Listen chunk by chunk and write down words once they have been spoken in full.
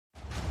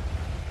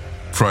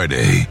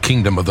Friday,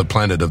 Kingdom of the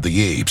Planet of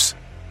the Apes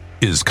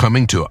is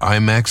coming to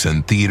IMAX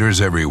and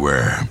theaters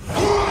everywhere.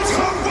 What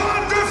a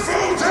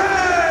wonderful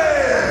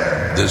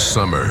day! This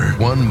summer,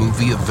 one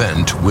movie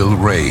event will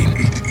reign.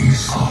 It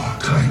is our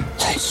time.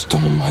 They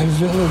stole my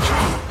village.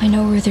 I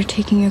know where they're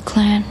taking your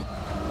clan.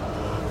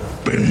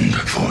 Bend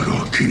for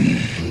your king.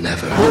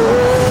 Never.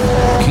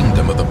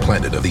 Kingdom of the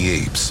Planet of the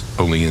Apes.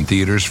 Only in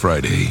theaters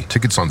Friday.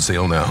 Tickets on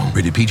sale now.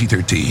 Rated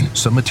PG-13.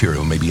 Some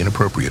material may be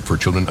inappropriate for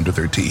children under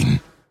 13.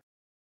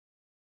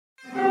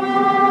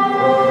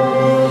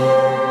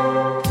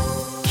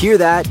 Hear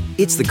that?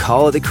 It's the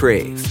call of the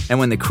Crave. And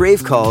when the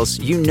Crave calls,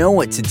 you know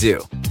what to do.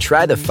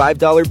 Try the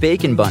 $5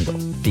 Bacon Bundle.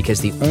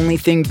 Because the only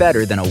thing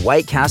better than a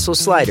White Castle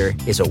slider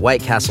is a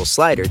White Castle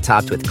slider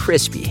topped with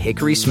crispy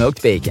hickory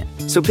smoked bacon.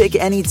 So pick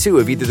any two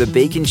of either the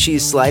Bacon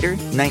Cheese Slider,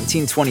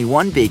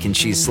 1921 Bacon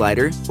Cheese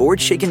Slider, or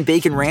Chicken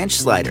Bacon Ranch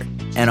Slider.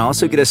 And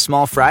also get a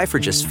small fry for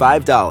just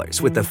 $5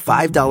 with the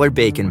 $5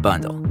 Bacon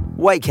Bundle.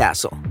 White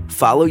Castle.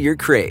 Follow your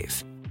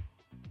Crave.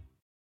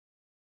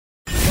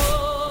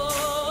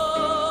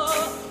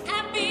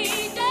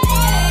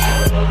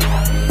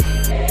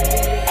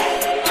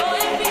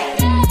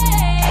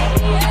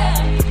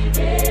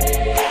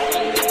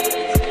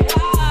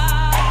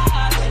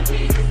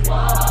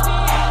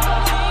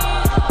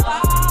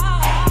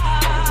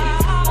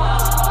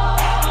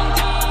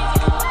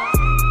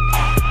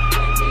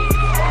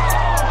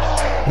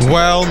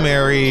 Well,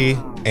 Mary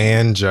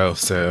and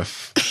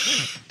Joseph,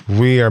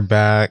 we are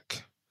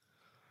back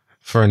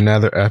for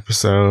another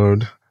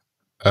episode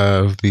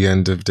of The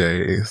End of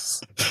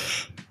Days.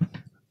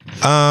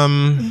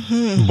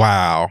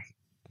 Wow.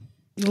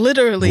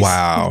 Literally.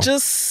 Wow.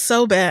 Just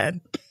so bad.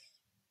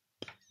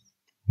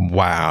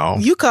 Wow.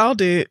 You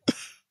called it.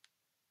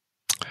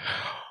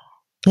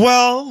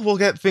 Well, we'll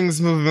get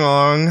things moving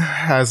along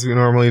as we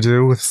normally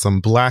do with some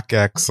Black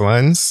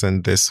excellence.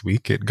 And this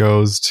week it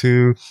goes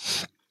to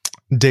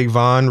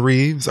Devon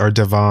Reeves, or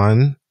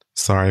Devon,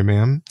 sorry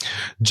ma'am,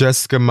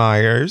 Jessica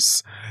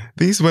Myers.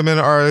 These women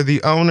are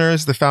the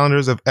owners, the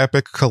founders of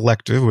Epic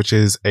Collective, which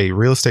is a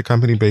real estate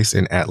company based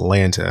in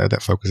Atlanta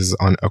that focuses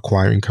on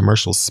acquiring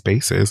commercial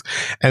spaces.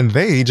 And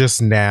they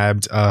just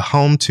nabbed a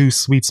Home 2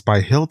 Suites by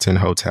Hilton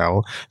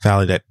hotel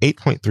valued at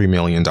 $8.3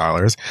 million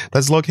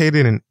that's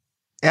located in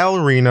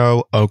El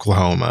Reno,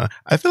 Oklahoma.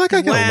 I feel like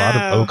I get a lot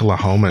of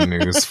Oklahoma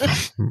news from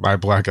my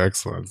Black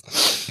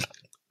excellence.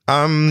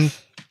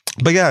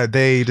 But yeah,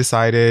 they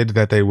decided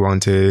that they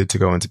wanted to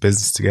go into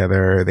business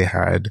together. They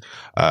had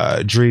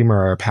a dream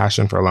or a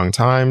passion for a long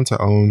time to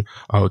own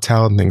a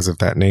hotel and things of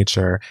that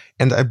nature.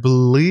 And I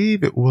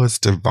believe it was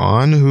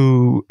Devon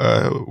who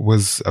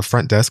was a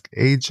front desk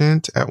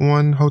agent at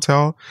one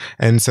hotel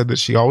and said that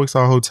she always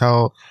saw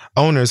hotel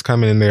owners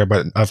coming in there,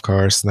 but of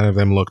course, none of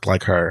them looked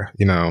like her,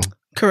 you know.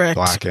 Correct.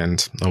 Black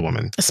and a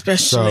woman.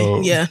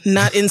 Especially,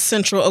 not in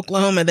central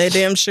Oklahoma. They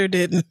damn sure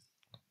didn't.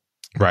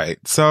 Right.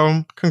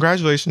 So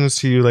congratulations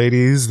to you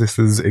ladies. This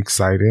is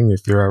exciting.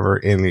 If you're ever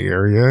in the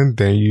area,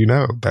 then you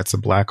know that's a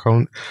black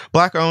owned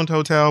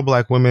hotel.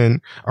 Black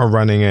women are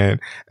running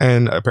it.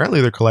 And apparently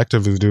their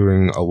collective is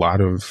doing a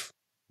lot of,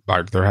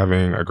 like, they're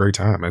having a great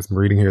time. I'm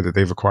reading here that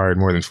they've acquired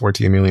more than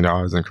 $14 million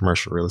in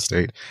commercial real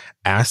estate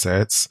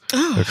assets,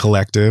 the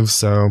collective.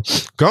 So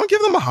go and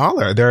give them a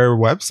holler. Their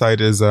website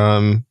is,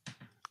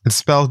 it's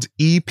spelled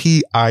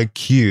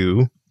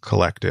EPIQ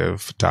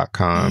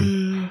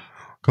collective.com.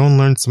 Go and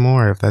learn some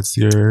more if that's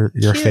your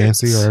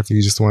fancy, or if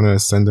you just want to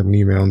send them an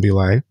email and be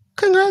like,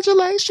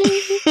 congratulations.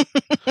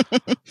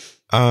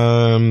 Oh,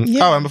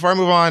 and before I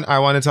move on, I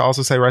wanted to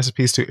also say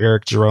recipes to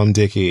Eric Jerome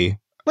Dickey.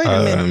 Wait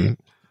a minute.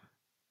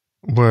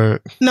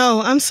 What?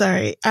 No, I'm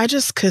sorry. I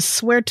just could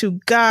swear to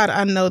God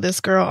I know this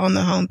girl on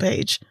the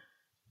homepage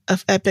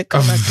of Epic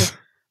Collective.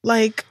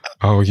 Like,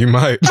 oh, you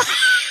might.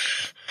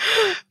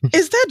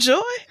 Is that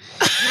Joy?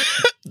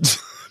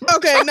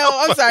 Okay, no,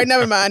 I'm sorry.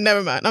 Never mind.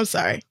 I'm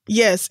sorry.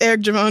 Yes,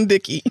 Eric Jerome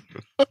Dickey.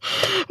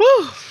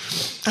 Woo.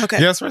 Okay.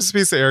 Yes,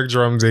 recipes to Eric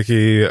Jerome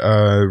Dickey.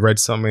 Read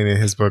so many of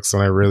his books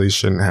when I really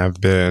shouldn't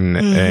have been,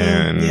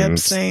 and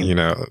same. You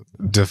know,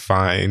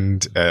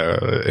 defined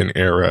an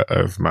era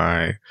of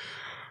my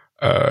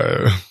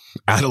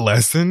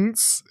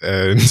adolescence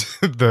and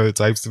the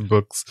types of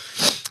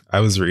books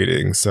I was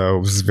reading. So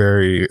it was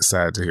very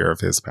sad to hear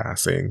of his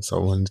passing. So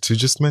I wanted to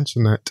just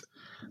mention that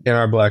in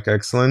our Black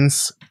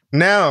excellence.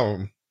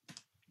 Now,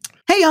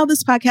 hey, y'all,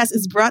 this podcast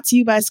is brought to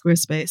you by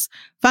Squarespace.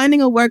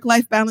 Finding a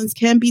work-life balance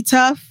can be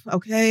tough.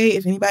 Okay,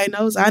 if anybody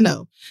knows, I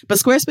know. But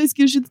Squarespace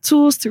gives you the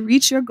tools to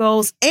reach your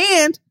goals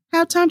and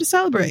have time to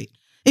celebrate.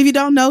 If you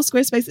don't know,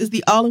 Squarespace is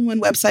the all-in-one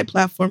website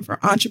platform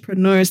for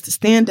entrepreneurs to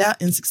stand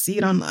out and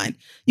succeed online.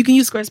 You can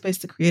use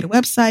Squarespace to create a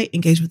website,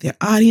 engage with your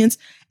audience,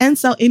 and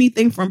sell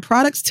anything from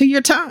products to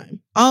your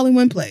time, all in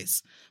one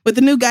place. With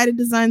the new guided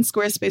design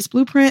Squarespace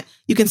Blueprint,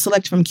 you can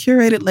select from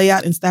curated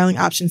layout and styling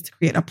options to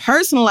create a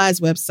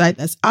personalized website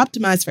that's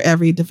optimized for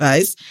every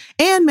device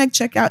and make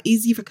checkout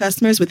easy for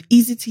customers with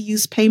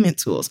easy-to-use payment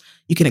tools.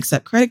 You can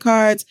accept credit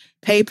cards,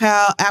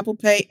 PayPal, Apple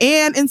Pay,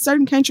 and in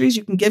certain countries,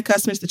 you can give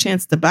customers the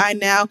chance to buy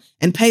now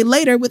and pay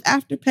later with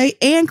Afterpay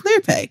and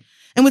ClearPay.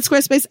 And with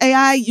Squarespace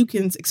AI, you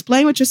can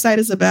explain what your site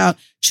is about,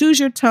 choose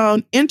your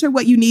tone, enter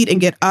what you need, and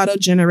get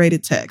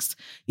auto-generated text.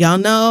 Y'all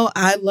know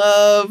I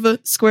love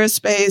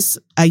Squarespace.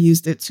 I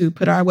used it to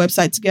put our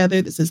website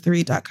together. This is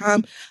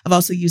theread.com. I've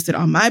also used it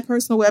on my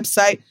personal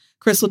website,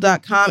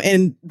 crystal.com.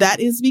 And that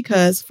is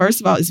because, first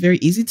of all, it's very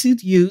easy to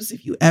use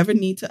if you ever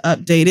need to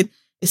update it.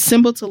 It's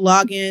simple to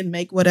log in,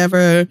 make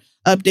whatever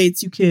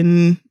updates you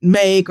can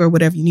make or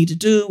whatever you need to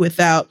do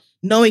without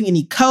knowing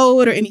any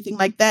code or anything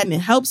like that. And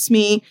it helps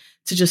me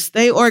to just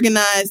stay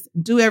organized,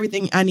 do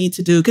everything I need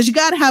to do. Because you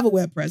got to have a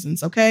web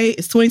presence, okay?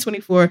 It's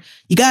 2024.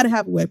 You got to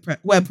have a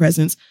web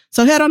presence.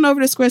 So head on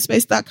over to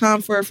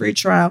squarespace.com for a free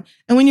trial.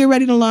 And when you're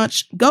ready to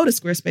launch, go to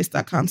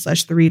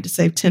squarespace.com/theread to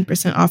save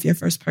 10% off your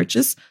first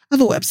purchase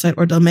of a website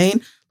or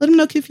domain. Let them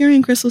know Kid Fury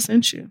and Crystal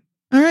sent you.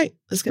 All right,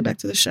 let's get back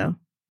to the show.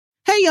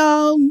 Hey,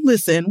 y'all,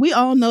 listen, we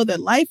all know that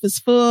life is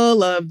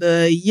full of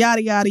the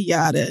yada, yada,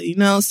 yada. You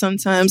know,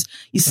 sometimes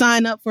you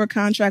sign up for a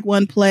contract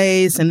one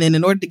place, and then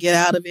in order to get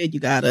out of it,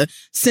 you got to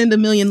send a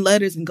million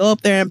letters and go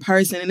up there in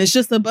person. And it's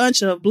just a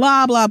bunch of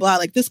blah, blah, blah.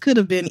 Like, this could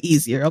have been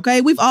easier,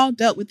 okay? We've all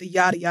dealt with the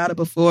yada, yada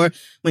before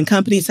when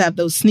companies have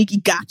those sneaky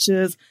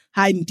gotchas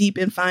hiding deep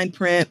in fine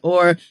print,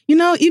 or, you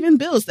know, even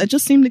bills that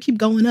just seem to keep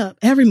going up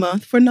every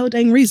month for no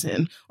dang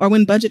reason. Or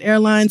when budget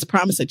airlines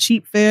promise a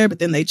cheap fare, but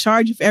then they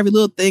charge you for every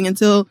little thing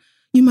until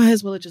you might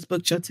as well have just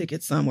booked your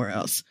ticket somewhere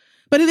else.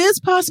 But it is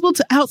possible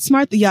to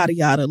outsmart the yada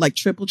yada, like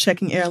triple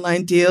checking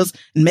airline deals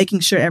and making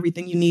sure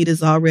everything you need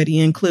is already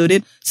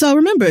included. So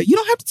remember, you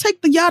don't have to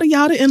take the yada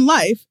yada in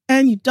life,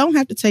 and you don't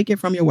have to take it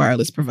from your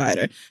wireless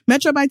provider.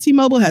 Metro by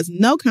T-Mobile has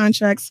no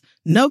contracts,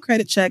 no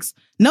credit checks,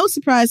 no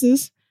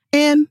surprises,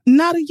 and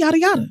not a yada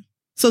yada.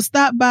 So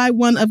stop by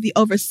one of the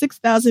over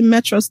 6,000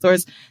 Metro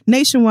stores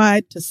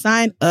nationwide to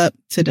sign up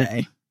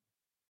today.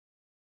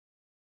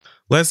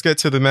 Let's get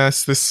to the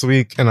mess this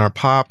week in our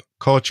pop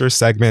culture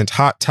segment,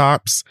 Hot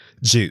Tops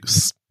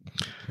Juice.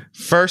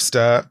 First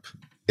up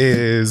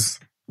is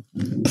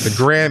the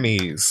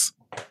Grammys.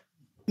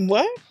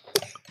 What?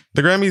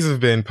 The Grammys have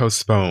been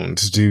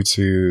postponed due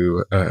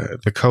to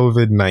the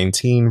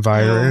COVID-19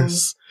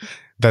 virus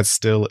that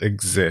still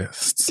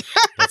exists.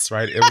 That's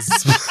right. It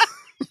was...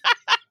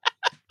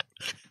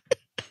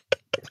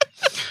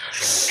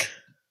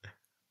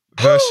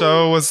 The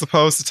show was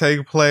supposed to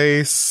take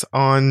place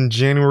on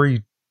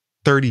January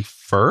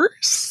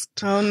 31st.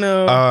 Oh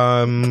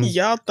no.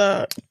 Y'all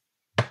thought.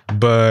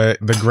 But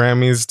the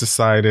Grammys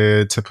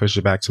decided to push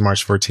it back to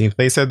March 14th.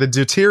 They said the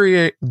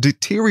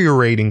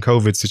deteriorating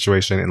COVID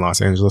situation in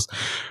Los Angeles,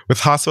 with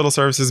hospital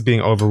services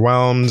being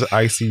overwhelmed,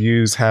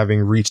 ICUs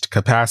having reached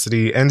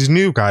capacity, and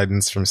new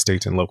guidance from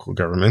state and local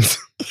governments.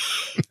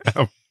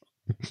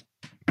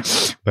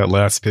 That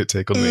last bit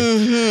tickled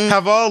me.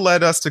 Have all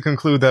led us to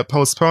conclude that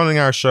postponing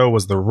our show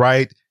was the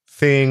right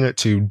thing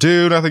to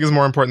do. Nothing is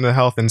more important than the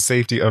health and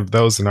safety of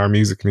those in our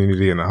music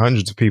community and the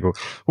hundreds of people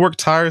who work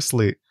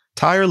tirelessly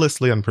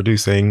on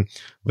producing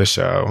the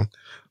show.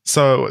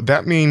 So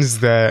that means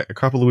that a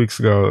couple of weeks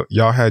ago,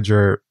 y'all had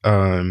your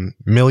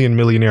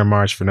millionaire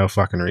march for no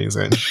fucking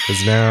reason,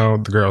 because now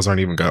the girls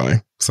aren't even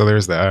going. So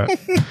there's that.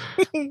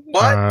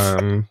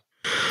 What?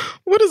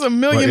 What is a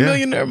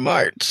millionaire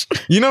march?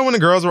 You know when the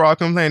girls were all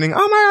complaining, oh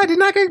my God, I did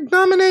not get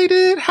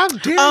nominated. How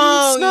dare you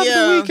snub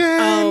the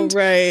weekend? Oh,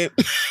 right.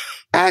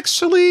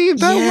 Actually,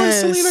 that one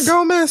Selena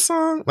Gomez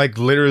song. Like,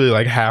 literally,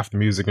 like, half the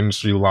music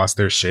industry lost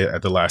their shit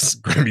at the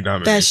last Grammy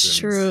nominations. That's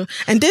true.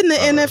 And didn't the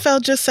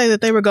NFL just say that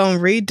they were going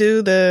to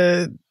redo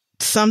the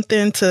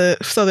something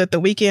so that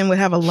the Weeknd would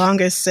have a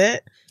longer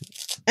set?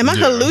 Am I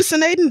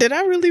hallucinating? Did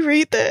I really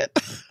read that?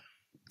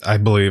 I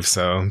believe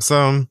so.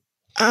 So,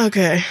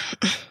 okay.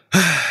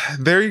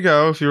 There you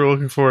go. If you were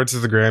looking forward to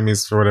the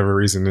Grammys for whatever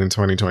reason in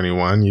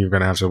 2021, you're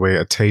going to have to wait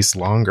a taste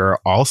longer.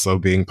 Also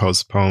being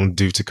postponed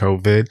due to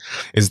COVID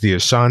is the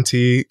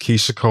Ashanti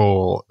Keisha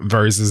Cole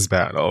versus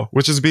battle,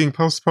 which is being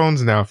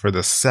postponed now for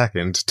the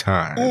second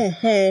time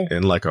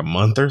in like a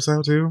month or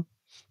so too.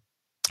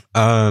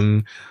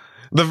 The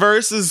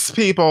versus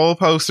people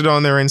posted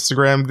on their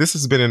Instagram, this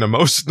has been an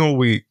emotional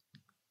week.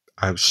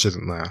 I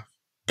shouldn't laugh.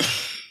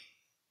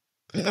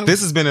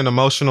 This has been an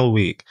emotional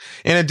week.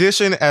 In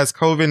addition, as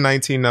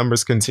COVID-19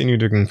 numbers continue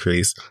to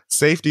increase,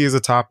 safety is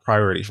a top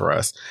priority for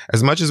us.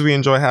 As much as we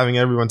enjoy having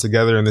everyone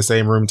together in the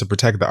same room to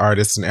protect the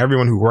artists and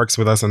everyone who works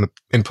with us in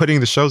putting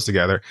the shows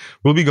together,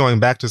 we'll be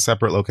going back to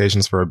separate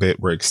locations for a bit.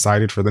 We're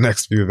excited for the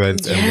next few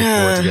events and look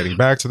forward to getting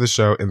back to the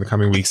show in the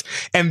coming weeks.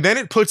 And then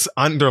it puts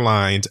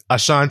underlined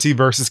Ashanti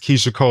versus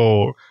Keisha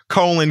Cole,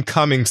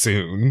 coming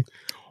soon.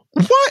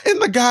 What in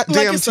the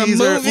goddamn like it's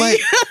teaser? A movie. Like,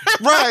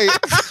 right.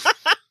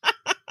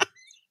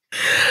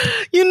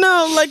 You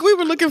know, like we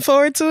were looking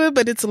forward to it,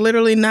 but it's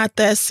literally not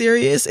that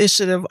serious. It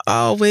should have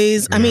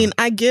always. I mean,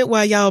 I get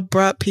why y'all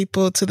brought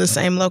people to the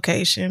same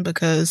location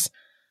because,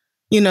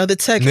 you know, the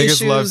tech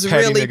issues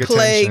really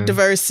plagued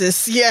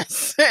versus.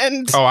 Yes.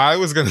 And I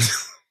was going to.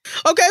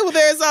 Okay, well,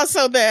 there's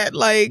also that.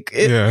 Like,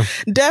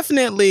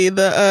 definitely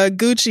the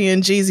Gucci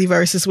and Jeezy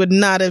versus would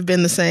not have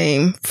been the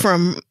same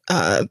from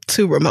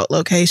two remote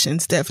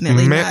locations.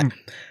 Definitely not.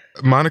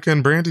 Monica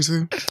and Brandy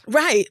too.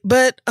 Right.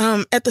 But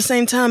at the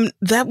same time,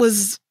 that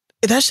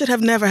should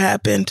have never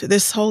happened.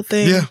 This whole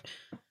thing. Yeah.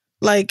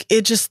 Like,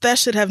 that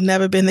should have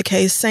never been the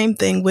case. Same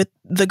thing with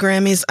the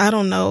Grammys. I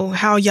don't know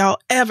how y'all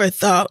ever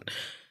thought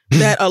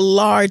that a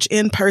large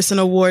in-person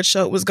award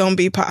show was going to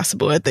be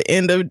possible at the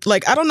end of,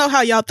 like, I don't know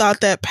how y'all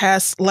thought that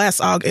past last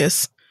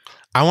August.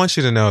 I want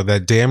you to know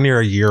that damn near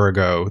a year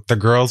ago, the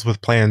girls with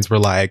plans were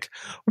like,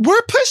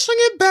 we're pushing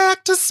it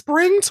back to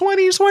spring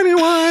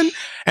 2021.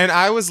 And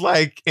I was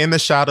like in the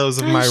shadows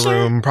of my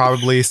room,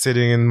 probably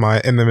sitting in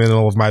the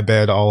middle of my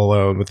bed all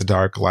alone with the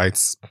dark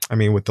lights. I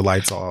mean, with the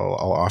lights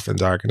all off and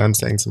dark. And I'm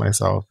saying to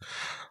myself,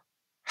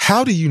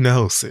 how do you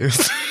know,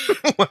 sis?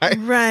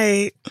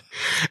 Right.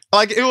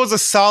 Like, it was a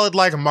solid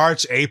like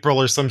March,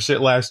 April or some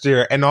shit last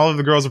year. And all of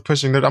the girls were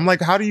pushing it. I'm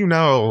like, how do you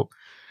know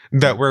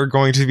that we're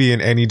going to be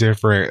in any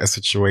different a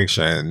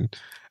situation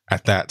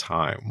at that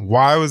time?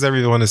 Why was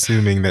everyone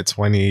assuming that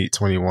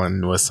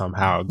 2021 was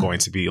somehow going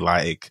to be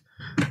like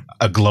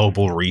a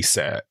global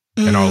reset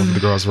and all of the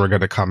girls were going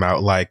to come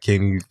out like,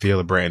 can you feel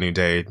a brand new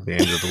day at the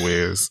end of the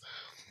Wiz?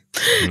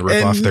 And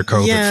rip off their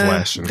COVID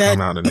flesh and come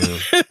out anew.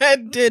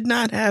 That did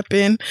not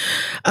happen.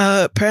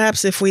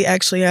 Perhaps if we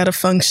actually had a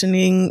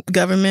functioning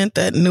government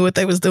that knew what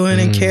they was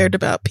doing and cared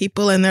about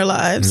people and their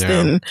lives,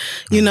 then,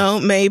 you know,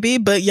 maybe.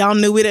 But y'all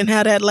knew we didn't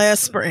have that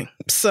last spring.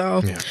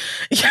 So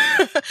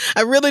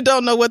I really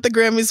don't know what the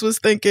Grammys was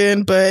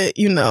thinking. But,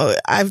 you know,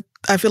 I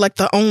feel like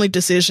the only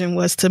decision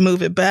was to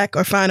move it back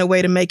or find a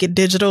way to make it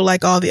digital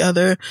like all the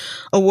other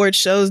award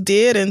shows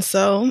did. And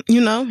so,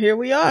 you know, here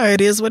we are. It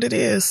is what it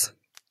is.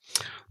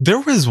 There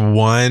was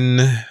one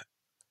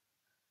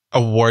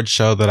award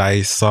show that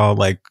I saw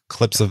like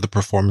clips of the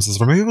performances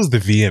for. Maybe it was the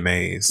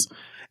VMAs,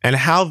 and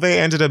how they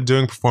ended up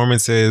doing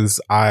performances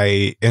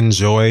I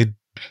enjoyed.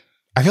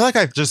 I feel like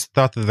I just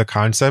thought that the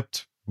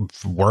concept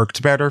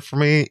worked better for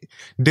me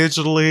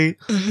digitally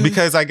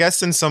because I guess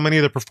since so many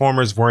of the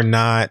performers were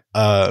not,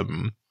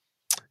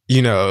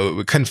 you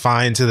know,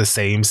 confined to the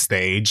same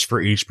stage for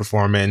each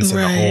performance and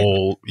the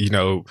whole, you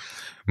know,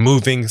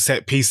 moving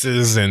set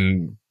pieces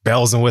and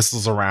bells and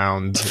whistles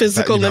around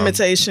physical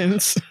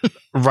limitations.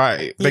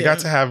 Right. They got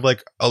to have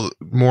like a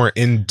more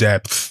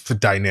in-depth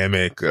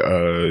dynamic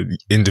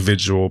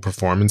individual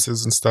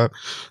performances and stuff.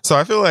 So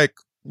I feel like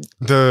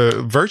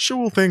the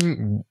virtual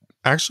thing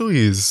actually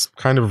is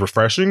kind of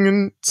refreshing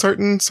in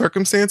certain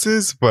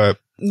circumstances, but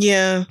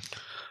I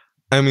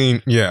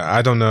mean,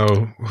 I don't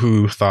know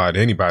who thought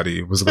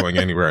anybody was going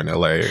anywhere in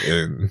LA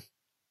in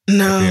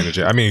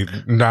I mean,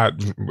 not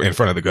in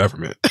front of the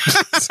government.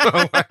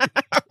 So,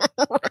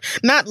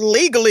 not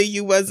legally,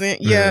 you wasn't.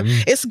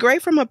 It's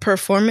great from a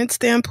performance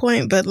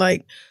standpoint, but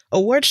like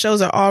award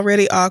shows are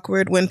already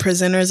awkward when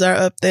presenters are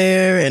up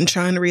there and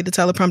trying to read the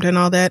teleprompter and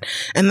all that.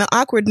 And the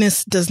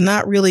awkwardness does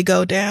not really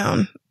go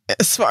down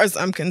as far as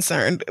I'm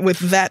concerned with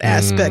that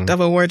aspect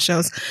of award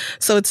shows.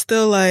 So it's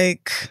still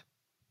like,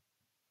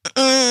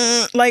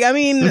 I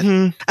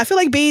mean, I feel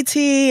like BET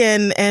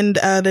and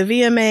the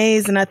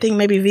VMAs, and I think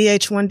maybe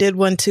VH1 did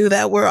one too,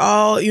 that were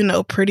all, you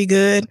know, pretty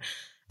good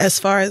as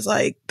far as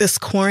like this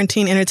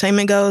quarantine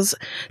entertainment goes.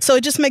 So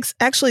it just makes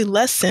actually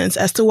less sense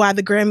as to why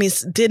the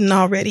Grammys didn't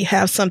already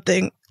have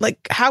something.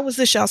 Like, how was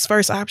this y'all's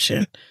first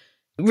option?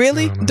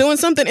 Really? Doing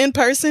something in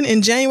person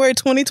in January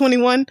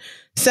 2021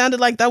 sounded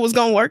like that was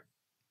going to work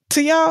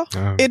to y'all?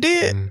 It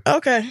did?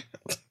 Okay.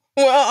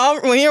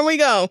 Well, here we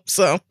go.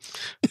 So,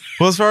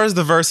 well, as far as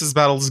the versus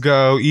battles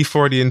go,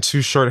 E40 and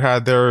Too Short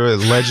had their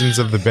Legends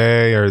of the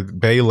Bay or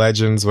Bay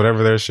Legends,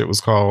 whatever their shit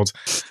was called.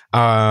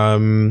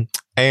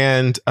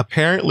 And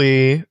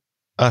apparently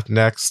up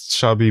next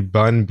shall be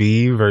Bun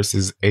B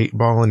versus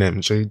 8Ball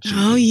and MJG.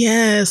 Oh,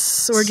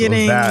 yes. We're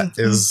getting... that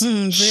is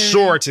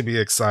sure to be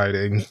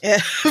exciting. Yeah,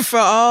 for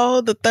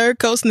all the Third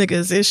Coast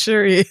niggas, it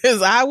sure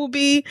is. I will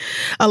be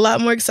a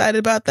lot more excited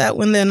about that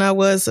one than I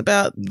was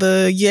about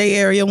the Yay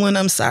Area one.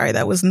 I'm sorry.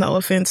 That was no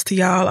offense to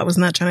y'all. I was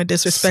not trying to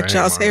disrespect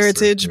y'all's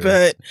heritage,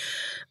 but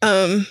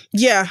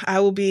I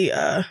will be...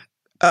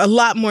 a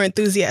lot more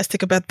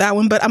enthusiastic about that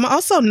one, but I'm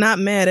also not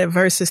mad at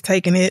Versus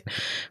taking it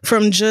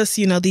from just,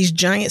 you know, these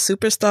giant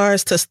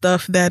superstars to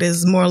stuff that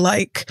is more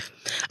like,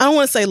 I don't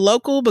want to say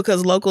local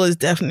because local is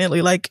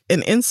definitely like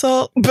an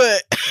insult,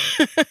 but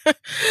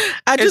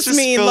I just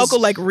mean local,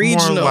 like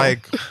regional.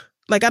 Like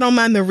I don't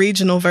mind the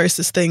regional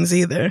Versus things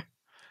either.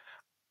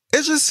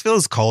 It just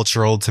feels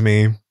cultural to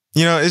me.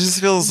 You know, it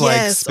just feels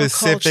like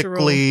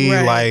specifically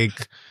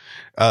like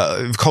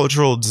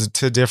cultural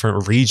to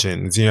different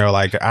regions, you know,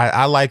 like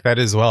I like that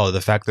as well.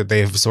 The fact that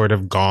they've sort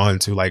of gone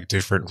to like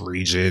different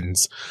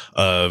regions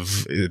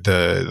of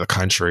the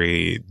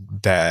country,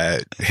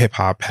 that hip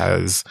hop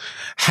has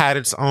had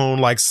its own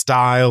like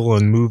style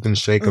and move and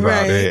shake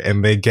about it.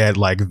 And they get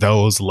like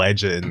those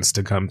legends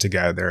to come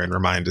together and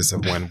remind us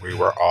of when we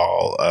were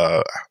all,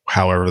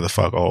 however the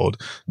fuck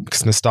old,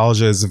 because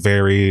nostalgia is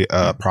very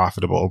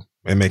profitable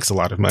and makes a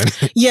lot of money.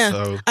 Yeah.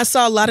 So, I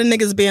saw a lot of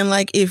niggas being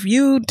like, if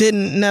you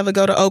didn't never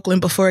go to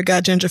Oakland before it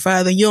got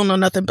gentrified, then you don't know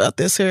nothing about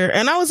this here.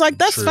 And I was like,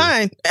 that's True.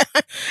 fine.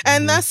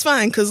 And that's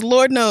fine, because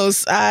Lord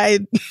knows I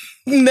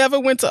never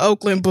went to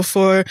Oakland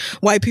before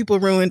white people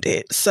ruined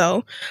it.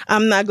 So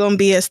I'm not going to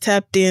be as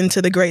tapped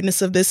into the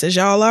greatness of this as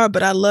y'all are,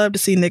 but I love to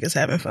see niggas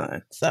having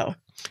fun. So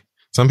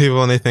some people,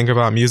 when they think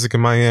about music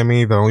in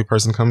Miami, the only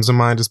person comes to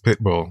mind is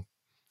Pitbull.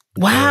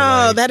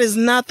 wow, like- that is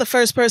not the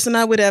first person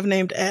I would have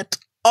named at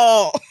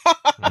all.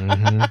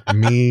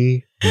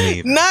 Me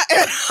neither. Not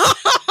at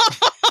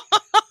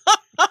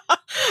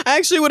I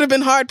actually would have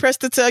been hard pressed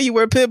to tell you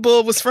where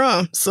Pitbull was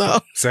from. So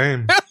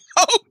Same.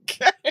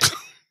 okay.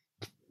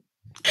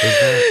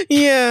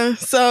 Yeah.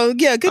 So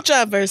yeah, good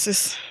job,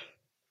 Versus.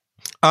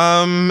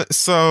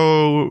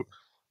 So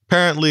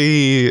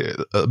apparently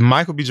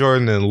Michael B.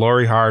 Jordan and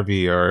Lori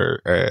Harvey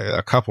are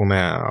a couple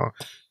now.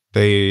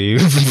 They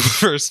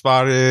were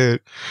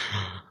spotted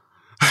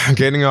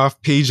getting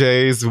off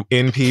PJs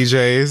in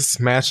PJs,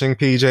 matching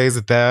PJs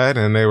at that,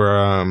 and they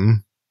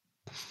were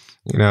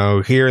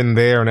here and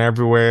there and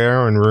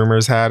everywhere, and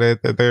rumors had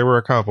it that they were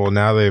a couple.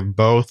 Now they've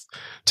both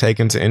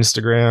taken to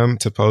Instagram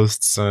to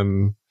post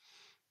some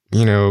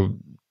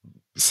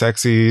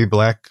sexy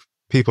black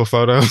people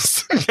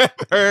photos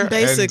together.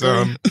 Basically,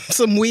 And,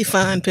 some we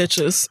find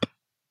pictures.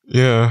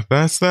 yeah,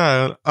 that's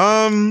that.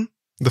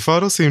 The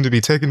photos seem to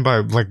be taken by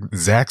like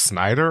Zack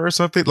Snyder or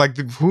something. Like,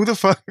 who the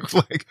fuck?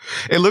 Like,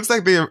 it looks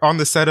like they're on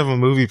the set of a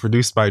movie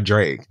produced by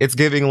Drake. It's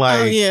giving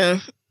like, oh yeah,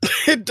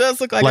 it does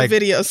look like a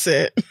video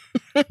set.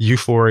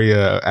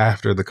 Euphoria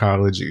after the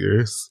college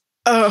years.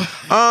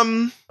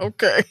 Oh,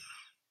 okay.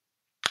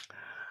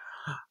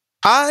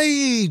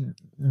 I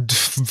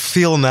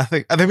feel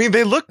nothing. I mean,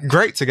 they look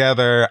great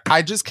together.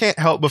 I just can't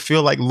help but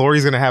feel like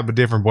Lori's gonna have a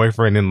different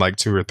boyfriend in like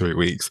 2 or 3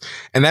 weeks,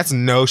 and that's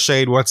no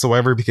shade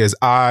whatsoever because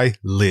I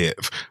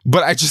live.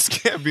 But I just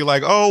can't be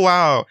like, oh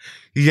wow,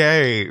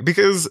 yay,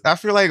 because I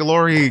feel like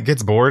Lori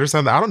gets bored or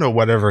something. I don't know,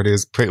 whatever it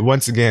is. But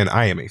once again,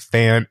 I am a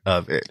fan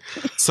of it.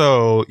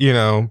 So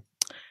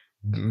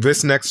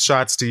this next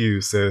shot's to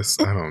you, sis.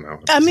 I don't know.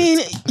 I mean,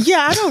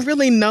 yeah, I don't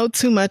really know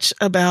too much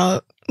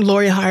about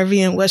Lori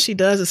Harvey and what she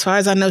does. As far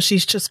as I know,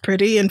 she's just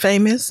pretty and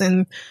famous,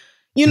 and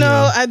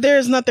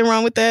there's nothing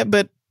wrong with that,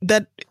 but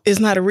that is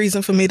not a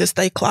reason for me to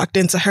stay clocked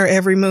into her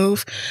every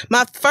move.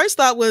 My first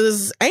thought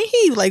was, ain't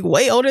he like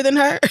way older than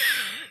her?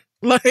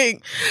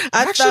 Like,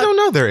 I actually don't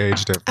know their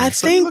age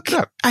difference.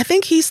 I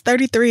think he's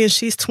 33 and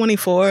she's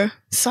 24.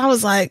 So I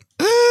was like,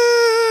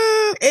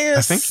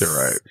 I think you're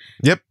right.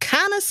 Yep.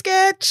 Kind of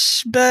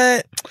sketch,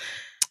 but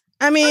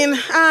I mean,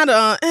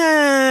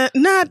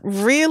 not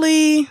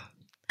really.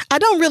 I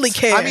don't really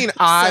care. I mean,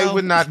 I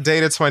would not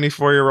date a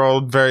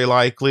 24-year-old, very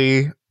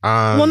likely.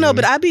 Well, no,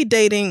 but I'd be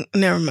dating.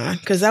 Never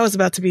mind, because that was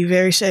about to be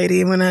very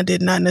shady when I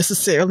did not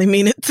necessarily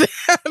mean it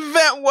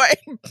that way.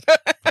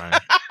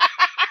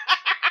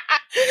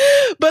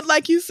 But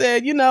like you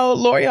said,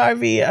 Lori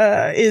Harvey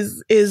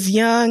is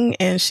young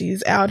and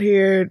she's out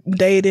here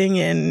dating,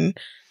 and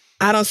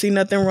I don't see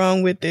nothing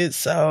wrong with it.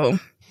 So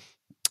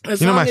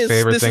as long as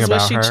this is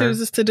what she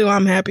chooses to do,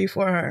 I'm happy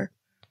for her.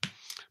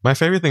 My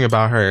favorite thing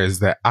about her is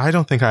that I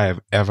don't think I have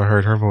ever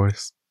heard her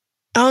voice.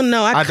 Oh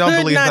no, I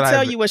could not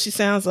tell you what she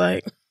sounds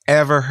like.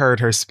 Ever heard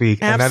her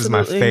speak. Absolutely, and that is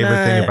my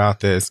favorite thing about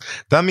this.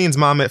 That means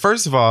mom,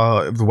 first of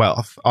all,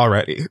 wealth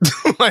already.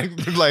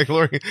 like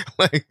Lori,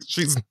 like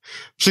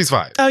she's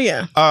fine. Oh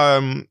yeah.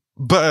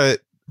 But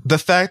the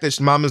fact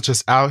that mama's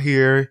just out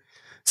here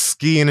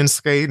skiing and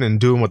skating and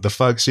doing what the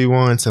fuck she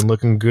wants and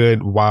looking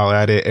good while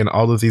at it, and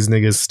all of these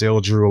niggas still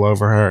drool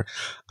over her.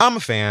 I'm a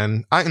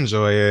fan. I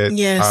enjoy it.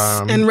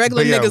 Yes. And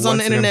regular niggas on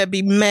the internet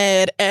be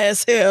mad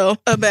as hell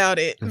about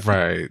it.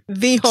 Right.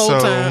 The whole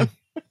time.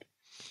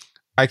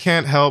 I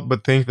can't help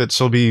but think that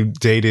she'll be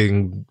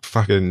dating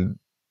fucking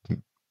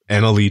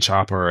NLE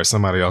Chopper or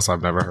somebody else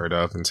I've never heard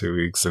of in 2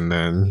 weeks, and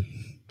then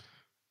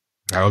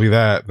that'll be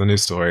the new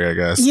story, I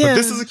guess. Yeah. But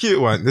this is a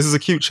cute one. This is a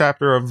cute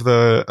chapter of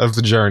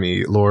the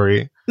journey,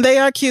 Lori. They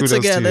are cute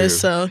together,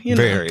 so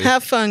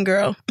have fun,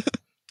 girl.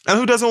 And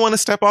who doesn't want to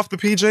step off the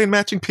PJ and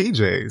matching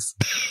PJs?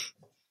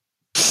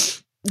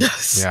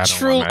 Yeah,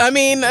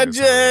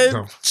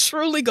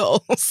 truly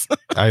goals.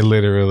 I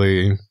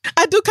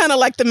do kind of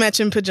like the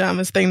matching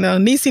pajamas thing though.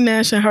 Niecy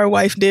Nash and her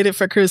wife did it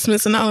for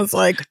Christmas, and I was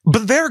like,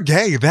 but they're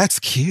gay. That's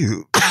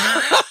cute.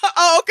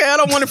 Oh, okay. I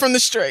don't want it from the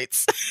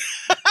straights.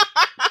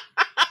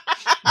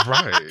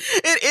 Right.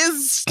 It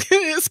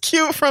is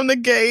cute from the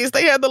gays.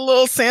 They had the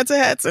little Santa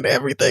hats and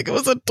everything. It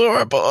was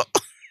adorable.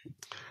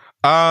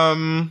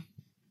 Man,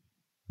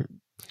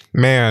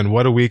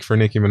 what a week for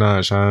Nicki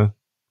Minaj, huh?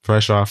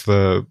 Fresh off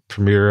the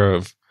premiere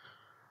of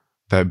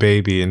that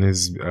baby in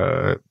his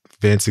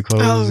fancy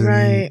clothes. Oh,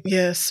 right.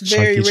 Yes.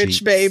 Very rich cheeks.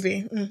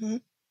 Baby. Mm-hmm.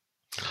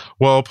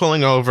 Well,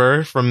 pulling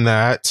over from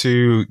that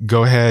to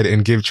go ahead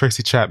and give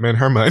Tracy Chapman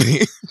her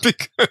money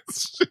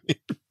because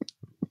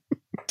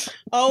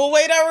Oh,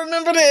 wait, I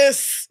remember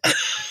this.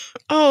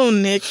 Oh,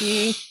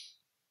 Nicki.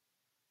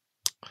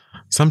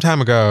 some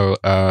time ago,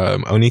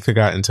 Onika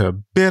got into a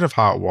bit of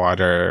hot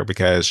water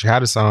because she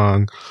had a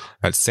song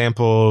that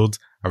sampled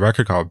a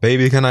record called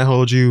Baby Can I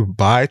Hold You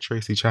by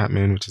Tracy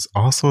Chapman, which is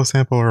also a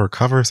sample or a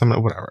cover or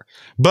something, whatever.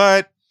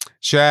 But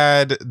she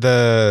had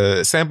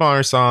the sample on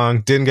her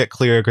song, didn't get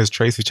clear because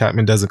Tracy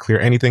Chapman doesn't clear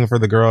anything for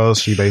the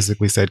girls. She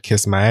basically said,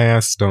 kiss my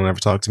ass, don't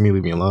ever talk to me,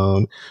 leave me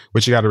alone,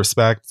 which you got to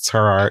respect. It's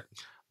her art.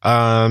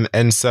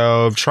 And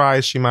so try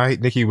as she might,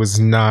 Nicki was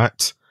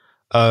not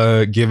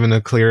given a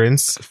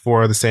clearance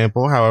for the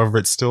sample. However,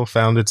 it still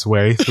found its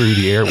way through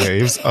the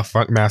airwaves of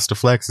Funkmaster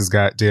Flex's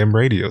goddamn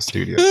radio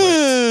studio.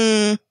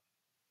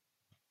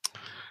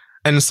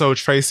 And so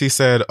Tracy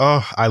said,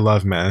 oh, I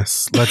love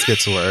mess. Let's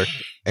get to work.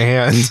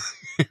 And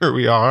here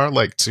we are,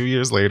 like 2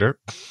 years later.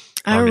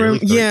 I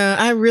remember.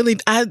 Yeah,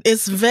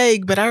 it's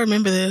vague, but I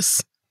remember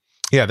this.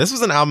 Yeah, this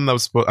was an album that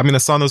was a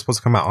song that was supposed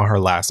to come out on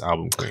her last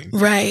album, Queen.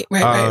 Right.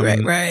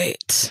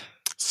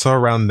 So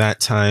around that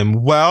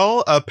time,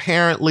 well,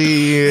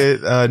 apparently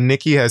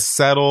Nicki has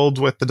settled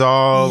with the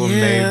doll and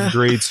they've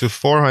agreed to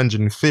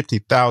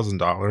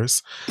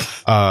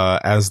 $450,000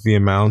 as the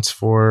amount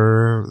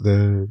for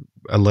the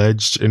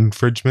alleged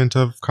infringement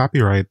of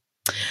copyright.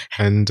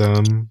 And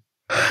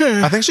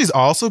I think she's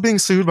also being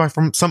sued by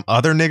some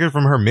other nigga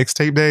from her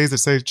mixtape days that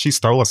said she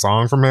stole a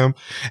song from him,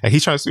 and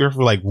he's trying to sue her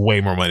for like way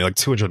more money, like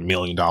 $200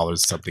 million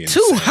something.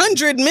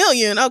 $200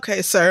 million,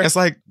 okay, sir. It's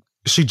like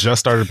she just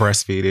started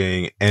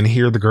breastfeeding, and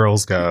here the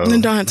girls go. I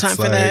don't have time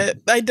for that.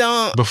 I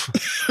don't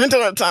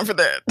have time for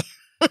that.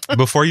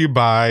 Before you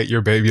buy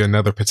your baby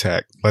another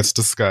Patek, let's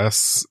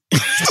discuss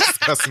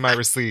my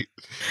receipt.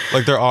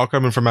 Like they're all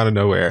coming from out of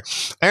nowhere.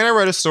 And I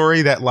read a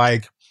story that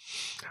like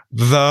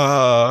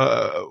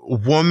the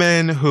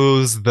woman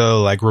who's the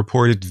like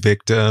reported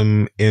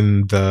victim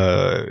in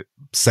the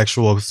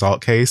sexual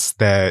assault case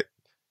that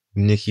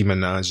Nicki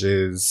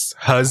Minaj's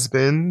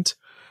husband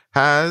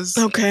has.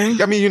 Okay.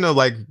 I mean, you know,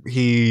 like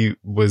he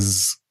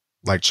was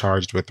like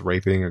charged with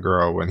raping a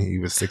girl when he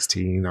was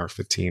 16 or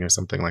 15 or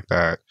something like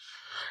that.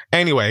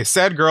 Anyway,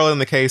 said girl in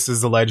the case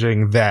is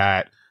alleging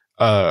that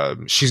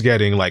she's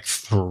getting like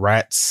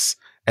threats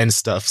and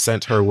stuff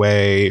sent her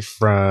way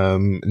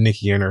from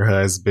Nicki and her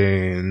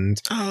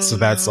husband. So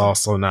that's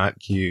also not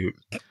cute.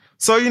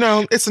 So, you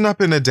know, it's an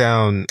up and a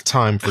down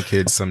time for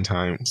kids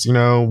sometimes. You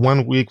know,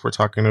 1 week we're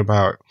talking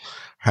about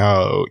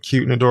how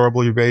cute and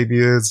adorable your baby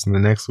is, and the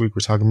next week we're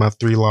talking about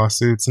 3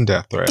 lawsuits and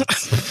death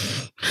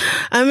threats.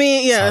 I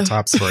mean, yeah.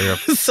 Tops for you.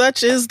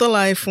 Such is the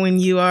life when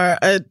you are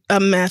a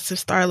massive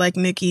star like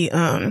Nicki.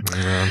 I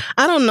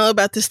don't know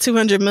about this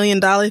 $200 million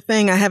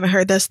thing. I haven't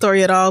heard that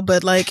story at all,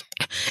 but like,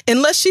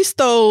 unless she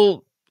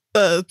stole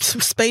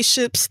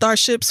spaceships,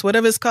 starships,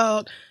 whatever it's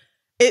called,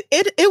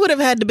 it would have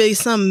had to be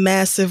some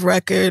massive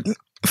record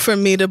for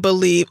me to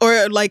believe,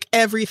 or like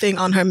everything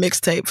on her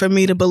mixtape for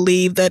me to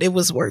believe that it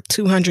was worth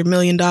 $200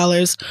 million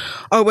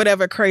or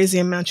whatever crazy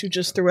amount you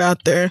just threw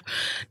out there.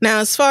 Now,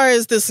 as far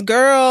as this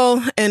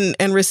girl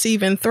and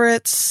receiving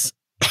threats.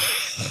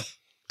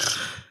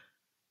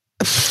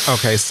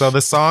 Okay, so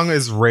the song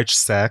is Rich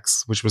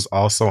Sex, which was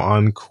also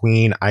on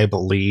Queen, I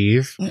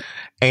believe.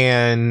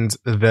 And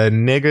the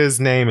nigga's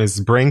name is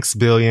Brinks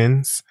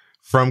Billions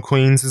from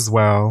Queens as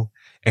well.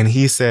 And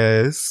he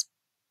says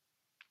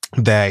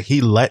that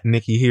he let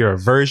Nicki hear a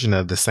version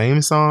of the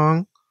same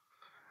song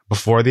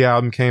before the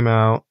album came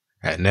out.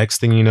 And next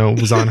thing you know, it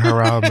was on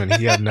her album and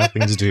he had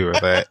nothing to do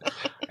with it.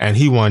 And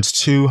he wants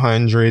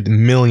 200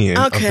 million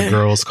of the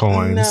girls'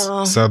 coins.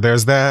 No. So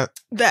there's that.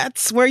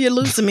 That's where you're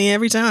losing me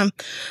every time.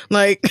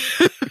 Like,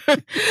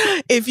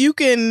 if you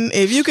can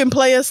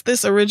play us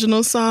this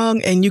original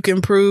song and you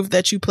can prove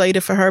that you played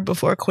it for her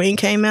before Queen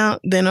came out,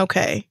 then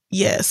okay.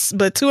 Yes.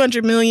 But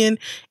 200 million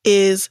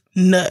is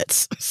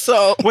nuts.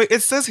 So wait,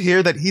 it says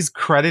here that he's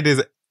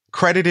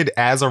credited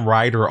as a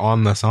writer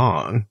on the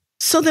song.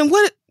 So then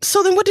what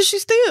did she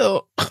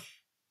steal?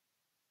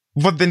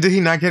 But then did he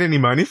not get any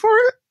money for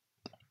it?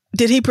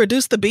 Did he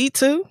produce the beat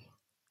too?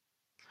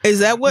 Is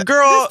that what?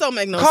 Girl, this don't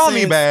make no call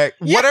sense. me back.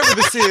 Yeah. Whatever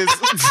this is.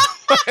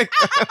 like,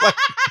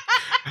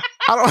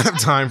 I don't have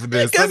time for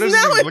this. Because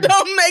now it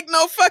don't make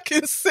no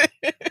fucking sense.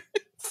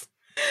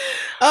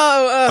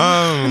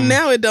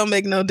 Now it don't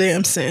make no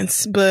damn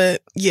sense.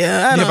 But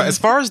yeah, but as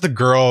far as the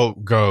girl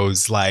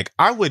goes, like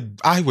I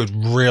would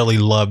really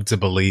love to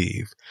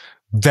believe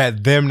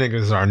that them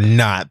niggas are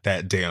not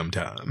that damn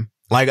dumb.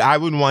 Like I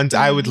would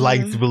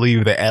like to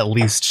believe that at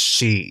least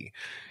she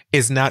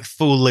is not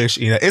foolish.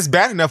 You know, it's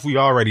bad enough we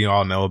already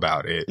all know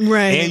about it.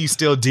 Right. And you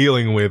still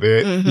dealing with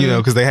it, you know,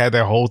 because they had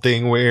that whole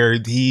thing where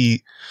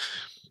he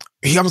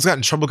almost got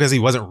in trouble because he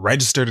wasn't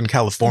registered in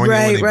California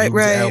when he moved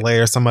to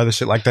LA or some other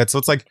shit like that. So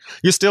it's like,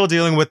 you're still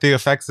dealing with the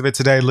effects of it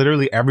today.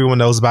 Literally everyone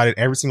knows about it.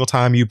 Every single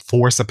time you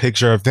force a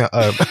picture of that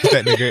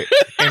nigga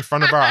in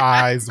front of our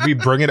eyes, we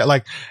bring it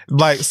like,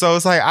 so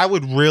it's like, I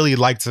would really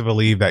like to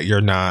believe that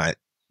you're not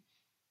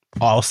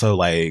also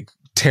like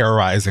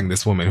terrorizing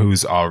this woman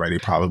who's already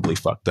probably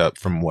fucked up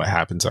from what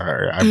happened to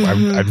her.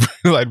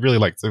 I'd really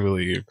like to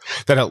believe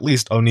that at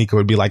least Onika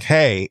would be like,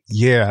 hey,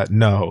 yeah,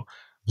 no,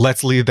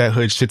 let's leave that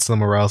hood shit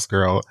somewhere else,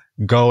 girl.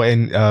 go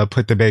and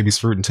put the baby's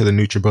fruit into the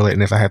NutriBullet.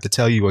 And if I have to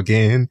tell you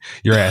again,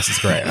 your ass is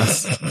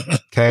grass.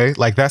 Okay?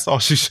 Like, that's all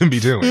she should be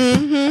doing.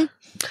 Mm-hmm.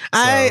 So.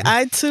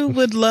 I too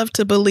would love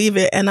to believe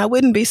it. And I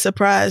wouldn't be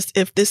surprised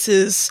if this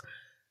is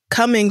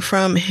coming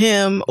from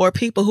him or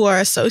people who are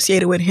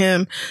associated with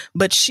him,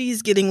 but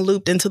she's getting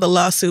looped into the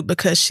lawsuit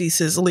because she's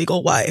his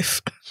legal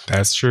wife.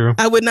 That's true.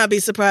 I would not be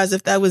surprised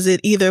if that was it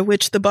either,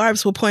 which the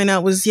Barbs will point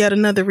out was yet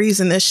another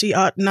reason that she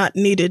ought not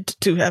needed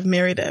to have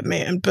married that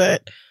man.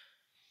 But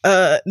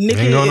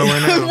Nikki,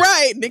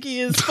 right? Nikki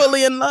is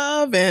fully in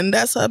love, and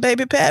that's her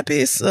baby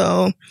pappy.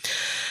 So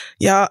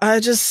y'all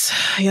just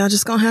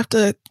gonna have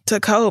to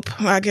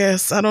cope, I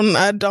guess. I don't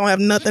have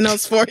nothing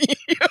else for you.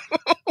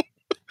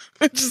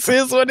 It just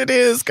is what it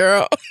is,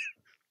 girl.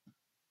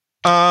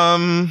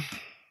 On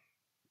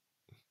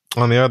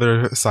the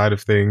other side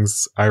of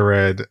things, I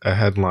read a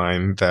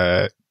headline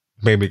that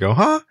made me go,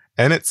 huh?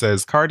 And it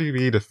says, Cardi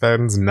B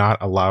defends not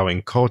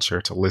allowing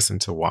Culture to listen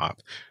to WAP.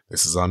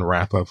 This is on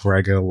Wrap Up, where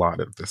I get a lot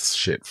of this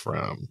shit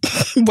from.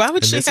 Why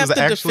would she have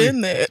to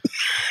defend that?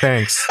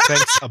 Thanks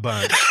a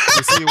bunch.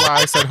 You see why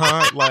I said,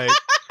 huh? Like,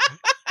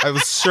 I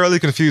was surely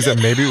confused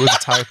that maybe it was a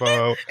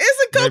typo.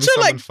 Isn't Culture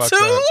like 2?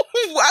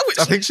 Why would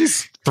I think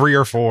she's 3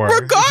 or 4.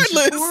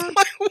 Regardless.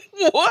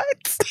 Like,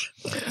 what?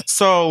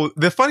 So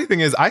the funny thing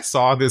is, I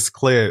saw this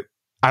clip.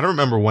 I don't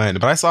remember when,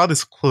 but I saw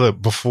this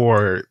clip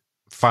before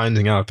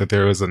finding out that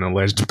there was an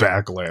alleged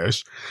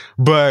backlash.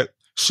 But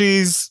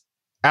she's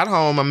at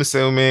home, I'm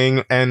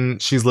assuming, and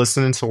she's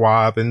listening to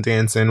WAP and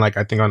dancing, like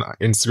I think on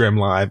Instagram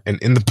Live.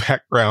 And in the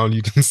background,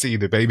 you can see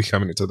the baby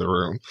coming into the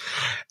room.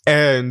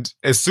 And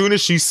as soon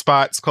as she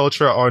spots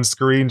Culture on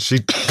screen,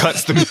 she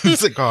cuts the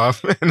music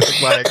off. And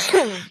it's like,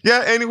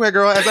 yeah, anyway,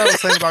 girl, as I was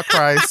saying about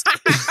Christ.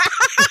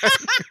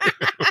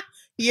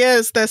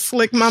 Yes, that's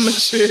slick mama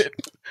shit.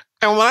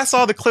 And when I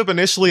saw the clip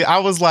initially, I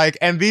was like,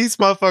 and these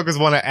motherfuckers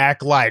want to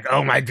act like,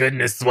 oh my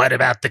goodness, what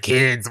about the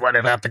kids? What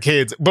about the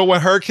kids? But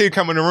when her kid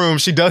come in the room,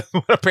 she does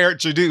what a parent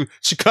should do.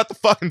 She cut the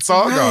fucking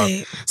song off.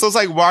 So it's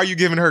like, why are you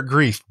giving her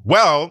grief?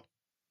 Well,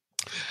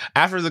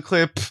 after the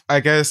clip,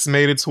 I guess,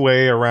 made its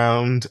way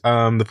around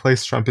the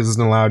place Trump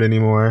isn't allowed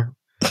anymore,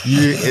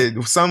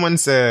 someone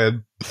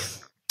said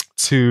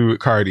to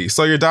Cardi,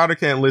 so your daughter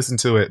can't listen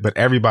to it, but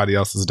everybody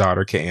else's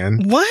daughter can.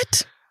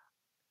 What?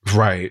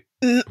 Right.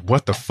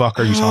 What the fuck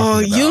are you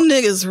talking about? You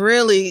niggas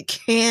really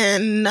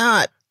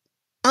cannot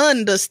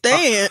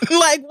understand.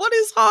 Like, what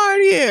is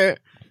hard here?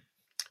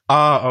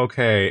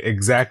 Okay.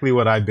 Exactly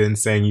what I've been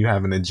saying. You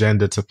have an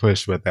agenda to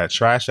push with that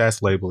trash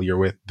ass label you're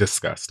with.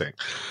 Disgusting.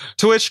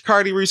 To which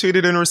Cardi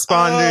retweeted and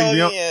responded,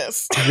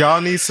 yes.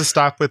 Y'all needs to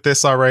stop with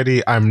this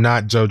already. I'm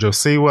not JoJo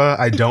Siwa.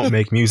 I don't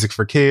make music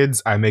for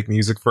kids. I make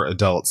music for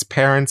adults.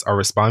 Parents are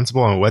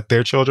responsible on what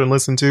their children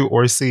listen to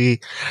or see.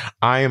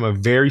 I am a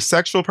very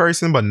sexual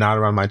person, but not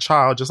around my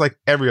child, just like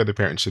every other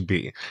parent should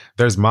be.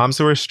 There's moms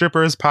who are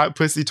strippers, pop,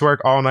 pussy, twerk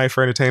all night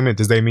for entertainment.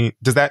 Does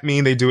that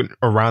mean they do it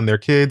around their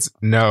kids?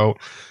 No.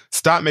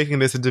 Stop making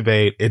this a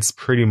debate. It's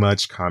pretty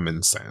much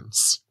common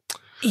sense.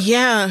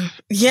 Yeah.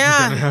 You're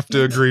gonna have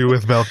to agree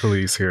with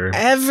Belcalis here.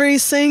 Every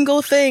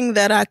single thing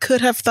that I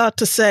could have thought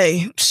to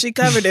say, she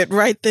covered it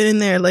right then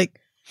and there. Like,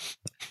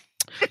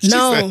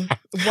 no,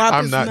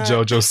 I'm not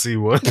JoJo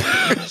Siwa.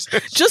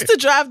 Just to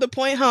drive the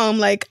point home,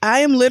 like, I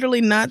am literally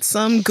not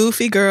some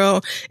goofy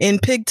girl in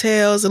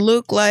pigtails. It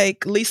looked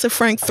like Lisa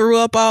Frank threw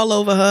up all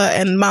over her,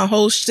 and my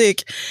whole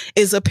shtick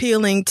is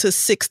appealing to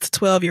 6 to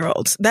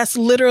 12-year-olds. That's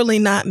literally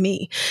not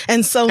me.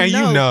 And so, and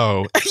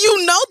no.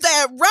 You know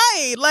that,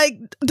 right? Like,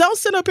 don't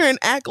sit up here and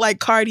act like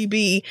Cardi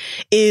B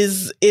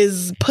is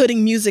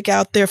putting music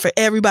out there for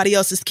everybody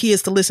else's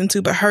kids to listen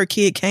to, but her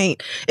kid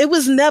can't. It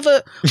was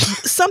never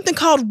something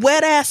called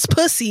Wet Ass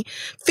Pussy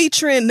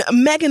featuring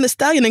Megan Thee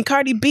Stallion and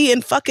Cardi B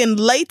in fucking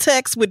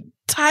latex with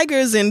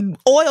tigers and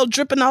oil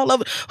dripping all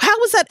over. How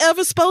was that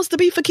ever supposed to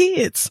be for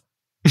kids?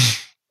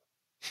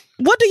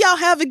 What do y'all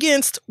have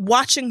against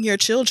watching your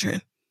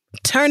children?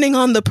 Turning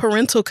on the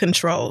parental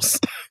controls.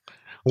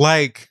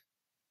 Like,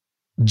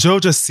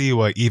 JoJo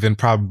Siwa even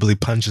probably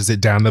punches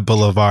it down the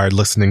boulevard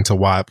listening to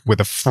WAP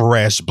with a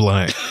fresh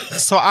blunt.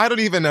 So I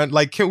don't even know,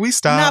 like, can we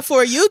stop? Not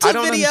for a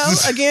YouTube video,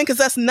 again, because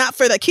that's not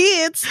for the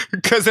kids.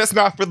 Because that's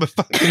not for the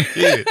fucking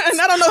kids.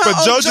 And I don't know how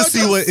old JoJo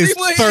Siwa is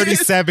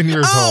 37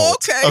 years old.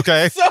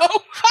 Okay. So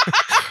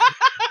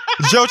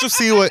JoJo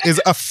Siwa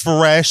is a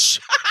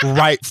fresh,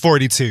 ripe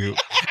 42.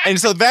 And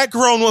so that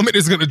grown woman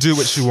is going to do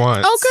what she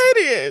wants.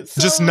 Okay, it is.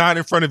 Just not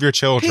in front of your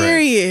children.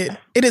 Period.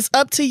 It is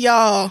up to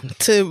y'all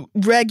to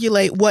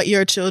regulate what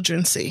your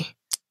children see.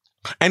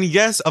 And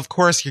yes, of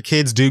course, your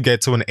kids do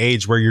get to an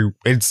age where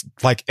it's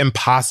like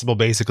impossible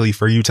basically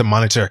for you to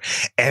monitor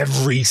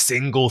every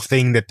single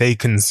thing that they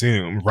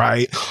consume,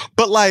 right?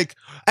 But like,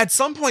 at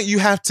some point you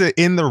have to,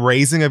 in the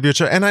raising of your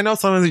child, and I know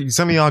some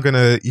of y'all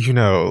gonna,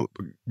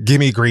 give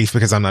me grief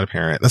because I'm not a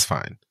parent. That's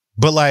fine.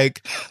 But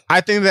like,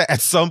 I think that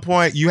at some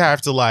point you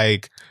have to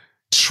like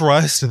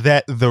trust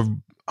that the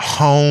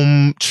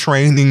home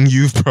training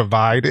you've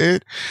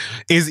provided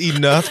is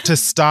enough to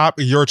stop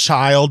your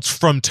child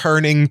from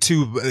turning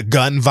to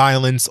gun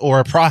violence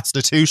or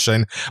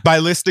prostitution by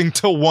listening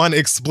to one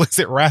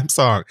explicit rap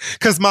song.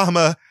 Because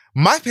mama,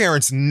 my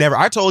parents never,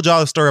 I told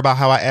y'all a story about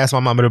how I asked my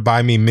mama to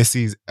buy me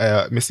Missy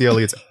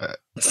Elliott's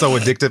So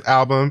Addictive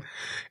album,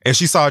 and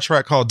she saw a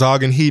track called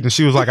Dog and Heat, and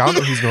she was like, I don't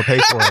know who's gonna pay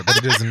for it, but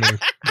it isn't me.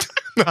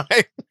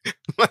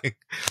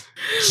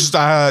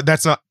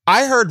 That's not,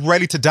 I heard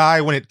Ready to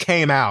Die when it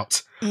came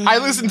out. I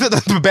listened to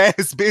the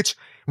Baddest Bitch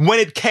when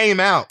it came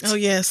out. Oh,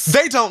 yes.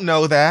 They don't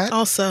know that.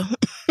 Also,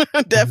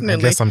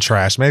 definitely. I guess I'm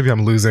trash. Maybe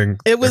I'm losing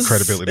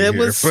credibility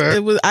here.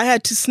 I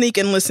had to sneak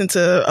and listen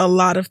to a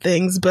lot of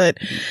things, but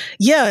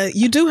yeah,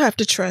 you do have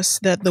to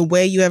trust that the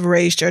way you have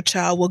raised your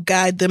child will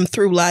guide them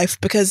through life,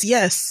 because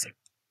yes,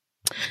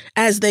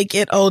 as they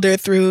get older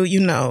through,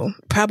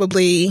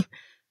 probably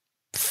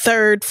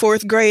 3rd,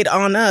 4th grade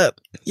on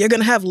up, you're going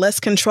to have less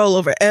control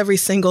over every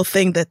single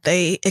thing that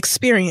they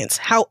experience.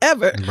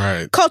 However,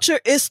 culture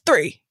is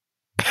 3.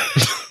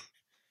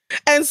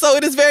 And so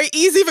it is very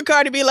easy for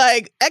Cardi to be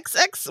like,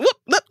 XX, whoop,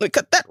 let me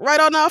cut that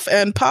right on off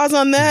and pause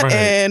on that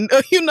and,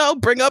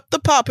 bring up the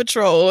Paw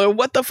Patrol or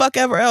what the fuck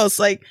ever else.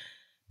 Like,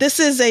 this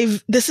is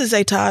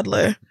a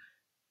toddler.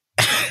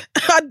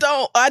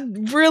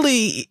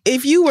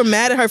 If you were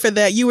mad at her for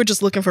that, you were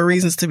just looking for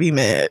reasons to be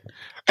mad.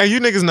 And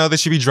you niggas know that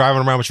she be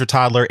driving around with your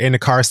toddler in the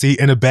car seat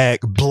in the back,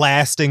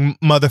 blasting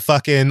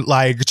motherfucking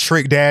like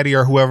Trick Daddy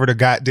or whoever the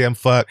goddamn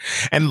fuck.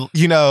 And,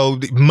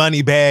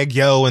 Moneybag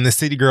Yo and the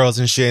City Girls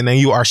and shit. And then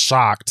you are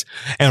shocked.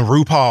 And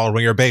RuPaul,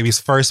 when your baby's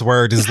first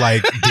word is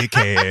like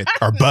dickhead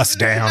or bust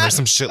down or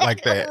some shit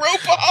like that.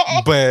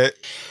 RuPaul. But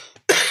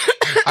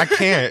I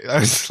can't.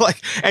 It's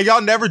like, and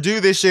y'all never do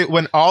this shit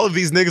when all of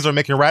these niggas are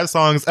making rap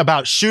songs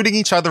about shooting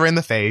each other in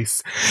the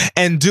face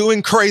and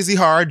doing crazy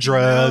hard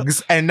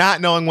drugs and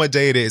not knowing what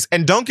day it is.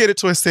 And don't get it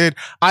twisted.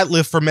 I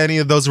live for many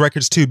of those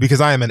records too,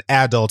 because I am an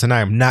adult and I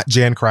am not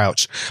Jan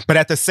Crouch. But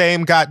at the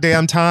same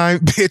goddamn time,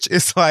 bitch,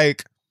 it's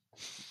like,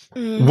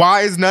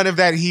 why is none of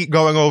that heat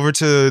going over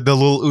to the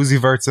Lil Uzi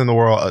Verts in the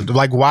world?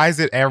 Like, why is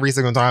it every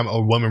single time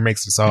a woman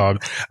makes a song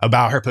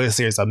about her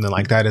pussy or something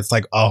like that, it's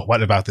like, oh,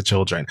 what about the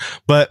children?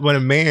 But when a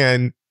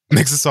man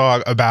makes a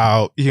song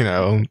about,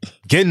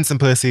 getting some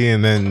pussy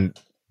and then,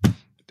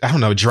 I don't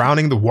know,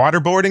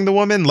 waterboarding the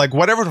woman, like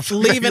whatever the fuck,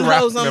 leaving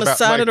hoes on the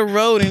side of the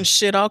road and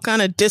shit, all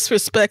kind of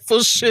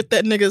disrespectful shit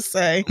that niggas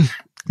say.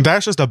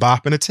 That's just a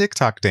bop and a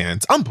TikTok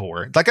dance. I'm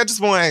bored. Like, I just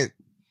want...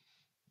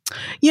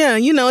 Yeah,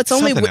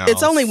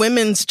 it's only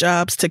women's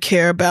jobs to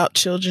care about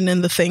children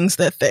and the things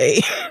that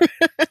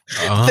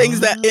things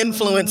that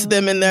influence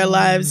them in their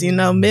lives.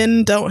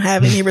 Men don't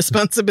have any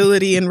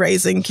responsibility in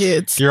raising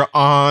kids. You're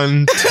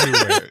on to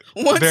it.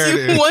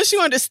 Once you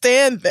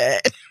understand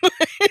that,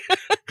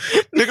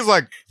 niggas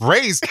like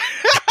raised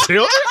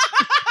children,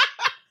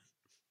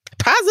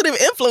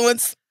 positive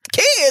influence,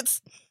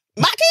 kids,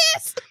 my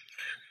kids,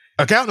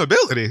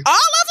 accountability, all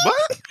of them.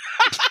 What?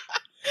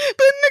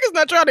 But niggas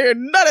not trying to hear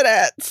none of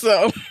that,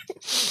 so.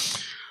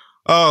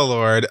 Oh,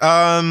 Lord.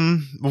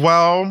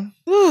 Well,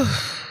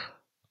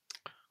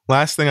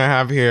 last thing I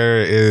have here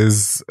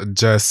is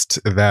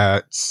just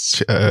that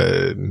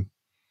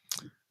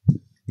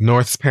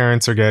North's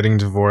parents are getting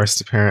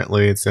divorced.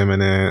 Apparently, it's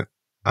imminent.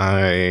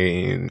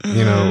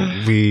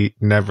 We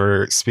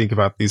never speak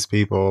about these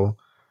people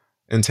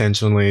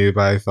intentionally,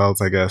 but I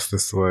felt, I guess,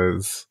 this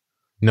was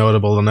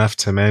notable enough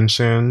to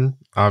mention.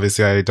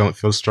 Obviously, I don't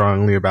feel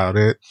strongly about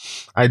it.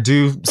 I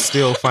do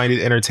still find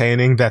it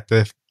entertaining that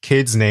the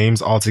kids'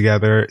 names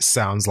altogether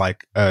sounds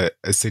like a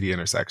city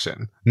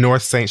intersection.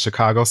 North St.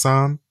 Chicago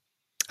Som.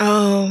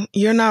 Oh,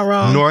 you're not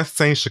wrong. North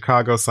St.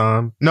 Chicago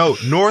Som. No,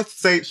 North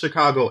St.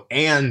 Chicago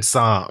and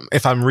Som,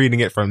 if I'm reading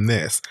it from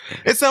this.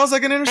 It sounds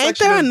like an intersection. Ain't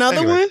there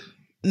another one?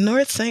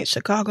 North St.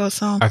 Chicago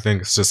Som. I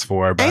think it's just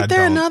 4, but Ain't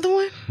there another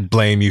one?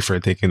 Blame you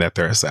for thinking that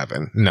there are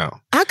 7. No.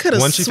 I could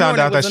have. Once she found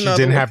out that she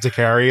didn't have to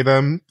carry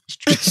them,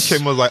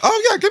 Kim was like,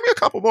 oh yeah, give me a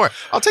couple more.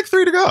 I'll take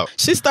 3 to go.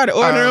 She started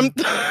ordering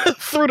them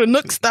through the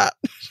Nook stop.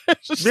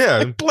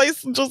 Yeah.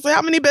 Place, just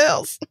how many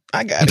bells?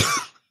 I got it.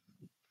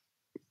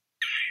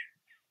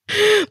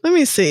 Let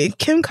me see.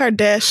 Kim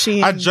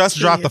Kardashian. I just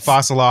dropped the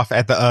fossil off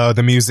at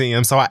the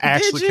museum, so I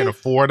actually can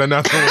afford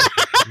another one.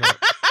 No.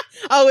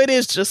 Oh, it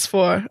is just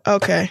 4.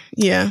 Okay.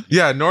 Yeah.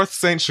 Yeah. North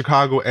St.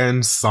 Chicago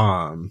and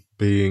Som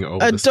being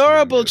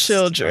adorable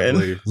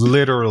children.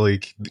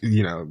 Literally,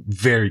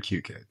 very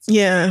cute kids.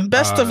 Yeah.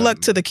 Best of luck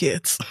to the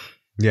kids.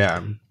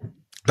 Yeah.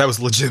 That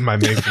was legit my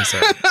main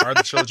concern. Are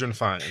the children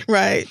fine?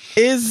 Right.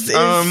 Is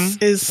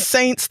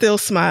Saint still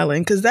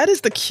smiling? Because that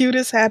is the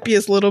cutest,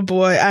 happiest little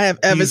boy I have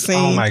ever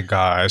seen. Oh my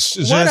gosh.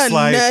 What just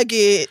a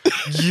nugget.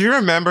 You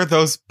remember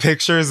those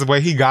pictures where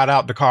he got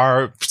out the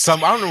car? I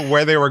don't know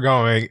where they were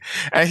going.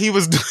 And he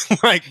was doing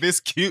like this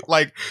cute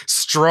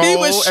stroll. He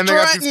was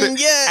strutting,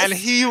 yes. And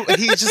he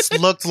just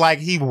looked like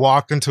he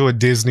walked into a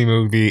Disney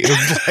movie. It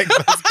was like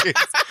those kids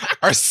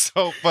are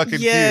so fucking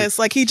cute. Yes,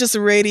 like he just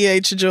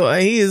radiates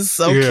joy. He is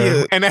so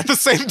cute. and at the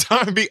same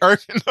time be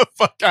irking the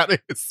fuck out of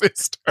his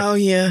sister. Oh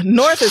yeah,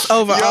 North is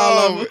over all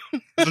of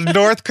them.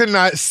 North could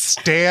not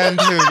stand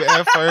him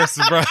at first,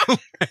 bro.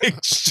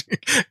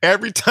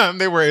 Every time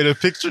they were in a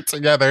picture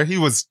together, he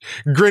was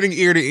grinning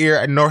ear to ear,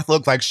 and North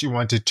looked like she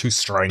wanted to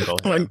strangle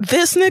him. Like,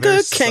 this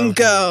nigga can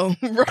go.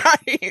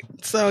 Right.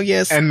 So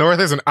yes. And North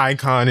is an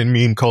icon in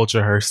meme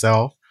culture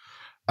herself.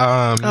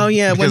 Oh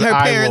yeah, when her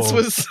parents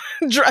was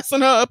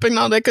dressing her up in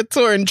all that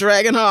couture and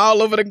dragging her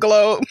all over the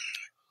globe.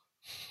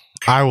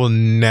 I will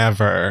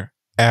never,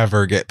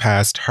 ever get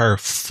past her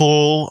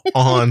full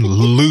on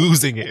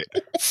losing it.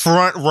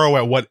 Front row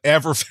at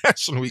whatever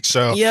Fashion Week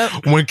show.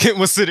 Yep. When Kim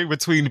was sitting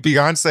between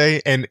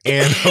Beyonce and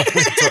Anna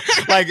Wintour.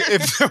 Like,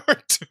 if there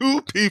were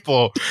two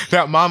people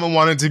that Mama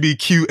wanted to be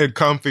cute and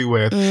comfy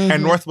with,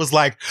 and North was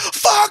like,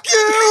 fuck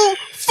you!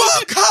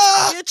 Fuck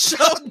her! Get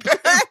your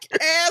black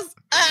ass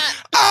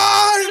out.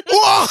 I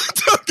want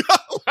to go.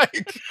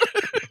 Like,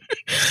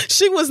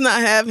 she was not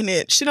having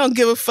it. She don't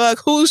give a fuck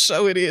whose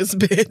show it is,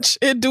 bitch.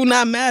 It do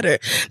not matter.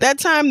 That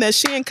time that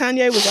she and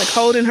Kanye was like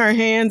holding her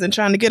hands and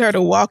trying to get her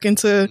to walk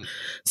into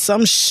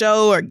some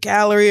show or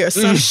gallery or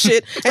some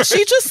shit, and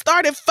she just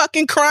started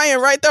fucking crying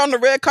right there on the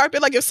red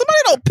carpet. Like, if somebody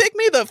don't pick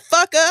me the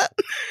fuck up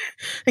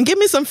and give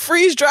me some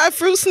freeze-dried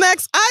fruit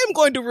snacks, I'm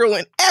going to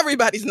ruin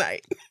everybody's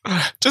night.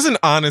 Just an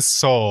honest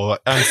soul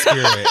and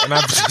spirit, and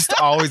I've just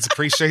always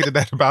appreciated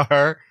that about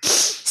her.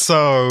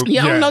 So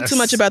yeah, I don't know too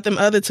much about them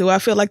other two. I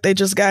feel like they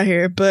just got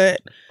here, but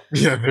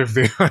yeah, they're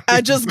very.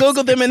 I just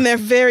googled them and they're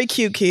very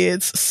cute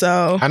kids.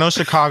 So I know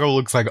Chicago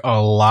looks like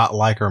a lot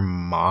like her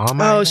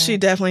mom. Oh, she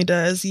definitely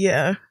does.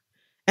 Yeah,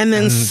 and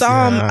then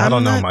Psalm. Yeah, I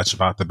don't know much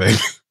about the baby.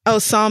 Oh,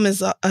 Psalm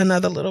is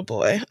another little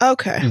boy.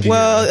 Okay,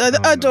 well,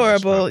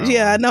 adorable.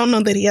 Yeah, I don't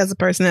know that he has a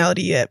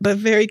personality yet, but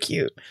very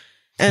cute.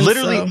 And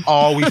literally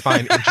all we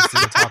find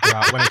interesting to talk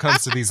about when it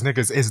comes to these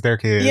niggas is their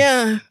kids.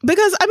 Yeah,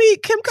 because I mean,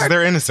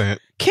 they're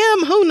innocent. Kim,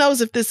 who knows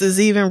if this is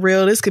even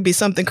real? This could be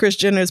something Kris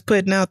Jenner is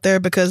putting out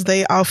there because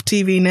they off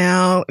TV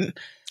now.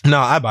 No,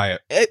 I buy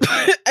it.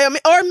 I mean,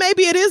 or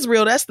maybe it is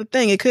real. That's the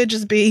thing. It could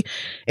just be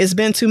it's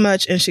been too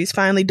much and she's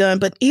finally done.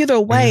 But either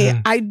way,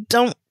 I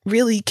don't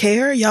really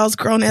care. Y'all's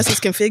grown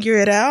asses can figure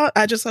it out.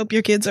 I just hope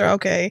your kids are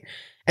okay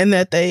and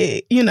that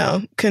they,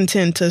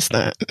 contend to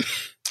stunt.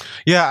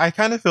 Yeah, I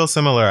kind of feel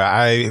similar.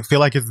 I feel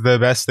like it's the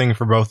best thing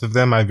for both of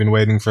them. I've been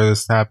waiting for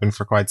this to happen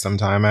for quite some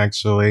time,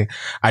 actually.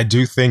 I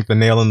do think the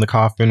nail in the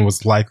coffin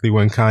was likely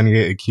when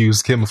Kanye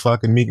accused Kim of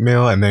fucking Meek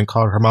Mill and then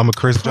called her mama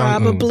Kris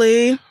Jong-un.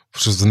 Probably.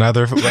 Which was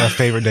another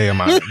favorite day of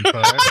mine.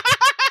 But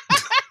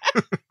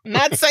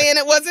not saying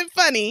it wasn't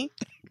funny.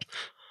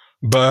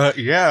 But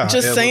yeah.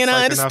 Just saying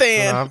I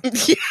understand.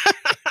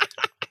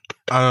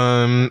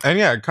 And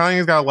yeah,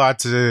 Kanye's got a lot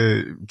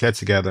to get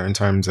together in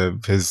terms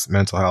of his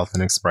mental health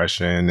and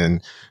expression.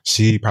 And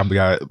she probably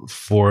got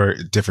 4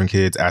 different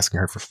kids asking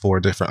her for 4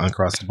 different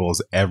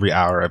Uncrustables every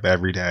hour of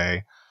every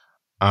day.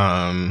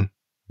 And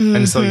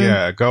so,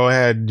 yeah, go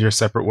ahead your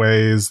separate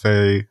ways.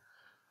 They,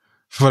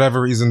 for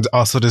whatever reason,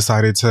 also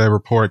decided to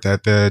report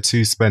that the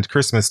two spent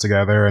Christmas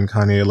together, and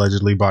Kanye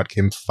allegedly bought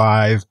Kim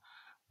 5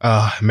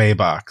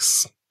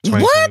 Maybachs.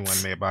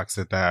 2021 Maybachs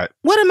at that.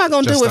 What am I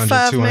going to do with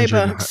 5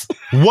 Maybachs?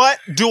 What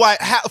do I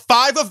have?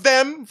 5 of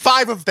them?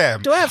 5 of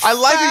them. Do I have I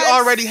likely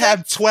already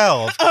have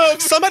 12.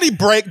 Somebody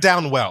break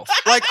down wealth.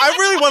 Like, I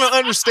really want to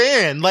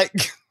understand. Like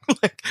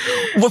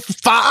what,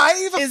 5?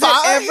 Is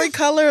it every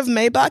color of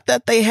Maybach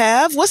that they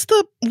have? What's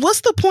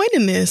the point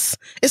in this?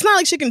 It's not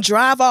like she can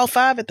drive all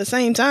 5 at the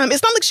same time.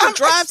 It's not like she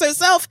drives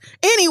herself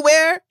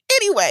anywhere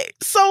anyway.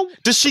 So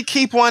does she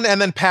keep one and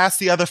then pass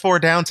the other 4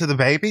 down to the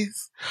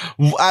babies?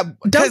 Don't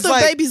the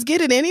babies get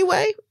it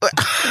anyway?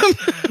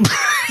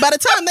 By the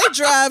time they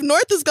drive,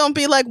 North is gonna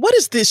be like, what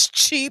is this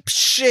cheap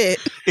shit?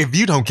 If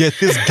you don't get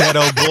this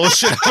ghetto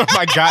bullshit out of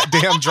my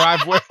goddamn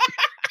driveway.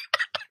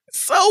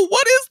 So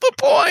what is the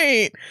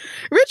point?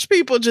 Rich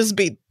people just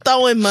be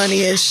throwing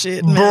money at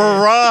shit, man.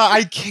 Bruh,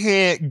 I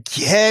can't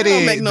get it.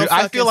 Don't make no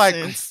I feel like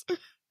sense.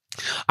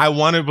 I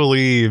want to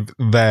believe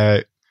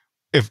that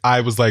if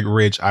I was like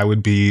rich, I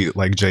would be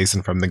like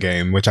Jason from The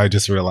Game, which I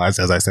just realized,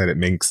 as I said, it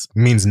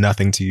means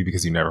nothing to you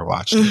because you never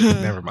watched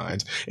it. Never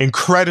mind.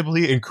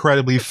 Incredibly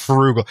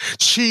frugal,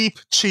 cheap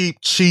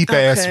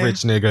ass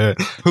rich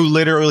nigga who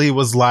literally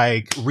was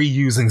like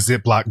reusing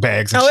Ziploc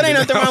bags. Oh, it ain't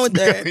nothing wrong with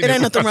that. It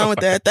ain't nothing wrong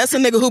with that. That's a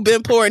nigga who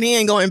been poor and he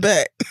ain't going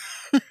back.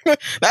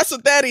 That's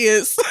what that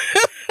is.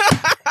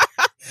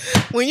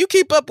 When you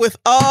keep up with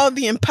all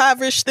the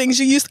impoverished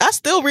things you use, I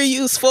still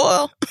reuse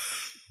foil.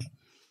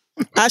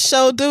 I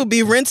sure do.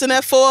 Be rinsing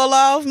that foil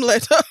off.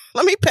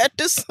 Let me pat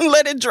this and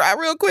let it dry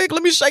real quick.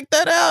 Let me shake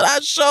that out. I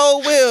sure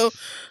will.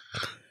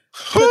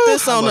 Put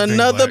this on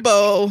another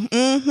bowl.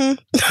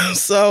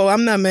 So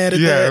I'm not mad at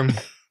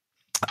that.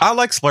 I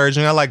like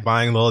splurging. I like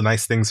buying little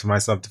nice things for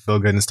myself to feel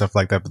good and stuff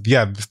like that. But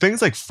yeah,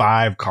 things like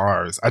 5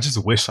 cars. I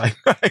just wish I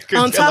could.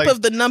 On top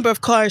of the number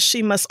of cars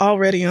she must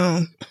already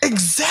own.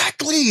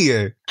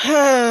 Exactly.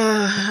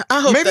 I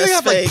hope maybe that's they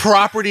have fake. like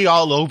property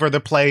all over the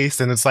place,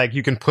 and it's like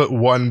you can put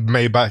one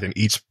Maybach in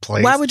each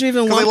place. Why would you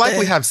even want they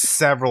likely that? have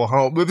several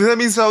homes. I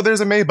mean, so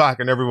there's a Maybach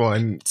in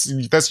everyone.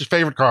 That's your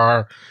favorite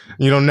car.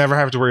 You don't never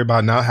have to worry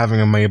about not having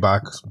a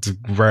Maybach to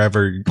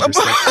wherever. I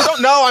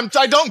don't know.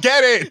 I don't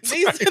get it.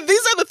 These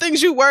are the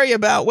things you worry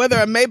about, whether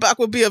a Maybach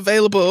will be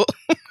available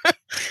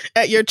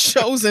at your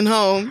chosen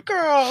home.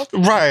 Girl.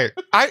 Right.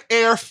 I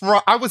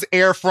was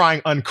air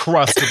frying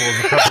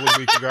Uncrustables a couple of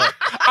weeks ago.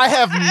 I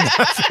have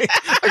nothing.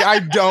 Like, I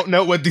don't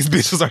know what these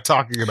bitches are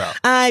talking about.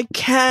 I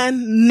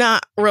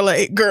cannot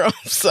relate, girl.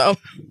 So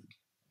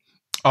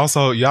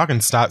also, y'all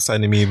can stop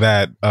sending me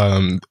that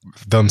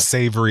them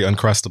savory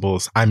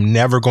Uncrustables. I'm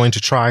never going to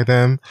try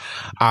them.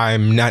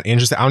 I'm not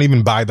interested. I don't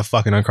even buy the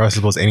fucking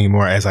Uncrustables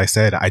anymore. As I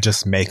said, I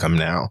just make them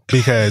now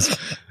because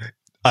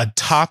a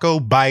taco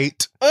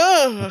bite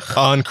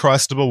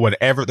Uncrustable,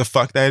 whatever the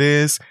fuck that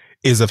is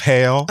of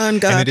hell.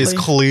 Ungodly. And it is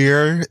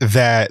clear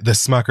that the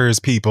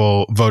Smuckers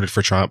people voted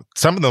for Trump.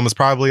 Some of them was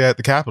probably at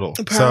the Capitol.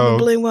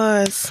 Probably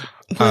was.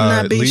 Would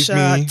not be leave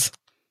shocked.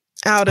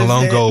 Out of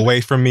Alone, it. go away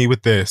from me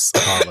with this,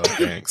 Apollo.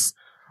 Thanks.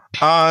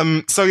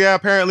 So yeah,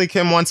 apparently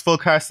Kim wants full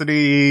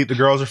custody. The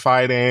girls are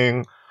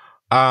fighting.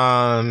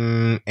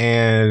 And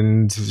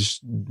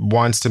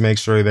wants to make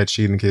sure that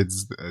she and the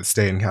kids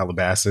stay in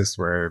Calabasas,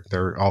 where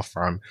they're all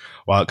from,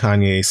 while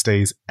Kanye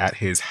stays at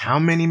his how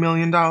many $1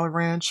 million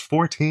ranch?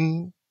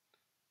 14?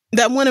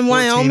 That one in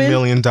Wyoming? $14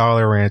 million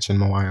ranch in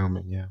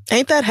Wyoming, yeah.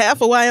 Ain't that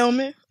half of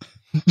Wyoming?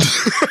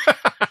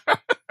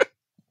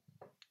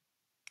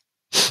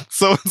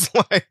 So it's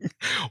like,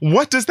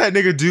 what does that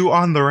nigga do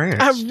on the ranch?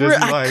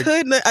 I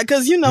couldn't,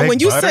 because you know when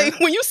you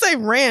say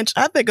ranch,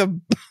 I think of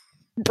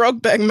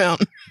Brokeback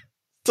Mountain.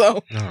 So,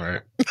 all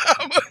right.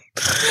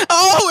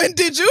 Oh, and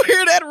did you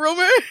hear that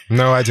rumor?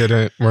 No, I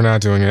didn't. We're not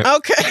doing it.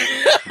 Okay.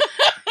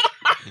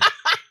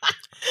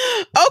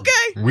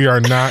 Okay. We are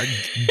not.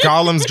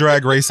 Gollum's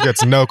Drag Race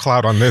gets no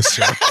clout on this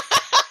show.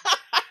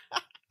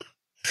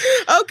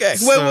 Okay.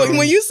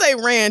 When you say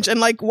ranch, and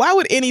like, why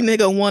would any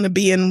nigga want to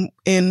be in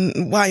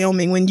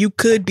Wyoming when you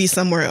could be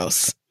somewhere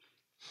else?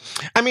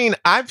 I mean,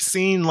 I'm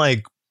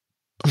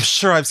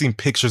sure I've seen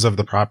pictures of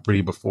the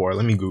property before.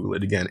 Let me Google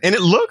it again. And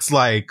it looks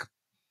like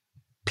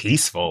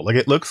peaceful. Like,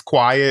 it looks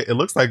quiet. It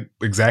looks like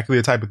exactly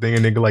the type of thing a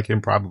nigga like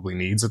him probably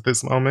needs at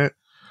this moment.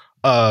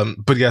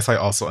 But yes, I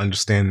also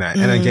understand that.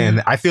 And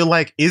again, I feel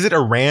like, is it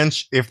a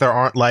ranch if there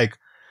aren't like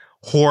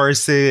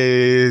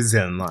horses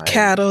and like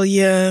cattle?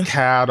 Yeah,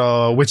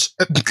 cattle, which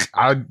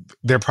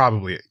there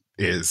probably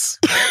is.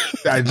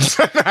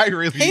 I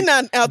really. He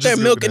not out there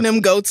milking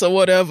them goats or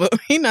whatever.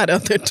 He not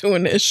out there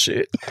doing this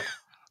shit.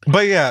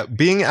 But yeah,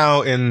 being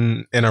out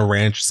in a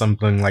ranch,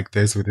 something like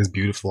this with this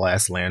beautiful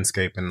ass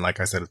landscape, and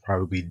like I said, it's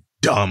probably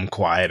dumb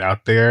quiet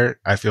out there.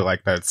 I feel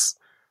like that's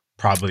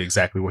probably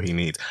exactly what he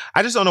needs.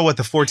 I just don't know what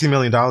the $14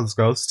 million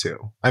goes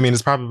to. I mean,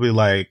 it's probably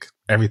like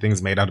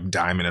everything's made out of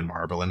diamond and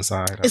marble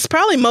inside. It's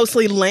probably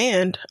mostly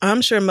land.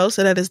 I'm sure most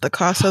of that is the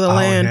cost of the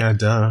land. Yeah,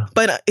 duh.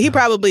 But he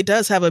probably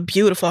does have a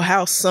beautiful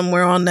house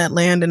somewhere on that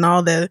land and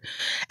all the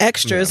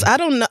extras. Yeah. I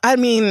don't know. I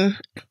mean,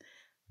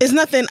 it's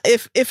nothing.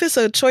 If it's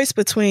a choice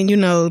between, you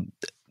know,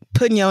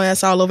 putting your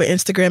ass all over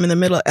Instagram in the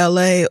middle of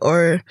LA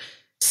or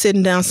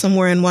sitting down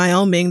somewhere in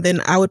Wyoming, then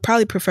I would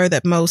probably prefer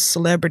that most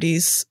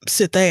celebrities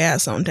sit their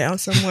ass on down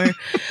somewhere.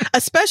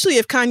 Especially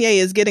if Kanye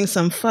is getting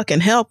some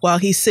fucking help while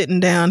he's sitting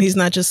down. He's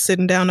not just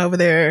sitting down over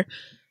there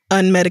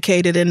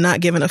unmedicated and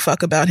not giving a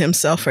fuck about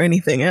himself or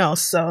anything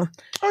else. So,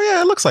 oh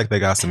yeah, it looks like they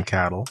got some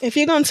cattle. If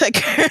you're gonna take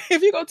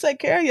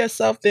care of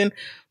yourself, then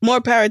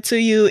more power to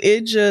you.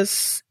 It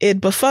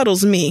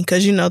befuddles me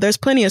because, you know, there's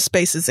plenty of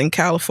spaces in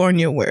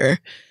California where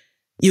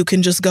you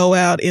can just go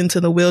out into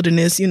the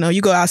wilderness. You know,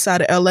 you go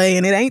outside of LA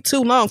and it ain't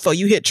too long before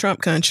you hit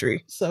Trump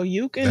country. So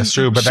you can. That's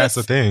true, but that's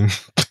the thing.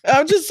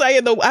 I'm just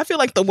saying, though, I feel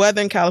like the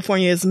weather in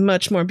California is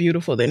much more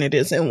beautiful than it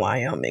is in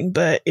Wyoming.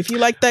 But if you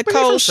like that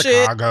cold shit,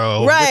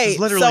 Chicago, right?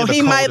 So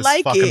he might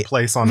like it.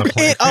 Place on the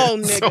planet. Oh,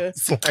 nigga!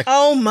 So like,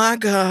 oh my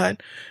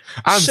God!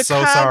 I'm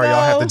Chicago, so sorry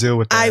y'all have to deal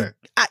with that.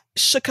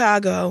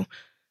 Chicago.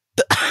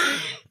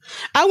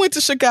 I went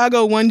to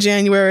Chicago one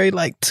January,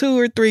 like 2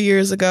 or 3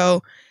 years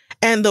ago.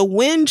 And the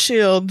wind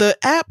chill, the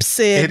app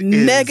said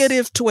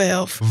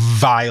 -12.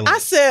 Violent. I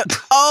said,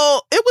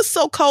 oh, it was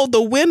so cold.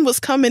 The wind was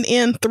coming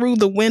in through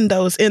the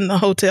windows in the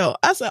hotel.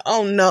 I said,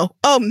 oh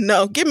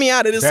no, get me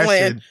out of this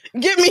land.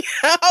 Get me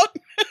out.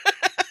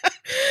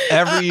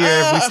 Every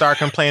year we start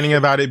complaining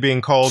about it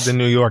being cold in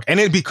New York, and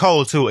it'd be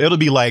cold too. It'll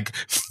be like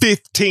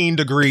 15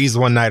 degrees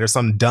one night or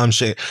some dumb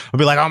shit. We'll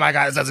be like, oh my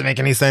God, this doesn't make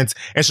any sense.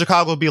 And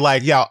Chicago will be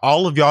like, yeah,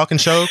 all of y'all can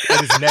choke.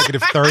 It is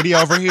 -30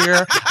 over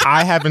here.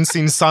 I haven't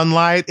seen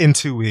sunlight in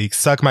 2 weeks.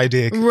 Suck my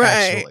dick.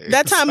 Right. Actually.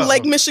 That time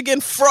Lake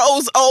Michigan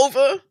froze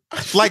over.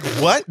 Like,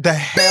 what the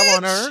hell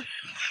on earth?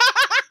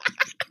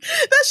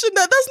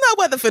 That's not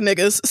weather for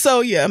niggas.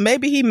 So yeah,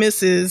 maybe he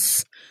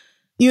misses,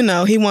 you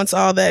know, he wants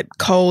all that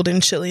cold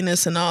and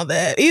chilliness and all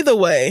that. Either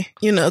way,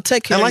 you know,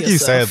 take care of yourself. And like you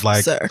said,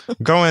 like sir.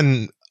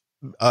 Going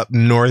up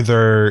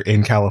northern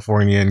in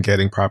California and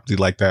getting property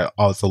like that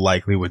also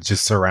likely would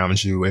just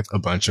surround you with a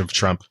bunch of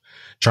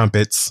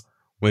trumpets,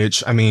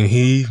 which, I mean,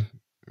 he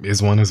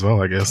is one as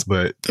well, I guess.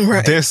 But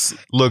this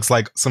looks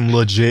like some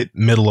legit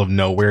middle of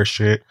nowhere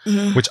shit,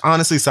 which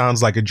honestly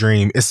sounds like a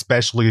dream,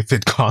 especially if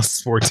it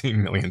costs $14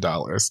 million.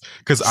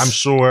 Because I'm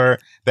sure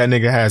that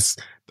nigga has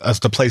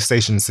the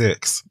PlayStation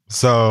 6.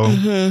 So,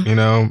 you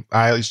know,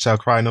 I shall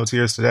cry no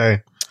tears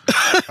today.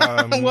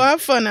 Well,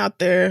 have fun out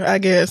there, I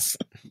guess.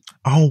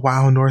 Oh,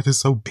 wow. North is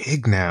so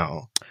big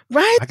now.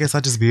 Right? I guess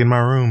I'll just be in my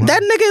room.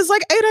 That nigga is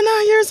like 8 or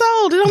 9 years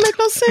old. It don't make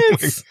no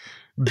sense.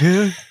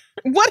 Dude.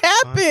 What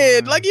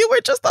happened? Like, you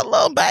were just a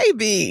little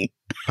baby.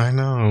 I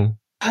know.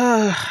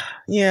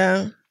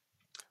 Yeah.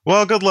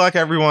 Well, good luck,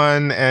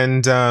 everyone.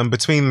 And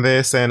between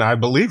this and I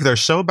believe their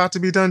show about to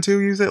be done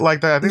too, use it like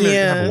that. I think they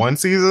have one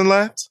season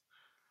left.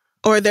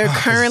 Or they're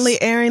currently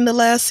airing the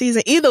last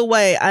season. Either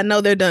way, I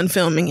know they're done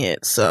filming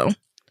it. So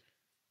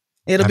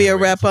it'll be a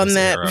wrap on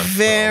that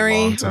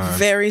very,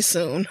 very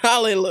soon.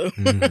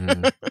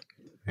 Hallelujah.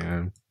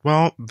 Yeah.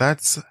 Well,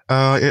 that's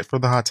it for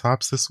the Hot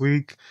Tops this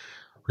week.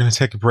 We're going to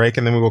take a break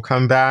and then we will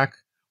come back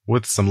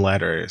with some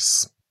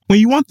letters. When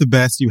you want the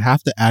best, you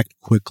have to act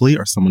quickly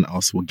or someone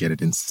else will get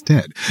it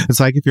instead. It's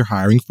like if you're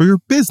hiring for your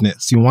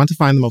business, you want to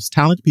find the most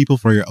talented people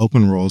for your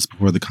open roles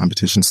before the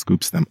competition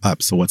scoops them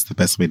up. So what's the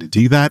best way to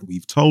do that?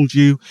 We've told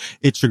you.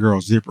 It's your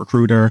girl,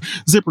 ZipRecruiter.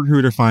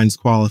 ZipRecruiter finds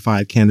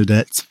qualified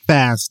candidates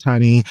fast,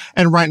 honey.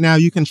 And right now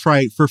you can try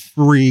it for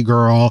free,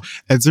 girl,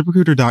 at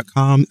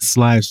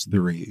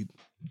ZipRecruiter.com/theread.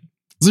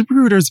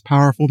 ZipRecruiter's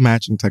powerful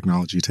matching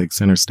technology takes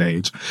center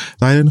stage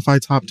to identify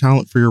top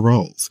talent for your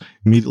roles.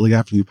 Immediately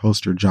after you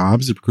post your job,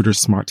 ZipRecruiter's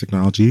smart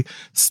technology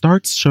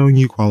starts showing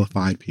you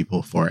qualified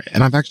people for it.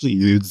 And I've actually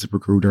used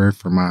ZipRecruiter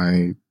for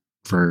my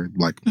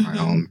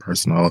own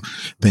personal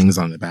things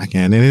on the back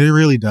end. And it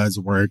really does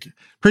work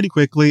pretty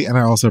quickly. And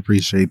I also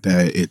appreciate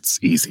that it's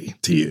easy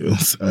to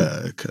use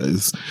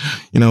because,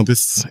 you know,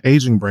 this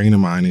aging brain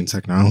of mine in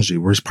technology,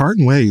 we're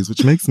parting ways,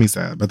 which makes me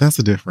sad, but that's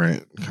a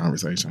different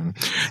conversation.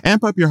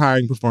 Amp up your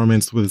hiring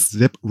performance with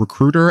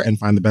ZipRecruiter and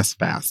find the best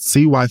fast.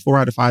 See why 4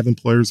 out of 5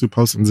 employers who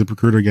post on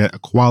ZipRecruiter get a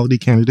quality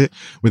candidate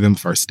within the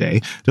first day.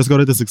 Just go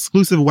to this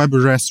exclusive web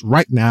address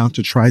right now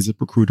to try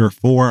ZipRecruiter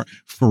for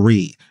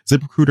free.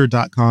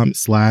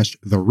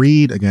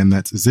 ZipRecruiter.com/theread. Again,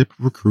 that's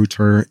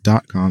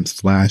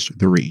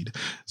ZipRecruiter.com/theread.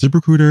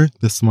 ZipRecruiter,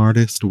 the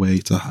smartest way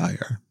to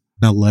hire.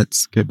 Now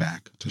let's get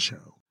back to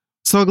show.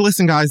 So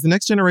listen, guys, the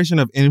next generation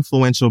of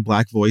influential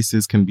Black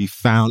voices can be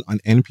found on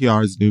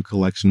NPR's new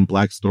collection,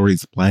 Black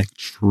Stories, Black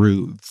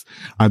Truths.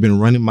 I've been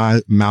running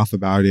my mouth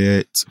about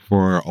it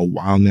for a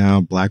while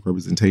now. Black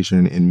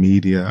representation in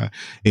media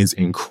is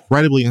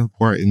incredibly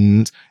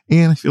important,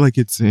 and I feel like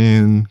it's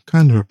in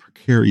kind of a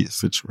precarious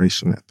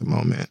situation at the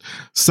moment.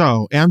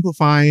 So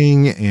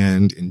amplifying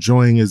and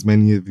enjoying as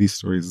many of these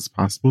stories as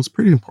possible is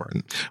pretty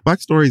important. Black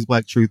Stories,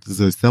 Black Truth is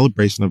a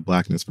celebration of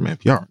Blackness from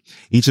NPR.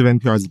 Each of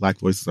NPR's Black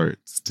voices are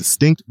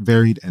distinct,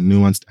 varied, and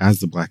nuanced as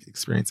the Black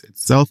experience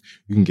itself.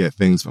 You can get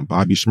things from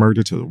Bobby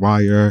Shmurda to The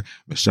Wire,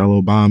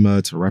 Michelle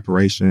Obama to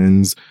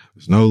reparations.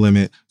 There's no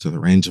limit to the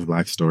range of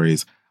Black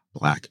stories,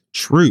 Black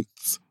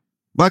truths.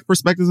 Black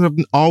perspectives have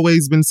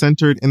always been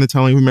centered in the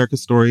telling of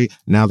America's story.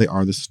 Now they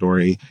are the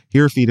story.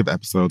 Hear a feed of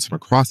episodes from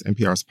across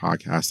NPR's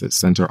podcasts that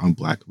center on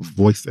Black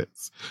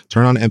voices.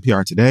 Turn on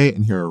NPR today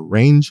and hear a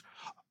range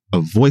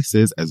of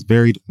voices as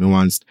varied,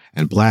 nuanced,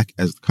 and Black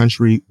as the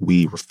country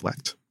we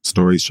reflect.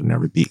 Stories should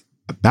never be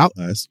about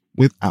us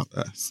without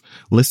us.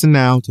 Listen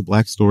now to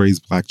Black Stories,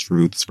 Black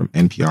Truths from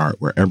NPR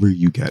wherever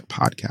you get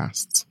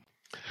podcasts.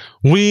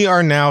 We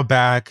are now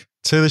back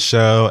to the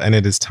show, and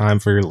it is time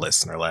for your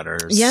listener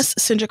letters. Yes,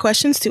 send your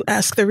questions to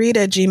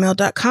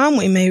asktheread@gmail.com.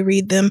 We may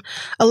read them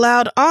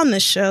aloud on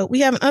the show. We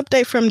have an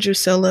update from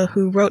Drusilla,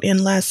 who wrote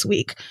in last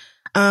week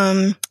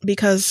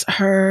because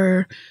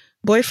her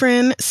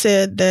boyfriend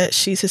said that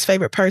she's his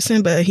favorite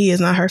person, but he is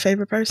not her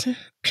favorite person.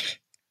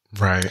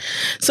 Right.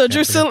 So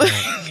Drusilla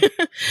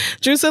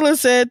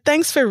said,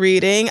 thanks for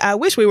reading. I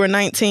wish we were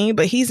 19,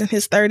 but he's in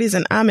his 30s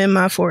and I'm in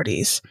my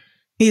 40s.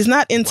 He's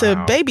not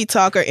into baby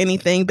talk or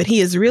anything, but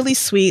he is really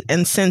sweet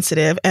and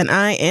sensitive, and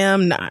I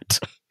am not.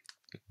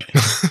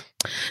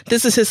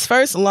 This is his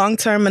first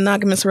long-term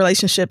monogamous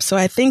relationship, so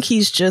I think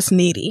he's just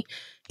needy.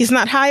 He's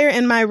not higher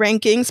in my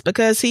rankings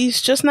because he's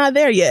just not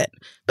there yet,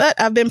 but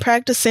I've been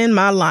practicing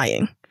my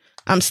lying.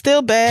 I'm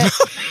still bad.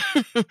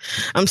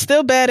 I'm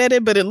still bad at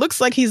it, but it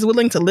looks like he's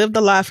willing to live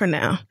the lie for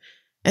now.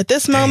 At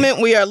this moment,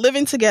 we are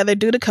living together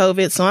due to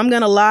COVID, so I'm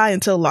going to lie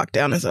until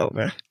lockdown is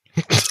over.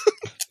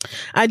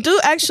 I do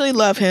actually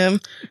love him.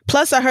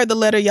 Plus, I heard the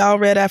letter y'all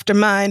read after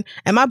mine,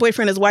 and my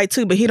boyfriend is white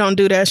too, but he don't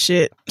do that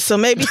shit. So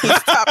maybe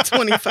he's top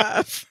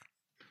 25.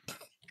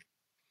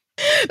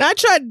 I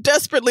tried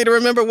desperately to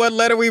remember what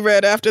letter we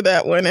read after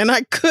that one, and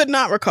I could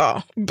not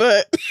recall.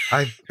 But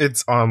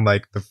it's on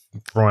like the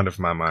front of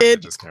my mind. I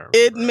just can't remember.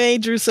 It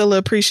made Drusilla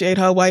appreciate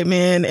her white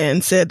man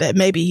and said that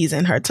maybe he's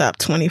in her top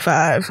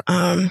 25.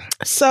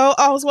 So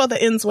all's well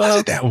that ends well.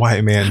 What did that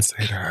white man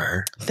say to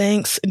her?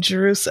 Thanks,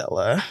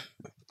 Drusilla.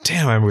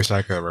 Damn, I wish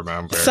I could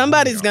remember.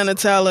 Somebody's gonna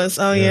tell us.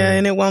 Oh yeah,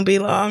 and it won't be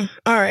long.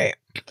 All right.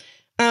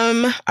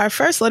 Our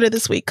first letter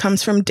this week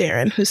comes from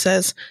Darren, who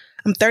says,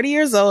 I'm 30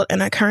 years old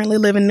and I currently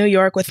live in New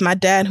York with my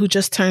dad, who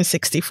just turned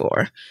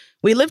 64.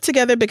 We live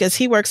together because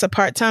he works a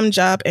part-time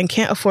job and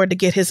can't afford to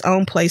get his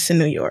own place in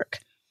New York.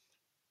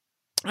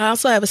 I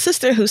also have a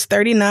sister who's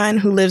 39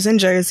 who lives in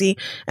Jersey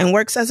and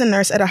works as a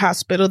nurse at a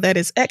hospital that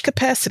is at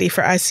capacity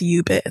for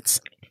ICU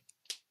beds.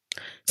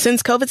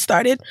 Since COVID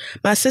started,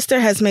 my sister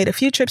has made a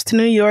few trips to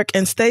New York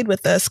and stayed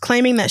with us,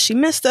 claiming that she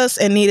missed us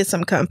and needed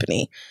some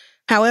company.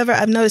 However,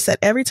 I've noticed that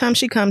every time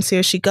she comes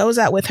here, she goes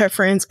out with her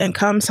friends and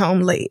comes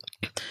home late.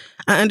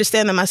 I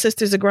understand that my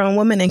sister's a grown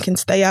woman and can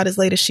stay out as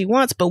late as she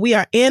wants, but we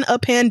are in a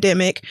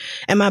pandemic,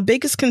 and my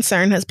biggest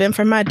concern has been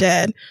for my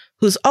dad,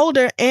 who's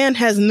older and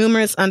has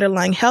numerous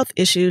underlying health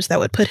issues that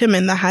would put him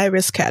in the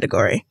high-risk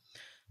category.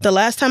 The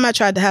last time I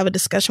tried to have a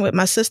discussion with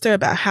my sister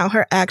about how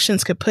her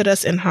actions could put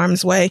us in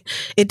harm's way,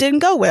 it didn't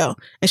go well,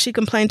 and she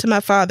complained to my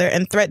father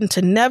and threatened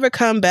to never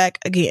come back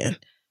again.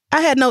 I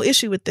had no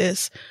issue with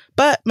this,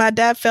 but my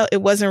dad felt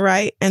it wasn't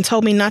right and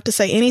told me not to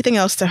say anything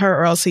else to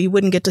her or else he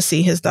wouldn't get to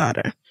see his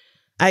daughter.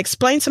 I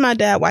explained to my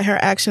dad why her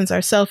actions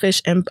are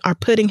selfish and are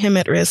putting him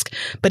at risk,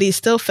 but he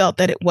still felt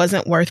that it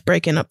wasn't worth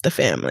breaking up the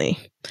family.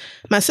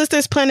 My sister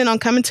is planning on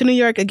coming to New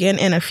York again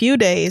in a few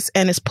days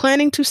and is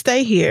planning to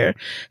stay here.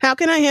 How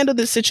can I handle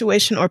this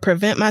situation or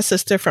prevent my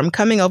sister from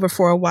coming over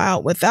for a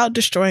while without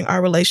destroying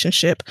our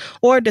relationship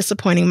or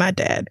disappointing my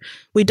dad?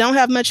 We don't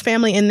have much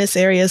family in this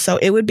area, so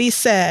it would be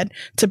sad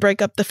to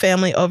break up the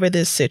family over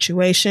this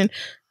situation.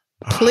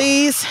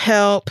 Please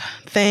help.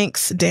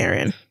 Thanks,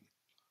 Darren.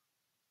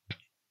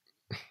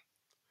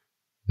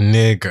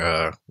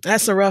 Nigga.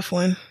 That's a rough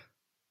one.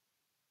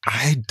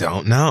 I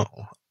don't know.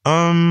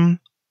 I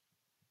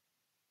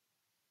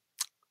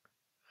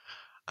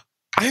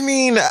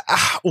mean,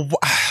 I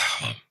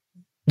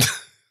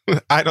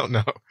don't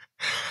know.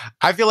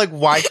 I feel like,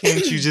 why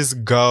can't you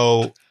just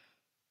go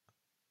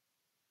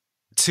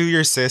to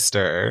your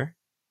sister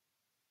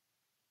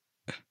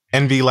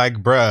and be like,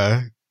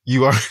 bruh,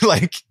 you are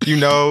like, you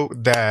know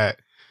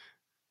that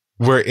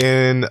we're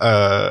in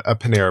a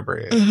Panera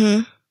Bread.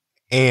 Mm-hmm.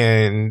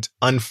 And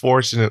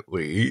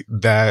unfortunately,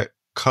 that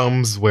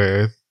comes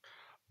with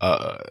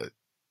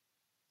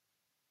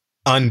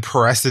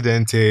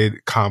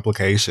unprecedented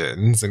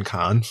complications and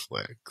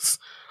conflicts.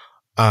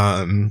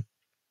 The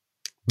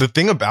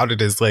thing about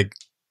it is, like,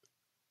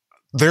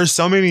 there's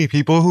so many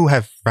people who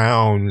have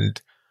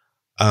found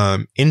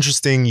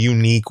interesting,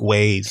 unique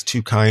ways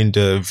to kind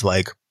of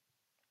like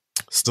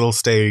still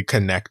stay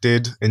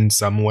connected in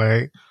some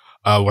way.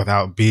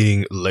 Without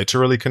being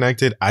literally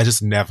connected. I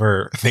just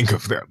never think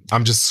of them.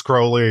 I'm just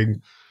scrolling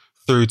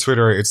through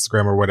Twitter or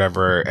Instagram or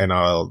whatever, and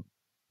I'll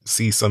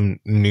see some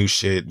new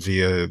shit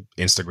via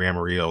Instagram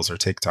Reels or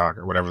TikTok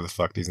or whatever the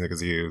fuck these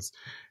niggas use.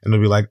 And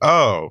they'll be like,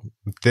 oh,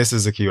 this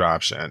is a cute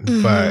option.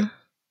 Mm-hmm. But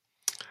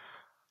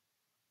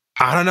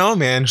I don't know,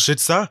 man. Shit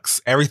sucks.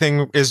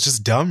 Everything is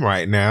just dumb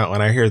right now.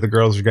 And I hear the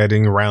girls are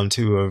getting round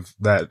 2 of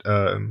that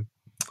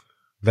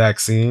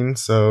vaccine,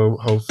 so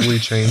hopefully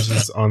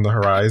changes on the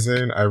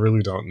horizon. I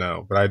really don't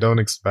know, but I don't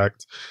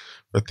expect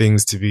for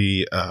things to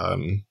be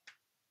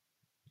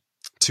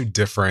too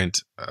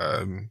different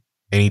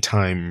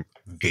anytime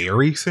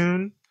very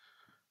soon.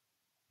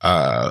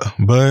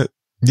 But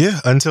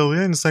yeah, until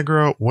then, it's like,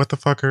 girl, what the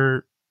fuck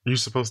are you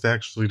supposed to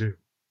actually do?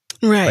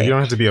 Right. Like, you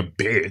don't have to be a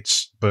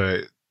bitch,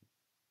 but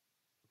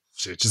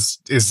shit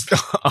just is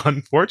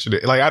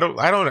unfortunate. Like, I don't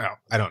know.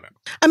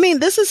 I mean,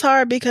 this is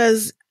hard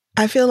because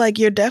I feel like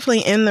you're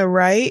definitely in the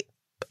right,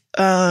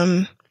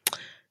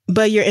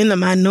 but you're in the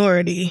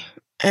minority.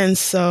 And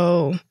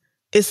so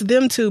it's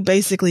them two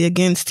basically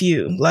against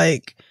you.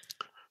 Like,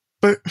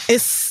 but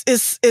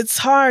it's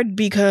hard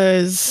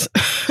because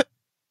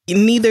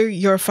neither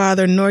your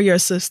father nor your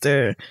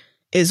sister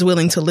is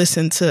willing to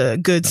listen to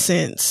good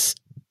sense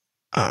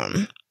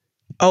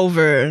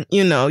over,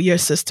 you know, your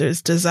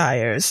sister's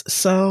desires.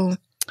 So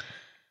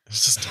I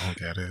just don't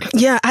get it.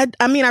 Yeah,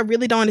 I mean, I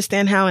really don't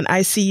understand how an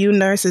ICU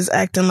nurse is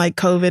acting like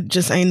COVID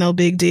just ain't no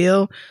big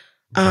deal.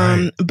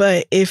 Right.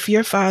 But if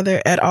your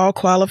father at all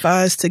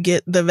qualifies to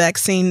get the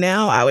vaccine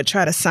now, I would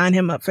try to sign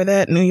him up for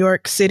that. New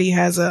York City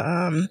has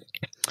a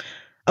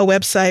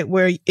website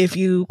where if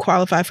you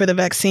qualify for the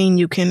vaccine,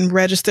 you can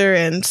register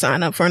and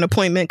sign up for an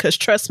appointment. Because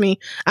trust me,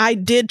 I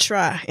did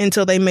try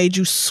until they made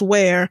you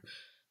swear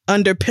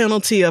under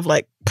penalty of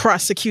like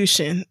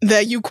prosecution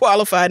that you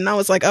qualified. And I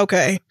was like,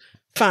 okay,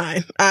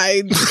 fine.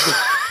 I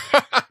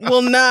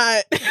will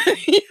not,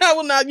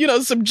 you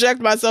know,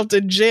 subject myself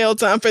to jail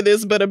time for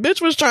this, but a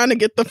bitch was trying to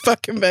get the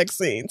fucking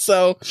vaccine.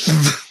 So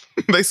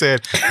They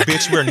said,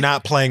 bitch, we're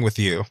not playing with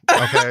you.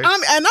 Okay. And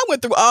I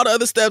went through all the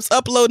other steps,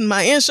 uploading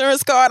my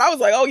insurance card. I was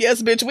like, oh,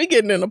 yes, bitch, we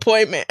getting an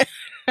appointment.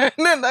 And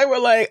then they were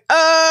like,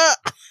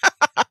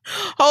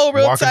 hold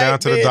real Walking tight, down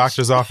to bitch. the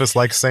doctor's office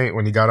like Saint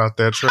when he got out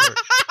that truck.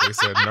 They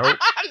said, nope.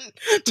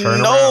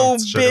 Turn No,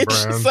 around, Sugar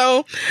bitch. Brown.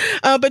 So,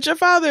 but your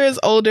father is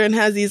older and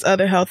has these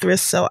other health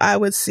risks. So I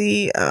would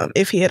see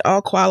if he at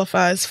all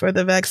qualifies for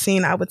the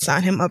vaccine, I would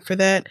sign him up for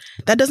that.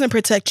 That doesn't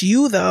protect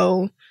you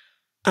though.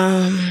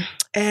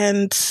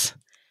 And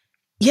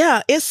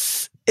yeah,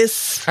 it's.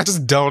 I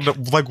just don't know.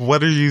 Like,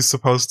 what are you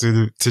supposed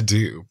to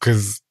do?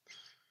 Because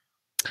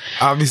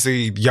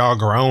obviously y'all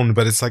grown,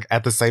 but it's like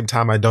at the same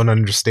time, I don't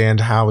understand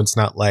how it's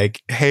not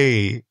like,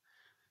 hey,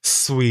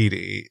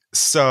 sweetie,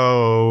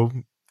 so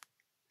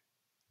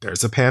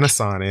there's a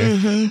Panasonic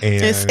and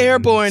It's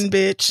airborne,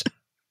 bitch.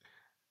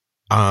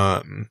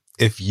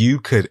 If you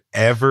could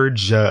ever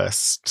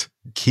just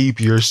keep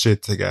your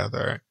shit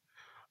together,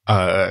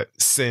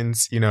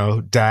 since, you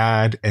know,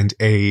 dad and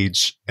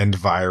age and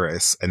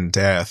virus and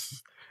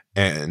death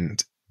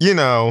and, you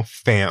know,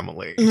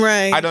 family.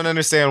 Right. I don't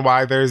understand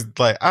why there's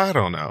like, I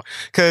don't know.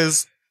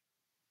 Cause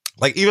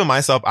like even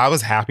myself, I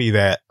was happy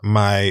that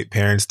my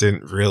parents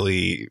didn't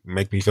really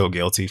make me feel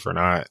guilty for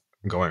not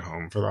going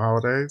home for the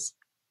holidays.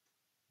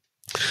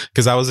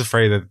 Cause I was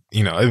afraid that,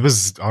 you know, it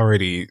was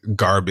already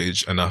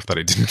garbage enough that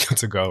I didn't get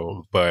to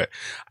go, but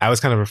I was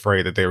kind of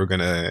afraid that they were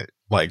going to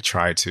like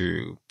try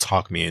to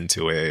talk me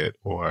into it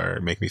or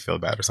make me feel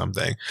bad or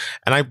something.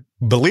 And I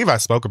believe I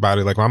spoke about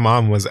it. Like my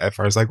mom was at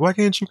first like, why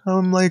can't you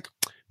come? Like,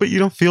 but you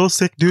don't feel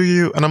sick, do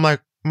you? And I'm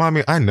like,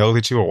 Mommy, I know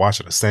that you were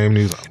watching the same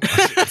news I'm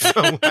watching.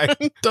 So,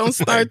 like, don't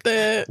start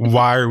that.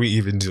 Why are we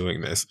even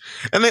doing this?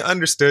 And they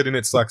understood, and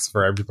it sucks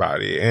for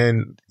everybody.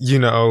 And, you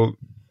know,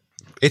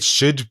 it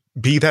should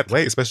be that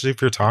way, especially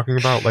if you're talking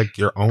about like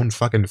your own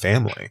fucking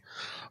family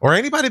or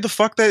anybody the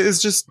fuck that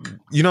is just,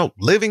 you know,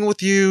 living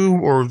with you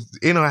or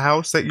in a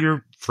house that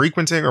you're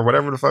frequenting or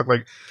whatever the fuck.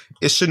 Like,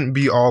 it shouldn't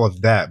be all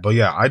of that. But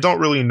yeah, I don't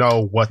really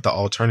know what the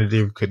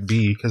alternative could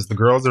be because the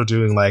girls are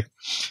doing like,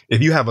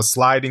 if you have a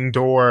sliding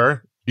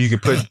door, you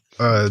could put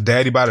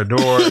daddy by the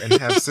door and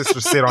have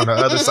sister sit on the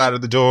other side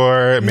of the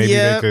door. Maybe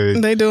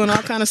they doing all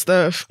kind of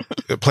stuff.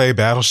 Play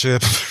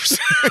Battleship.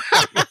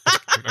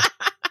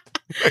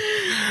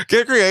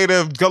 Get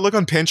creative. Go look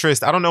on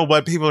Pinterest. I don't know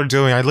what people are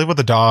doing. I live with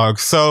a dog.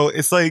 So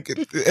it's like,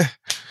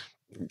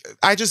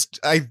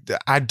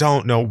 I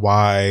don't know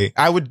why.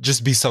 I would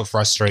just be so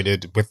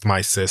frustrated with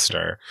my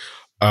sister.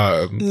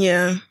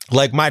 Yeah.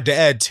 Like my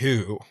dad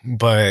too.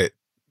 But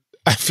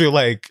I feel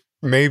like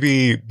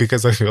maybe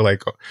because I feel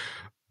like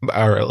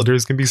our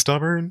elders can be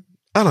stubborn.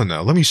 I don't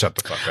know. Let me shut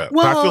the fuck up.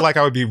 Well, but I feel like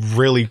I would be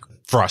really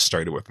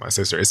frustrated with my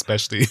sister,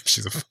 especially if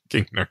she's a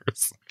fucking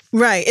nurse.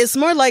 Right. It's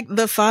more like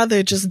the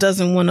father just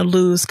doesn't want to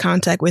lose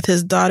contact with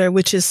his daughter,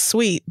 which is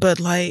sweet, but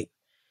like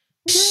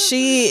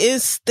she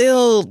is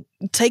still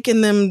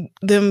taking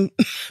them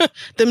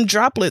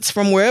droplets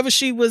from wherever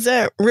she was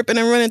at, ripping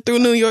and running through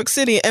New York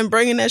City and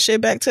bringing that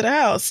shit back to the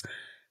house.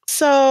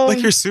 So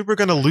like you're super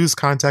gonna lose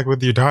contact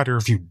with your daughter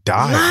if you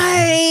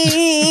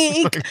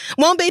die. Like,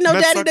 won't be no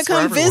daddy to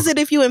come visit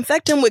if you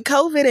infect him with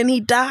COVID and he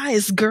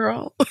dies,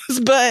 girl.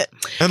 But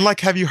and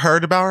like, have you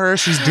heard about her?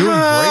 She's doing great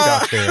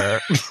out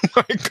there.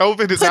 Like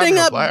COVID is putting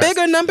up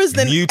bigger numbers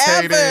than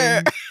mutating.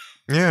 Ever.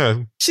 Yeah,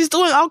 she's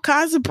doing all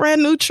kinds of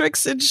brand new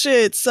tricks and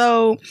shit.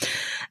 So,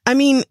 I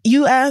mean,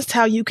 you asked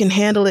how you can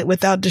handle it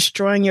without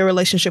destroying your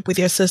relationship with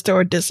your sister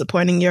or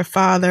disappointing your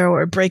father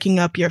or breaking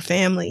up your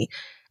family.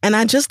 And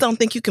I just don't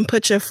think you can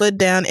put your foot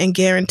down and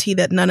guarantee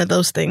that none of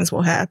those things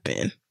will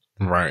happen.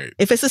 Right.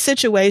 If it's a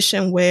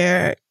situation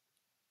where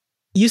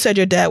you said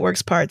your dad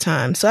works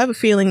part-time, so I have a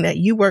feeling that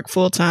you work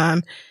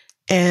full-time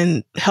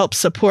and help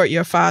support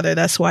your father.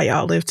 That's why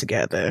y'all live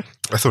together.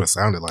 That's what it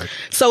sounded like.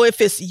 So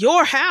if it's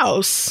your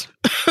house,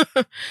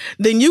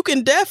 then you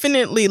can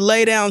definitely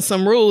lay down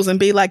some rules and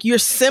be like, you're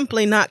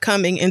simply not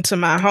coming into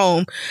my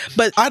home.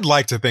 But I'd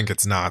like to think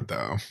it's not,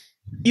 though.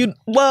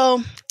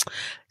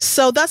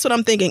 So that's what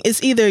I'm thinking.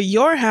 It's either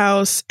your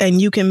house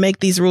and you can make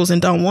these rules and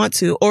don't want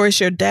to, or it's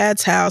your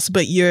dad's house,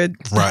 but you're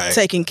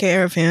taking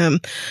care of him,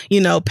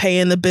 you know,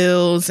 paying the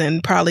bills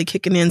and probably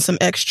kicking in some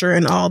extra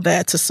and all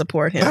that to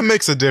support him. That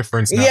makes a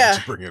difference. Now that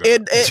you bring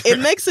it up. It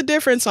makes a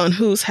difference on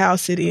whose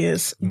house it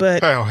is.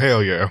 But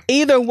hell yeah.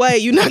 Either way,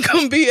 you're not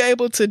going to be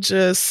able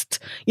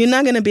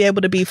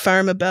to be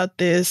firm about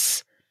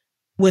this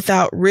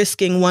without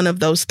risking one of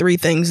those three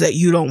things that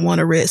you don't want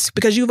to risk,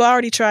 because you've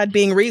already tried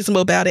being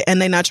reasonable about it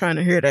and they're not trying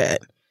to hear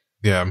that.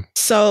 Yeah.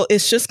 So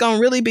it's just going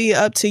to really be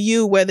up to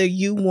you whether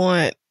you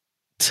want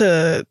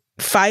to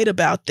fight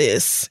about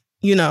this,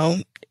 you know,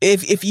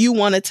 if you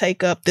want to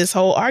take up this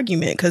whole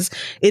argument, because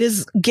it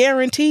is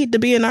guaranteed to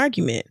be an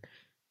argument.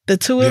 The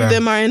two of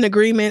them are in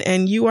agreement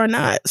and you are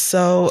not.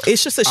 So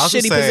it's just a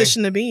shitty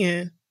position to be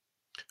in.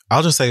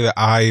 I'll just say that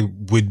I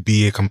would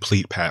be a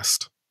complete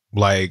pest.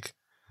 Like,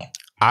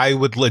 I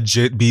would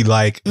legit be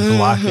like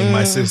blocking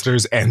my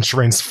sister's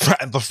entrance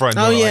at the front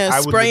door. Oh yeah,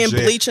 like, spraying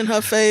bleach in her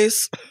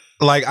face.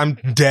 Like, I'm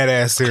dead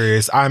ass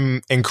serious.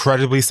 I'm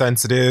incredibly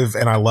sensitive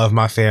and I love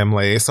my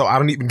family. So I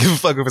don't even give a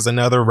fuck if it's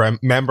another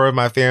member of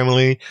my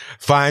family.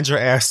 Find your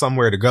ass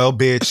somewhere to go,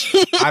 bitch.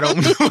 I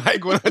don't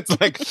like when it's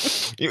like,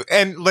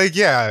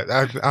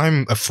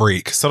 I'm a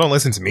freak. So don't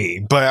listen to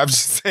me. But I'm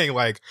just saying,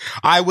 like,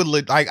 I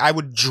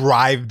would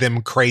drive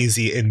them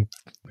crazy and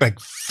like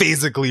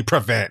physically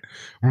prevent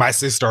my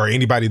sister or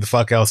anybody the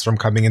fuck else from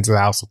coming into the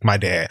house with my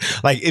dad.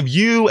 Like, if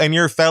you and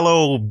your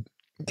fellow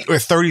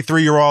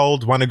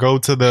 33-year-old want to go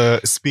to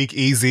the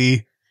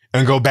speakeasy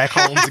and go back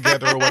home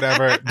together or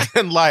whatever,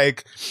 then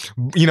like,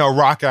 you know,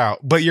 rock out.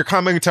 But you're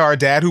coming to our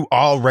dad who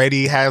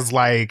already has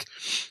like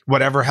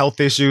whatever health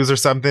issues or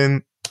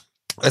something.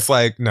 It's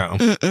like, no.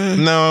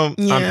 No,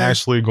 yeah. I'm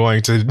actually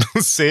going to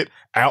sit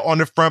out on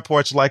the front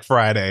porch like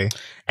Friday,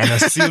 and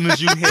as soon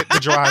as you hit the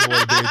driveway,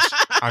 bitch,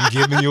 I'm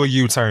giving you a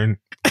U-turn.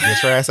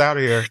 Get your ass out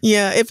of here.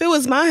 Yeah, if it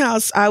was my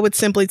house, I would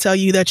simply tell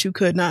you that you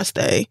could not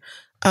stay.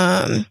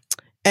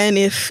 And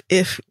if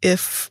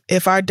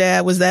our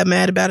dad was that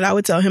mad about it, I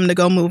would tell him to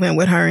go move in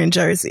with her in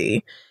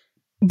Jersey.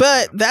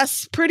 But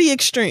that's pretty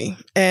extreme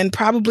and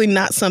probably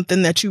not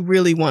something that you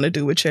really want to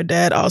do with your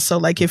dad. Also,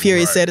 like if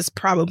Fury said, it's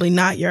probably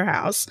not your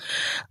house.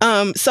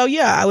 So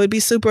yeah, I would be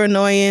super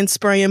annoying,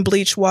 spraying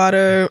bleach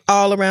water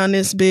all around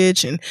this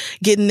bitch and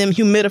getting them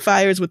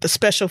humidifiers with the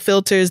special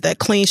filters that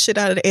clean shit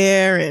out of the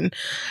air. And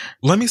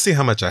let me see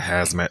how much a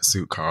hazmat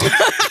suit costs.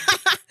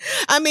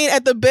 I mean,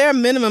 at the bare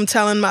minimum,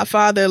 telling my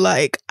father,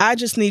 like, I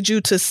just need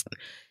you to,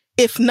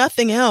 if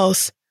nothing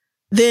else,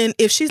 then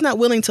if she's not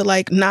willing to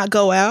like not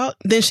go out,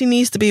 then she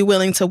needs to be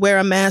willing to wear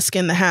a mask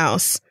in the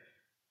house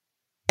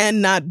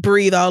and not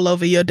breathe all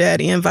over your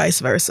daddy and vice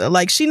versa.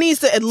 Like, she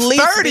needs to at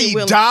least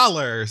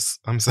 $30.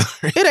 I'm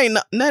sorry. That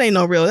ain't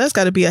no real. That's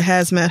got to be a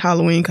hazmat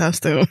Halloween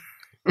costume.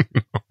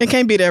 It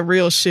can't be that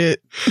real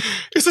shit.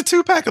 It's a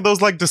 2-pack of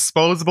those like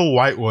disposable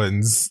white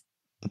ones.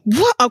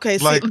 What? Okay,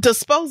 like,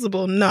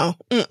 disposable? No,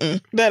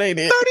 that ain't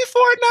it.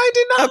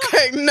 $34.99.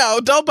 Okay, no,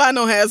 don't buy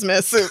no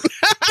hazmat suit.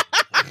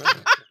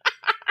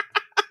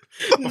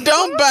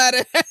 Don't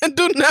buy that.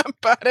 Do not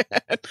buy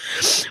that.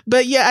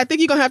 But yeah, I think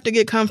you're gonna have to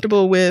get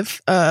comfortable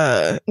with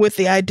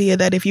the idea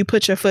that if you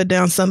put your foot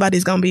down,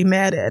 somebody's gonna be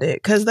mad at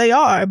it, because they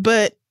are.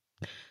 But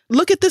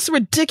look at this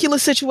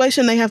ridiculous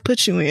situation they have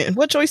put you in.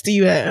 What choice do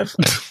you have?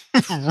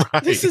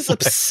 Right. This is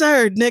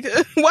absurd,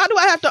 nigga. Why do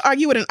I have to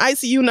argue with an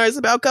ICU nurse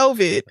about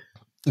COVID?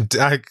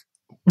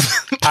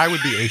 I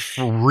would be a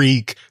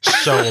freak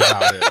show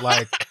about it.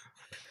 Like,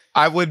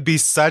 I would be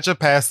such a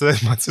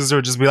passive. My sister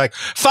would just be like,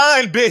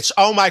 fine, bitch.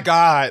 Oh my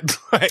God.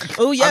 Like,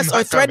 oh, yes.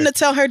 Or threaten to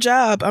tell her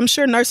job. I'm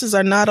sure nurses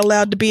are not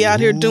allowed to be out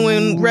here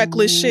doing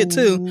reckless shit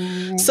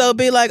too. So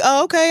be like,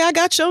 oh, okay, I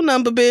got your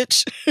number,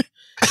 bitch.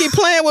 Keep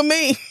playing with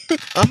me.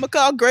 I'm going to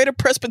call Greater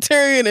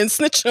Presbyterian and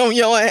snitch on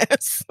your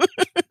ass.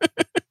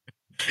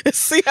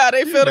 See how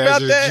they feel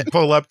about that. You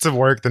pull up to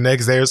work the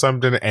next day or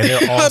something, and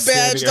they're all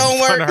badge don't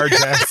in front of her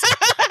desk.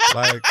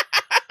 Like,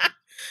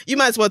 you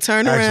might as well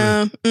turn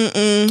around.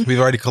 We've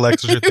already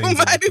collected your things.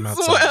 Might as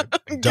well.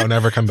 Don't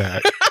ever come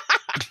back.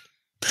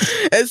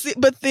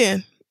 But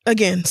then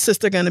again,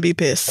 sister gonna be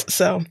pissed.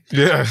 So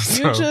yeah,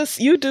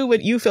 you do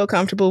what you feel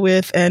comfortable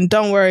with, and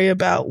don't worry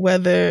about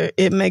whether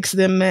it makes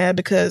them mad,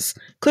 because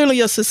clearly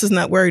your sister's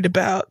not worried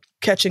about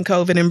catching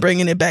COVID and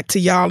bringing it back to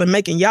y'all and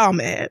making y'all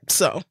mad.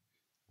 So.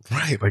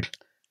 Right, like,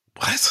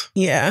 what?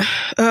 Yeah,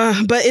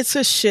 but it's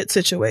a shit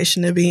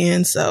situation to be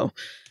in, so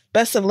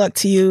best of luck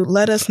to you.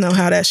 Let us know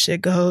how that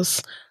shit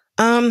goes.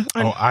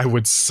 I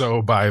would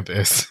so buy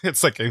this.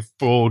 It's like a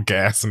full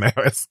gas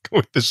mask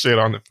with the shit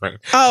on the front.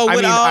 Oh,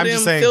 with all them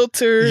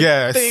filters.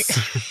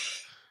 Yes.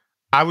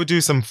 I would do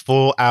some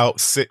full out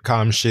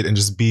sitcom shit and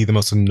just be the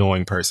most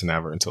annoying person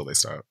ever until they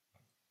stop.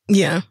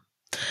 Yeah.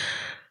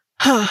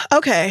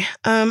 Okay.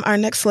 Our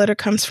next letter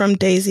comes from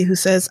Daisy, who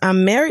says,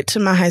 I'm married to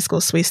my high school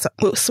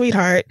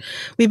sweetheart.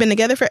 We've been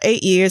together for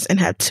 8 years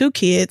and have 2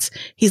 kids.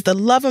 He's the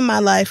love of my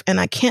life, and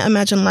I can't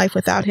imagine life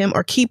without him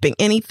or keeping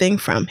anything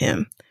from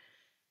him.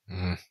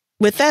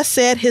 With that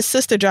said, his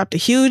sister dropped a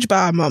huge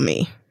bomb on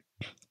me.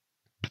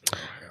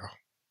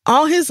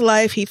 All his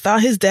life, he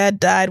thought his dad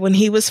died when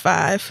he was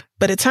 5,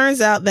 but it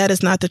turns out that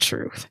is not the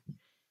truth.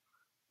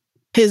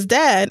 His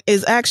dad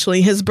is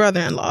actually his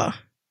brother-in-law.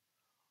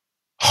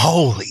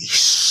 Holy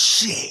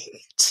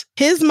shit.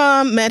 His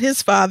mom met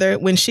his father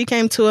when she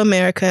came to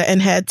America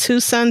and had 2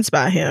 sons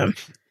by him.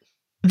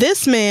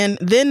 This man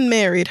then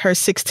married her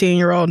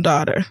 16-year-old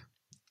daughter.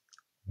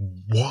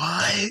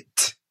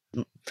 What?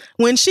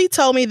 When she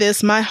told me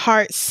this, my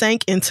heart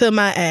sank into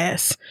my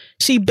ass.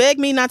 She begged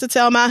me not to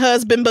tell my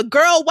husband, but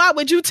girl, why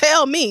would you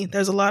tell me?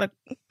 There's a lot of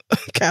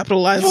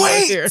capitalized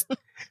words here.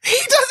 He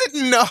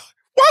doesn't know.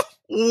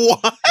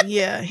 What?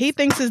 Yeah, he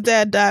thinks his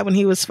dad died when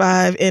he was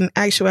 5. In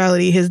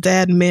actuality, his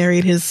dad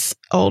married his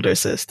older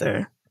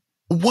sister.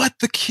 What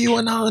the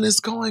QAnon is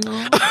going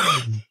on?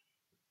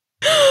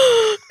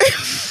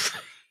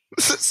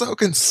 This is so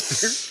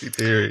conspiracy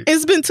theory.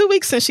 It's been 2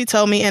 weeks since she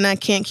told me, and I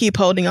can't keep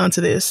holding on to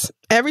this.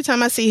 Every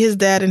time I see his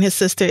dad and his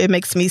sister, it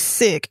makes me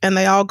sick, and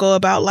they all go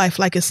about life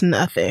like it's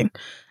nothing.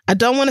 I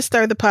don't want to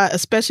stir the pot,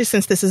 especially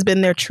since this has been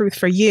their truth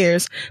for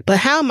years. But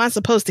how am I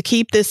supposed to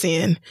keep this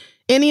in?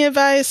 Any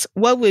advice?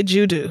 What would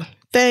you do?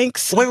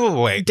 Thanks.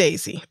 Wait.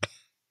 Daisy.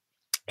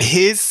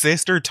 His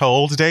sister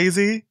told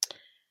Daisy?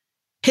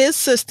 His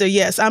sister,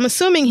 yes. I'm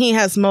assuming he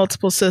has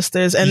multiple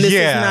sisters, and this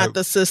is not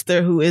the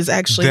sister who is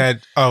actually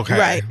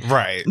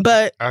right.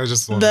 But I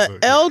just the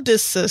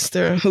eldest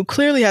sister, who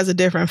clearly has a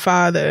different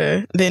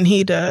father than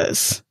he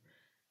does,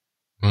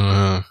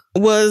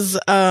 was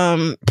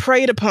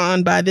preyed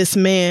upon by this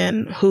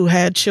man who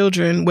had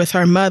children with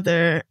her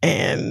mother,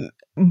 and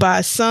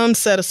by some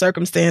set of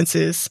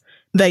circumstances,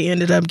 they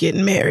ended up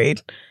getting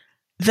married.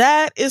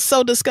 That is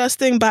so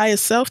disgusting by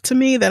itself to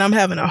me that I'm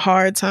having a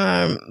hard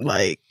time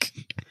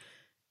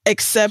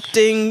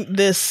accepting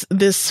this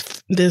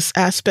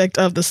aspect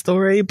of the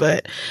story.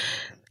 But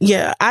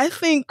yeah, I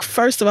think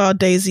first of all,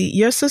 Daisy,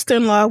 your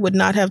sister-in-law would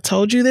not have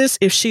told you this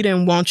if she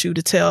didn't want you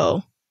to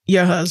tell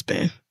your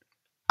husband.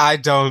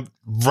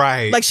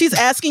 Like, she's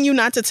asking you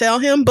not to tell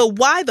him, but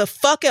why the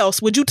fuck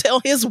else would you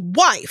tell his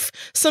wife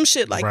some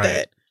shit like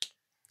that?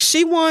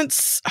 She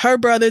wants her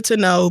brother to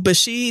know, but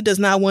she does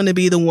not want to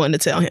be the one to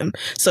tell him.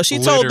 So she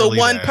told the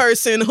one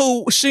person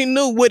who she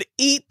knew would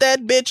eat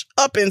that bitch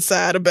up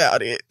inside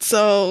about it.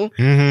 So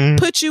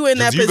put you in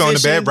that position. You going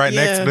to bed right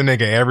next to the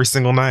nigga every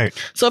single night.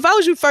 So if I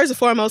was you, first and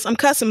foremost, I'm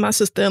cussing my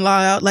sister-in-law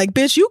out. Like,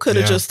 bitch, you could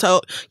have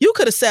you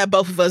could have sat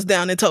both of us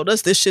down and told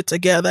us this shit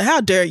together.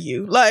 How dare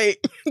you?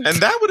 Like, and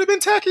that would have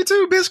been tacky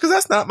too, bitch, because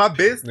that's not my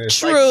business.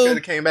 True. Like, you could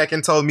have came back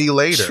and told me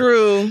later.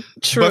 True.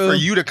 But for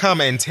you to come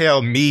and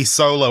tell me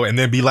solo and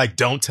then be like,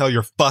 don't tell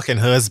your fucking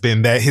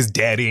husband that his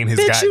daddy and his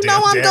goddamn daddy. Bitch, you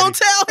know I'm gonna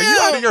tell him. Are you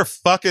out of your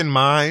fucking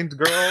mind,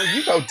 girl?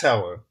 You go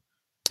tell her.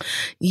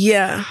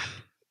 Yeah.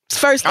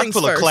 First things first. I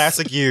pull a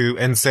classic you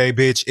and say,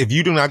 bitch, if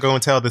you do not go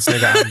and tell this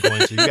nigga, I'm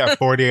going to. You got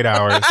 48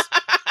 hours.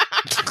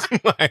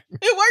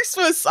 It works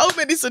for so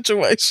many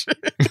situations.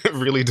 It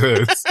really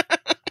does.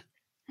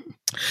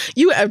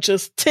 You have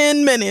just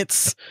 10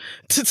 minutes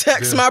to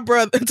text my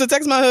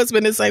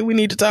husband and say, we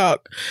need to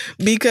talk,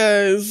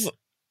 because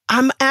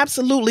I'm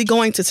absolutely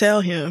going to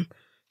tell him,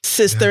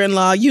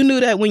 sister-in-law, you knew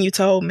that when you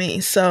told me.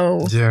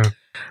 So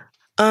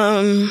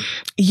I'm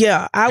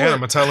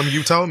gonna tell him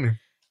you told me.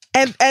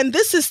 And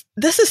this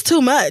is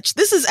too much.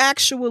 This is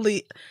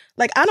actually,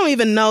 like, I don't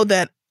even know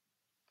that.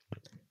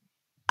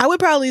 I would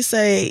probably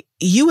say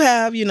you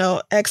have,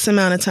 X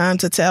amount of time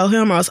to tell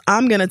him, or else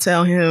I'm gonna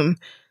tell him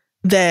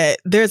that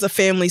there's a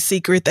family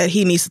secret that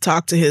he needs to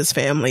talk to his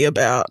family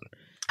about.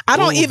 I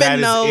don't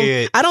even know.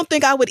 I don't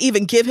think I would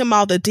even give him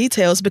all the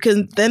details,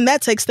 because then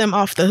that takes them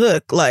off the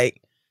hook.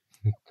 Like,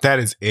 that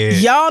is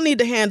it. Y'all need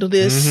to handle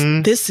this.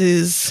 This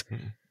is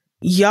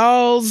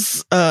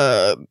y'all's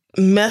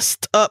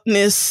messed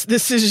upness.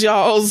 This is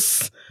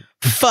y'all's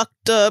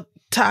fucked up,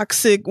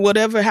 toxic,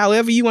 whatever,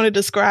 however you want to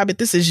describe it.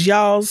 This is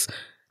y'all's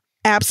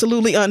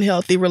absolutely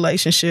unhealthy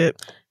relationship.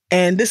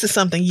 And this is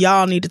something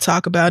y'all need to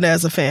talk about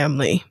as a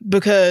family,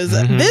 because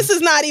this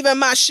is not even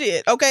my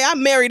shit. Okay,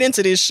 I'm married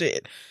into this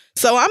shit.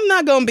 So I'm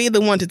not going to be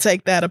the one to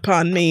take that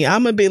upon me.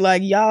 I'm going to be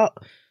like, y'all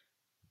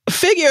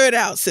figure it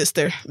out,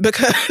 sister,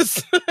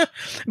 because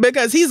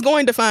he's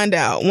going to find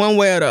out one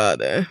way or the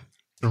other.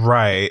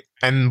 Right.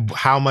 And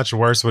how much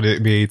worse would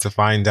it be to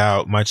find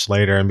out much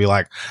later and be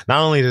like,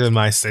 not only did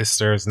my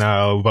sisters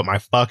know, but my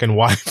fucking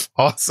wife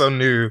also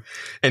knew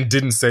and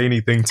didn't say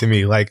anything to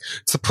me. Like,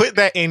 to put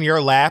that in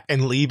your lap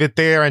and leave it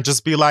there and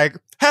just be like,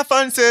 have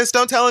fun, sis.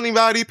 Don't tell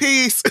anybody.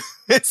 Peace.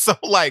 It's so,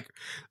 like,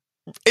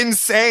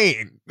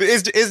 insane.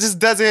 It just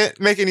doesn't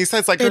make any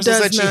sense. Like, Crystal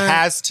said, she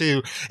has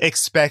to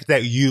expect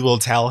that you will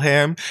tell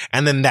him,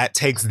 and then that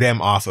takes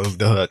them off of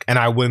the hook. And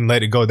I wouldn't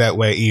let it go that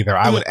way either.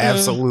 I would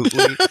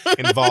absolutely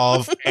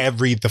involve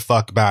the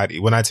fuck body.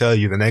 When I tell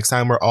you, the next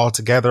time we're all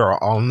together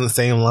or all on the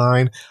same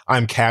line,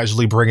 I'm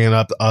casually bringing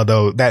up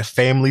that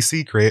family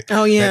secret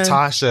that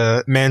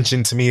Tasha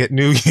mentioned to me at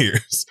New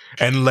Year's,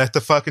 and let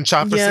the fucking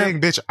chopper sing.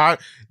 Bitch,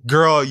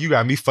 girl, you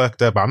got me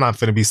fucked up. I'm not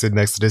finna be sitting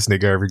next to this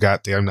nigga every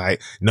goddamn night,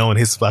 knowing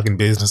his fucking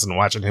business and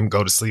watching him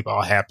go to sleep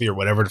all happy or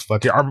whatever the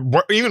fuck,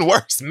 or even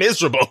worse,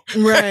 miserable.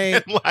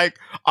 Right. And, like,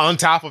 on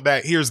top of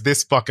that, here's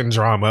this fucking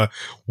drama.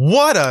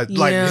 What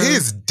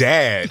his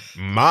dad,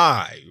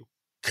 my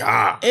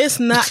God. It's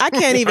not, I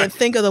can't even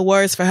think of the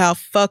words for how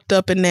fucked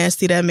up and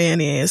nasty that man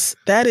is.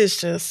 That is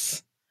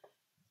just...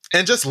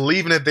 And just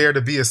leaving it there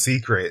to be a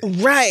secret.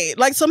 Right.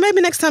 Like, so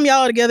maybe next time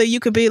y'all are together, you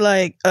could be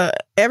like,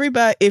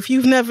 everybody, if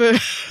you've never...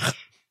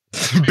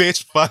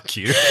 Bitch, fuck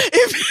you.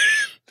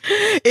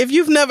 If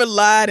you've never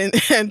lied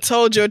and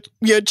told your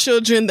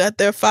children that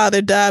their father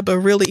died, but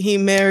really he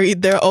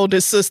married their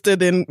oldest sister,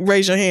 then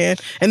raise your hand.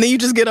 And then you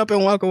just get up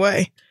and walk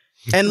away.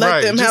 And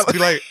let them just be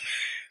like,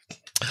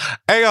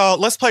 hey, y'all,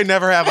 let's play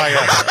Never Have I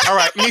Ever. All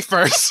right, me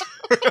first.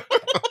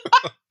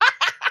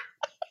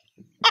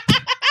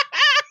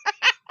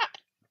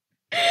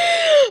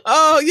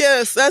 Oh,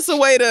 yes. That's a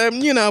way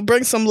to,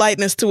 bring some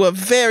lightness to a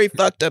very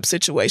fucked up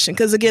situation.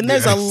 Because, again,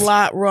 there's a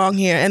lot wrong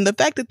here. And the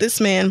fact that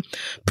this man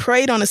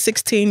preyed on a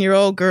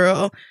 16-year-old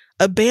girl,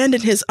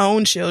 abandon his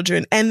own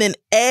children, and then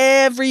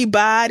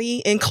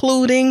everybody,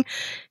 including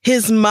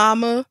his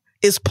mama,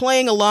 is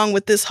playing along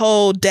with this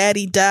whole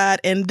daddy died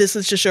and this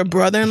is just your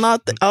brother-in-law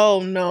thing.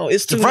 Oh no,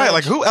 it's too much.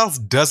 Like who else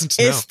doesn't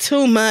know? It's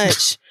too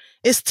much.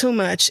 It's too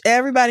much.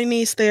 Everybody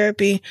needs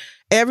therapy.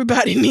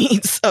 Everybody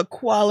needs a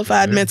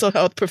qualified mental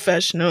health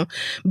professional.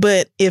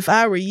 But if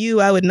I were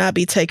you, I would not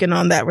be taking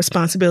on that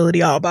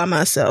responsibility all by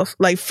myself.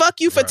 Like,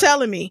 fuck you for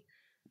telling me.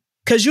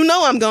 Because you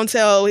know I'm going to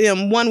tell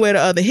him one way or the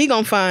other. He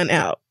going to find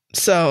out.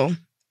 So.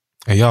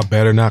 And y'all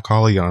better not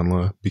call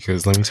Iyanla,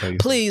 because let me tell you.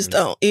 Please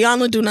don't.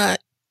 Iyanla do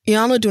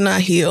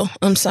not heal.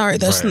 I'm sorry.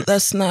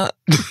 That's not.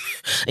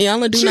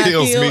 Iyanla do not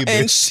heal. Me,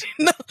 and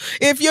no,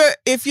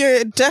 if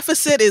your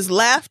deficit is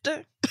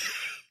laughter,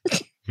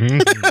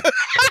 then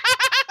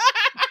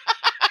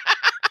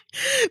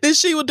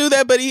she will do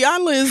that. But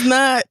Iyanla is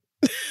not.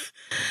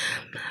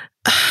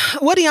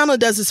 What Iyanla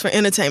does is for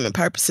entertainment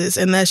purposes,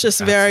 and that's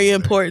just very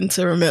important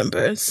to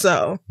remember.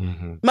 So,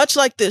 much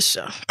like this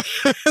show.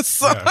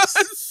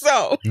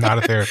 So not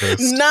a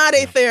therapist. Not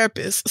a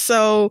therapist.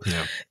 So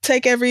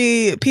take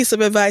every piece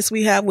of advice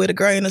we have with a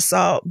grain of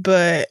salt,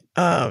 but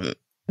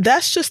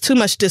that's just too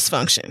much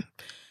dysfunction.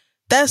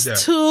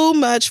 That's too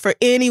much for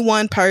any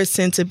one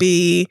person to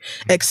be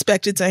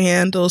expected to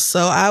handle.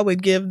 So I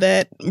would give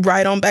that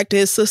right on back to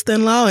his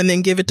sister-in-law and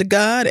then give it to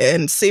God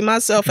and see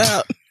myself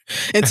out.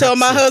 Until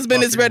my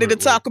husband is ready to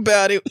talk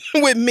about it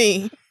with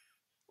me.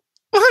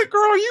 Like,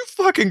 girl,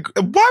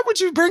 why would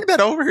you bring that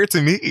over here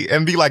to me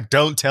and be like,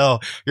 don't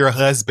tell your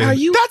husband?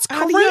 That's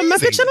crazy.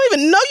 Bitch, I don't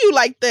even know you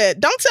like that.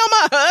 Don't tell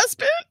my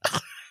husband.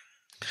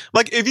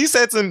 Like, if you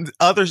said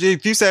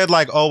if you said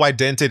like, oh, I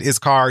dented his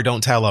car,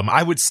 don't tell him,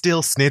 I would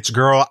still snitch,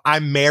 girl.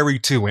 I'm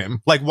married to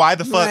him. Like, why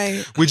the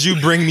fuck would you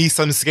bring me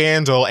some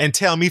scandal and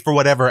tell me for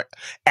whatever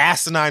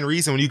asinine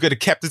reason when you could have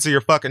kept it to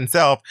your fucking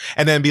self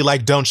and then be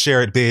like, don't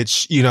share it,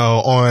 bitch,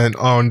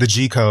 on the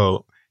G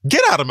code.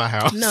 Get out of my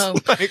house. No.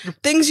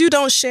 Things you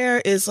don't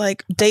share is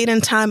like date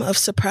and time of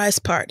surprise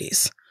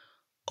parties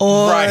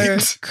or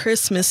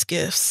Christmas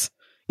gifts.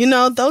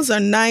 Those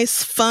are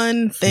nice,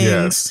 fun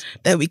things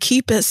that we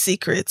keep as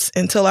secrets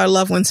until our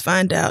loved ones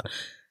find out.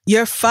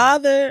 Your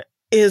father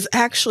is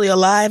actually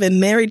alive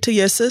and married to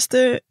your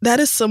sister. That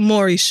is some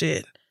Maury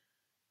shit.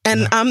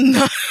 And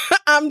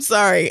I'm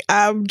sorry.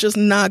 I'm just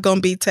not going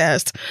to be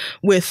tasked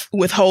with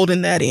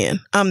holding that in.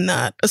 I'm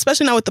not.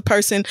 Especially not with the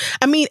person.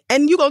 I mean,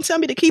 and you going to tell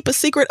me to keep a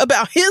secret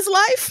about his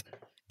life?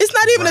 It's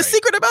not even a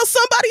secret about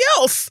somebody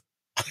else.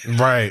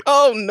 Right.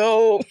 Oh,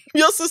 no.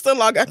 Your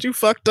sister-in-law got you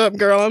fucked up,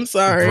 girl. I'm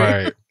sorry.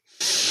 Right.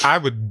 I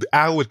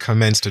would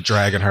commence to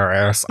dragging her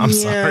ass. I'm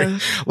sorry.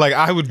 Like,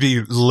 I would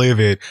be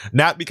livid.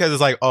 Not because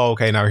it's like, oh,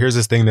 okay, now here's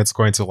this thing that's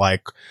going to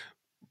like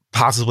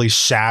possibly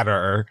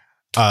shatter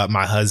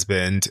my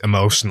husband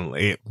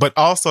emotionally. But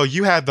also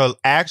you had the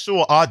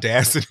actual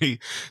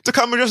audacity to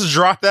come and just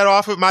drop that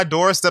off at my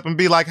doorstep and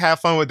be like, have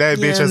fun with that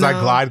bitch as I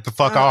glide the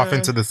fuck off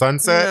into the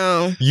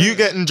sunset. You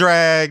getting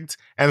dragged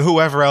and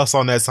whoever else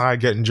on that side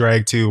getting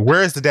dragged too.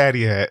 Where's the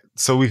daddy at?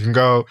 So we can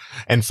go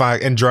and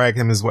find and drag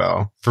him as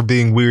well for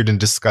being weird and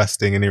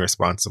disgusting and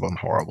irresponsible and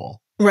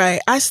horrible.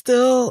 Right. I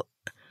feel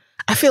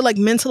like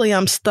mentally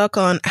I'm stuck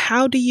on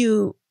how do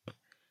you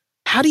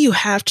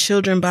have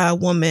children by a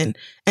woman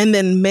and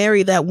then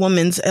marry that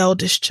woman's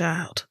eldest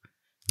child?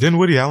 Didn't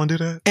Woody Allen do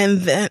that?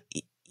 And then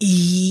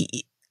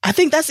I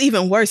think that's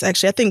even worse,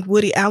 actually. I think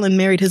Woody Allen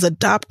married his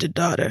adopted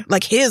daughter,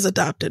 like his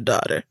adopted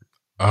daughter.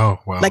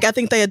 Oh, wow. Like, I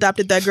think they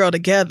adopted that girl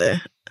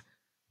together.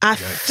 I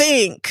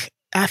think,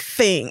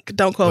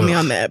 don't quote me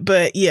on that.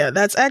 But yeah,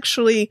 that's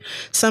actually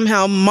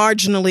somehow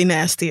marginally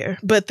nastier.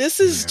 But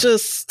this is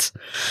just...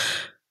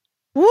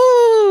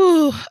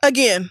 Woo!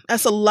 Again,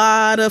 that's a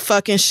lot of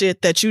fucking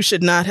shit that you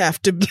should not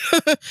have to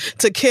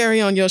to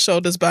carry on your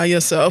shoulders by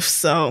yourself.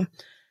 So,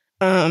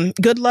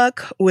 good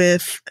luck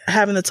with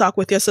having to talk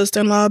with your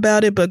sister-in-law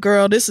about it. But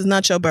girl, this is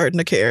not your burden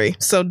to carry.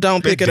 So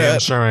don't pick it up.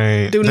 Sure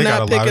ain't. Do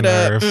not pick it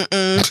up.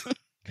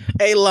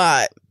 A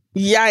lot.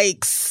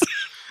 Yikes.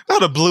 I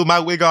would have blew my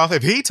wig off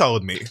if he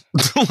told me.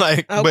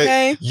 But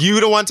you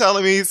the one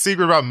telling me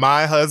secret about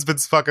my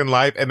husband's fucking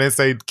life and then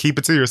say, keep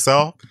it to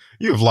yourself?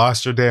 You've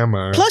lost your damn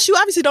mind. Plus, you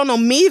obviously don't know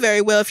me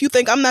very well if you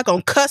think I'm not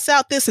going to cuss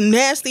out this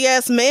nasty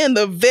ass man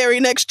the very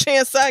next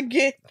chance I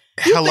get.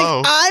 You think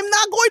I'm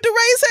not going to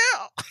raise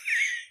hell?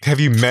 Have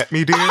you met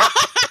me, dear?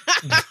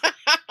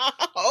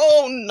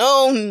 Oh,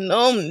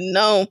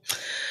 no.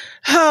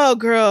 Oh,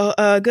 girl.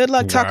 Good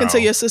luck talking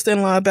to your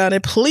sister-in-law about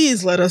it.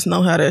 Please let us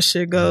know how that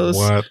shit goes.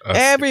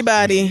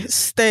 Everybody,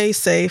 stay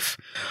safe.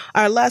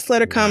 Our last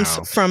letter comes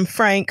from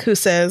Frank, who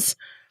says,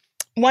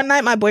 one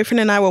night my boyfriend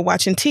and I were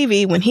watching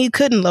TV when he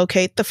couldn't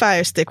locate the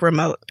Fire Stick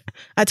remote.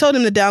 I told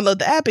him to download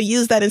the app and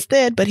use that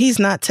instead, but he's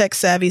not tech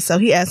savvy, so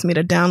he asked me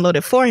to download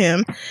it for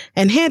him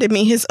and handed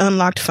me his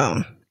unlocked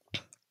phone.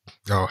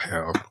 Oh,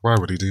 hell. Why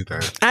would he do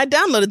that? I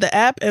downloaded the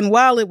app, and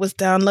while it was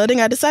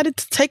downloading, I decided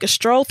to take a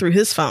stroll through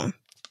his phone.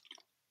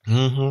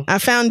 I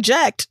found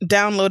Jacked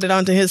downloaded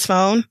onto his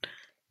phone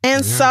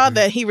and saw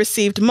that he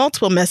received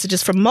multiple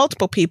messages from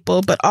multiple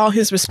people, but all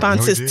his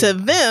responses to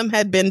them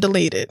had been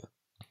deleted.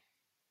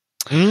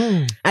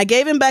 I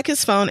gave him back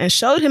his phone and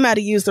showed him how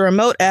to use the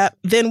remote app,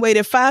 then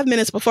waited 5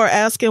 minutes before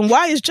asking,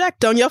 why is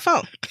Jacked on your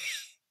phone?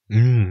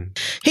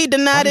 He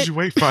denied Why it. did you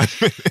wait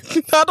 5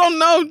 minutes? I don't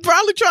know.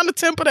 Probably trying to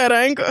temper that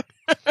anger.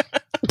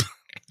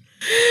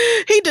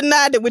 He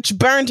denied it, which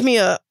burned me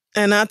up.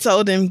 And I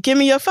told him, give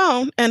me your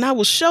phone and I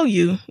will show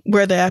you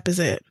where the app is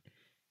at.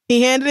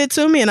 He handed it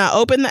to me and I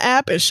opened the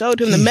app and showed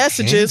him the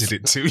messages.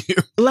 Handed it to you.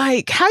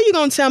 Like, how you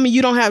gonna tell me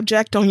you don't have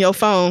Jacked on your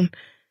phone?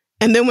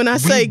 And then when I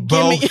say,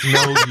 give me. We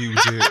both know you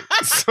did.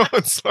 So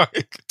it's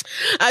like.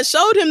 I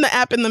showed him the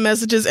app and the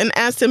messages and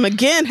asked him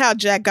again how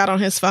Jack got on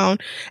his phone.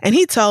 And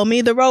he told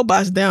me the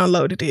robots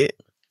downloaded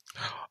it.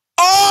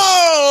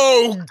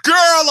 Oh,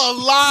 girl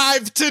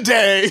alive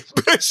today.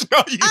 Bitch,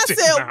 no, you I did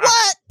said, not.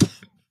 what?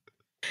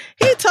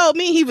 He told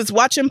me he was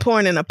watching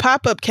porn and a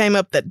pop-up came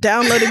up that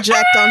downloaded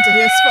Jacked onto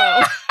his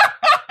phone.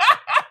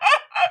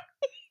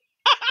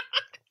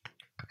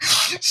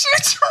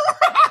 She's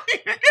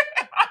right.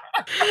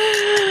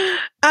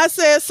 I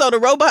said, so the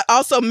robot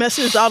also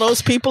messaged all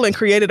those people and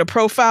created a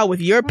profile with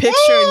your picture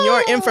and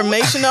your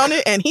information on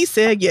it? And he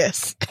said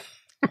yes.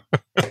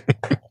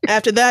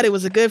 After that, it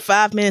was a good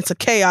 5 minutes of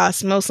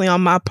chaos, mostly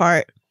on my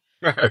part.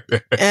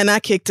 And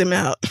I kicked him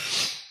out.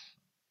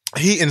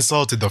 He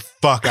insulted the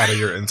fuck out of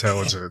your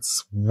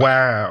intelligence.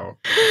 Wow.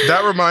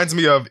 That reminds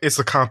me of It's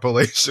a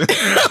Compilation.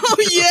 Oh,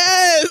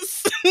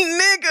 yes.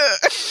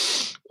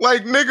 Nigga.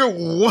 Like,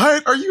 nigga,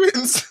 what? Are you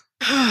in?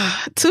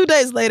 2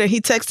 days later,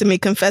 he texted me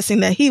confessing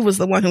that he was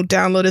the one who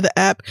downloaded the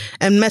app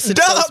and messaged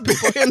those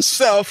people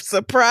himself.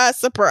 Surprise,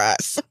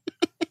 surprise.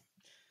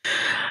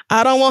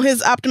 I don't want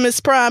his Optimus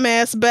Prime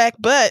ass back,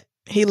 but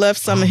he left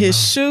some of his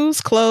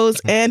shoes,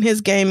 clothes, and his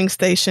gaming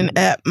station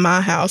at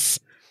my house.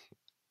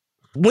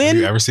 Have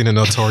you ever seen a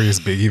Notorious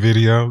Biggie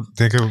video?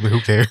 Think of who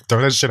cares?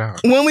 Throw that shit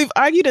out. When we've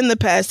argued in the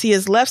past, he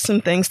has left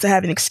some things to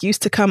have an excuse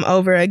to come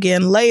over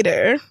again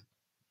later.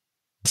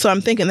 So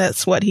I'm thinking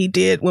that's what he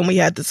did when we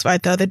had this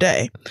fight the other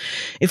day.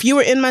 If you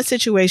were in my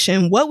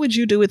situation, what would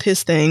you do with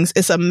his things?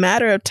 It's a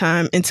matter of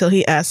time until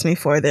he asks me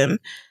for them.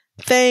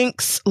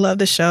 Thanks. Love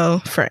the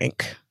show,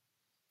 Frank.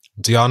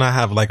 Do y'all not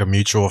have like a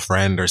mutual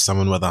friend or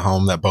someone with a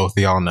home that both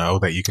of y'all know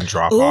that you can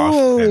drop off?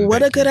 Ooh,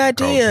 what a good idea.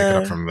 Go pick it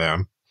up from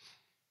them.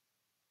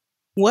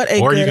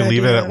 Or you can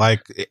leave it at,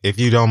 like, if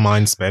you don't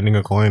mind spending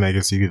a coin, I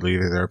guess you could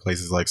leave it. There are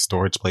places like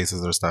storage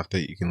places or stuff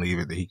that you can leave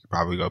it that he could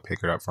probably go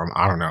pick it up from.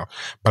 I don't know.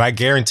 But I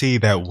guarantee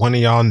that one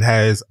of y'all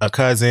has a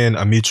cousin,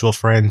 a mutual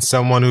friend,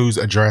 someone whose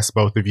address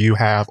both of you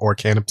have or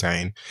can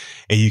obtain.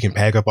 And you can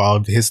pack up all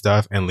of his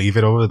stuff and leave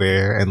it over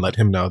there and let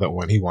him know that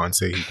when he wants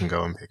it, he can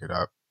go and pick it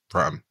up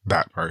from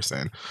that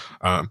person.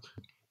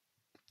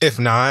 If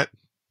not,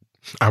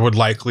 I would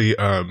likely,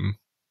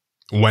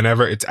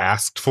 whenever it's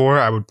asked for,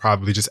 I would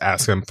probably just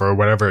ask him for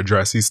whatever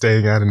address he's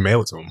staying at and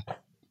mail it to him.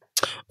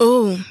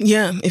 Oh,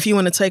 yeah. If you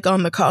want to take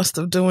on the cost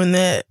of doing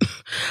that.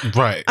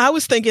 Right. I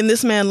was thinking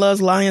this man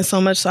loves lying so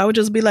much, so I would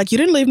just be like, you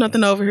didn't leave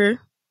nothing over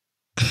here.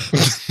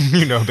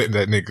 You know that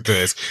nigga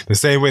does. The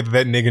same way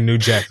that nigga knew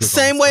Jack.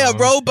 Same way a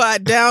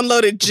robot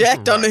downloaded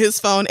Jacked onto his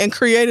phone and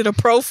created a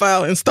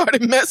profile and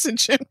started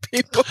messaging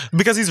people.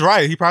 Because he's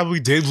right. He probably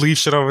did leave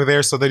shit over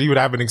there so that he would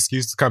have an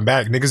excuse to come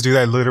back. Niggas do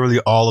that literally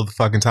all of the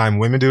fucking time.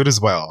 Women do it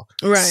as well.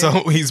 Right.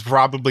 So he's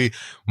probably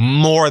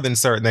more than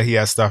certain that he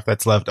has stuff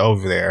that's left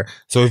over there.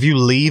 So if you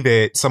leave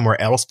it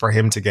somewhere else for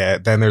him to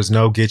get, then there's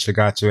no get you,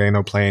 got you, ain't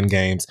no playing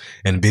games.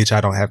 And bitch,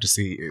 I don't have to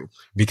see you.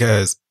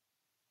 Because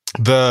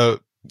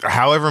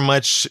however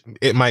much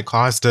it might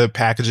cost to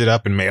package it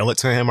up and mail it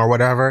to him or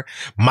whatever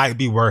might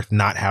be worth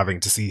not having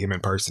to see him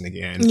in person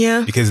again.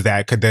 Yeah. Because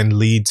that could then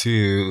lead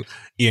to,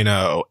 you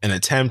know, an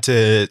attempt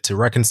to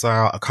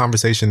reconcile a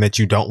conversation that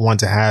you don't want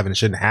to have and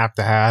shouldn't have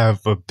to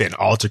have, an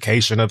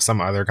altercation of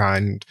some other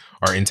kind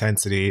or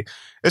intensity.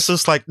 It's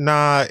just like,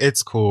 nah,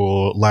 it's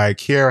cool. Like,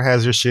 here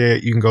has your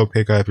shit. You can go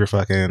pick up your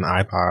fucking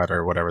iPod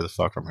or whatever the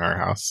fuck from her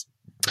house.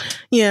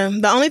 Yeah,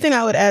 the only thing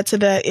I would add to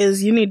that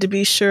is you need to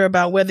be sure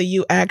about whether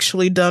you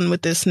actually done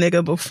with this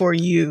nigga before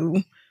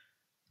you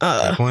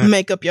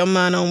make up your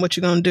mind on what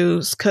you're gonna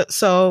do.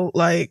 So,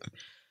 like,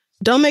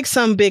 don't make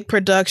some big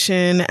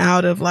production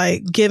out of,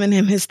 like, giving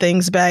him his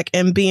things back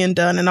and being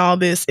done and all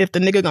this if the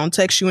nigga gonna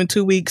text you in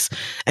 2 weeks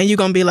and you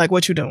gonna be like,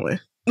 what you doing?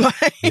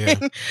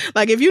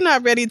 Like, if you're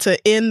not ready to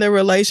end the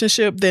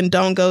relationship, then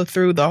don't go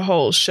through the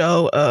whole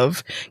show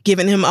of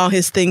giving him all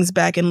his things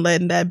back and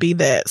letting that be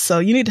that. So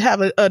you need to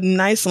have a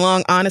nice,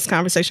 long, honest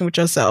conversation with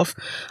yourself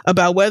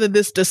about whether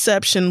this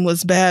deception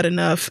was bad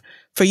enough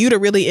for you to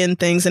really end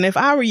things. And if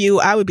I were you,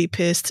 I would be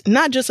pissed,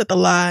 not just at the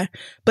lie,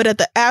 but at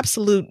the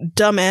absolute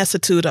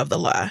dumbassitude of the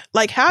lie.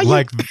 Like, how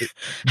you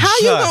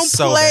gonna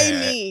play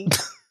me?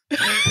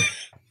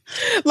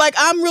 Like,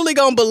 I'm really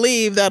gonna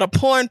believe that a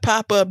porn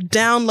pop-up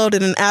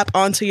downloaded an app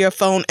onto your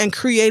phone and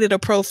created a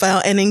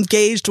profile and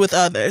engaged with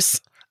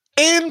others.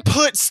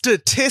 Input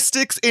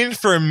statistics,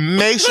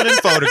 information, and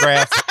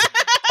photographs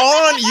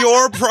on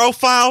your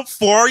profile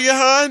for you,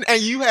 hun,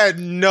 and you had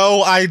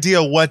no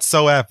idea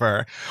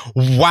whatsoever.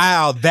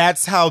 Wow,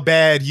 that's how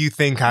bad you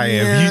think I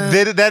am.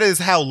 Yeah. That is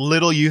how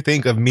little you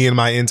think of me and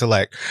my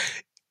intellect.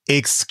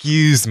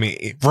 excuse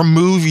me,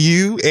 remove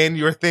you and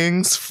your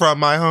things from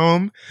my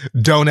home,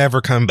 don't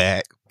ever come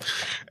back.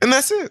 And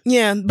that's it.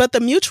 Yeah, but the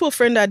mutual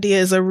friend idea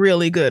is a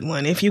really good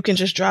one. If you can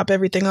just drop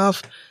everything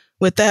off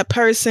with that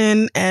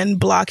person and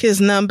block his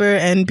number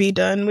and be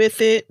done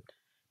with it,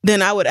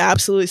 then I would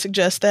absolutely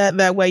suggest that.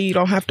 That way you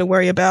don't have to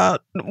worry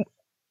about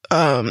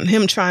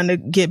him trying to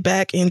get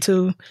back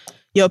into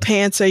your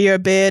pants or your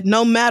bed.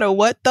 No matter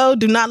what, though,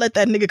 do not let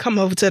that nigga come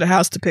over to the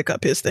house to pick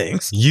up his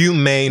things. You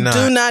may not.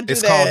 Do not do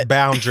it's that. It's called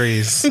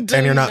boundaries,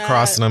 and you're not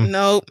crossing them.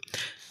 Nope.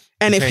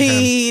 And if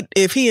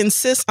he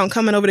insists on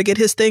coming over to get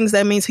his things,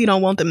 that means he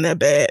don't want them that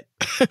bad.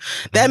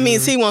 That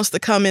means he wants to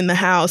come in the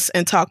house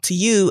and talk to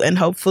you and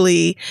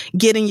hopefully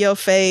get in your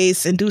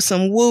face and do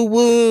some woo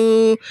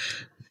woo,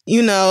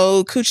 you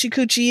know,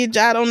 coochie.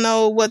 I don't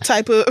know what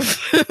type of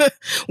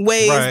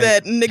ways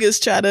that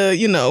niggas try to,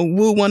 you know,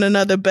 woo one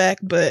another back,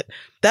 but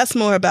that's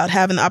more about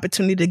having the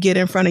opportunity to get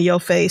in front of your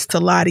face, to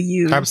lie to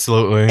you.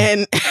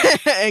 Absolutely.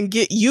 And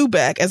get you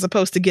back as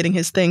opposed to getting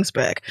his things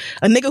back.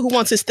 A nigga who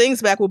wants his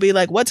things back will be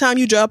like, what time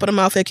you dropping them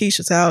off at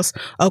Keisha's house?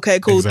 Okay,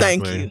 cool.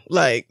 Exactly. Thank you.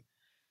 Like,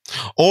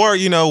 or,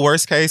 you know,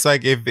 worst case,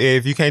 like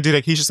if you can't do that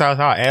at Keisha's house,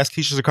 I'll ask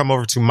Keisha to come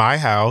over to my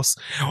house.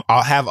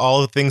 I'll have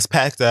all the things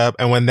packed up.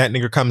 And when that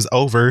nigga comes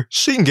over,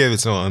 she can give it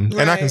to him.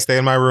 Right. And I can stay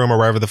in my room or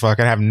wherever the fuck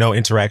and have no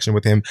interaction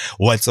with him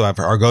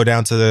whatsoever. Or go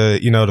down to the,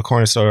 you know, the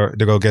corner store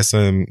to go get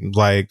some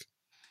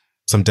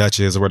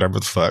Dutches or whatever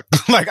the fuck.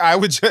 Like, I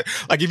would just,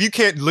 like, if you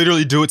can't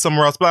literally do it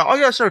somewhere else, be like, oh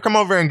yeah, sure, come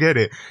over and get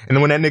it. And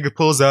then when that nigga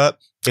pulls up,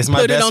 it's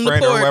my best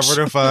friend or whatever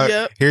the fuck.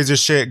 Yep. Here's your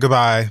shit.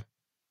 Goodbye.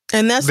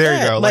 And that's there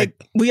you go. Like,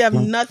 we have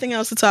nothing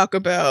else to talk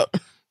about.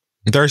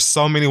 There's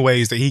so many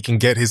ways that he can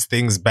get his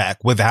things back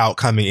without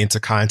coming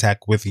into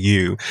contact with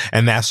you.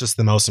 And that's just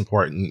the most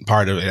important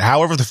part of it.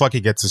 However the fuck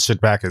he gets his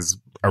shit back is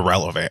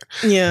irrelevant.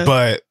 Yeah.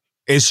 But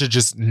it should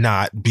just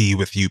not be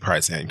with you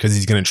present because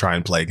he's going to try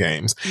and play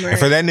games. Right. And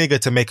for that nigga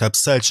to make up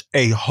such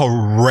a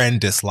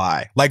horrendous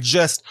lie, like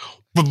just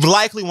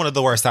likely one of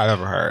the worst I've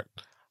ever heard.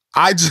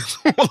 I just,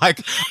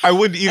 like, I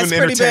wouldn't even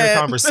entertain a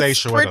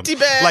conversation with him.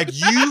 Bad. Like,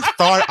 you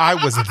thought I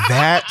was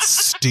that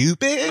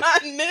stupid?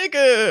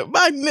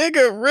 My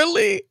nigga,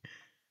 really?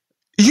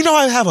 You know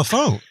I have a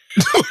phone.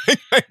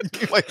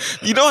 like,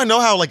 you know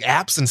how, like,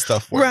 apps and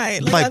stuff work.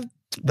 Right. Like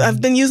I've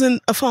been using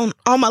a phone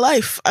all my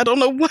life. I don't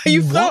know why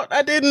you thought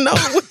I didn't know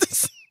what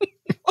this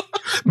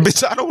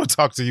Bitch, I don't want to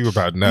talk to you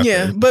about nothing.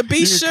 Yeah, but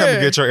be sure. Come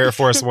and get your Air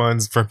Force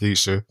Ones from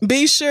Keisha.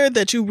 Be sure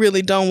that you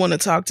really don't want to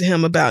talk to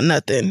him about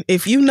nothing.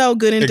 If you know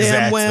good and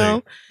damn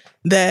well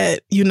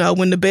that, you know,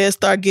 when the beds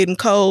start getting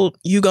cold,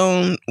 you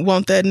gonna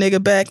want that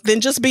nigga back,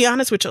 then just be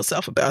honest with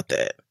yourself about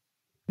that.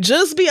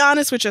 Just be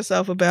honest with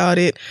yourself about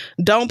it.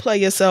 Don't play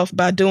yourself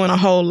by doing a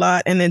whole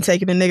lot and then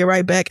taking the nigga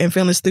right back and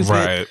feeling stupid.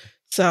 Right.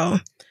 So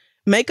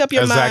make up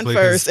your mind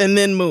first and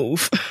then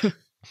move.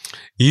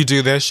 You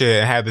do that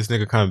shit and have this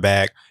nigga come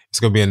back. It's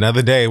going to be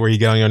another day where you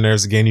get on your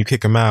nerves again. You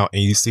kick him out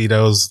and you see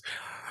those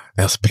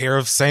pair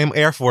of same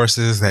Air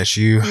Forces that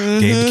you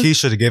gave to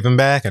Keisha to give him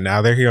back. And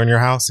now they're here on your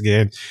house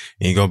again. And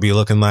you're going to be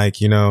looking like,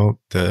 you know,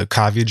 the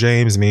Kavya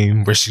James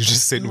meme where she's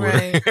just sitting with her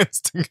hands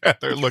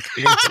together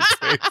looking into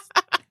space.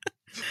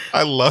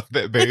 I love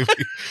that baby.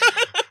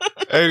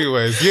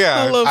 Anyways,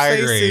 yeah, I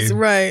agree.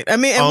 Right. I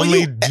mean,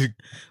 and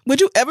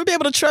would you ever be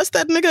able to trust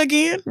that nigga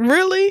again?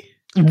 Really?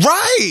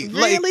 Right.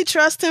 Really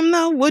trust him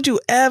though? Would you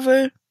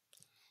ever?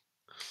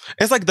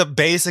 It's like the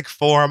basic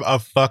form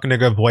of fuck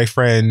nigga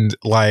boyfriend,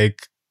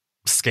 like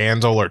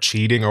scandal or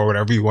cheating or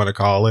whatever you want to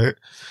call it.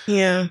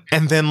 Yeah.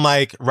 And then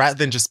like, rather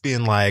than just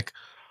being like,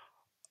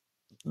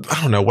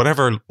 I don't know,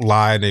 whatever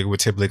lie they would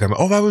typically come,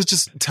 oh, I was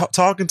just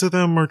talking to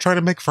them or trying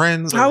to make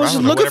friends. Or, I was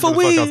just looking for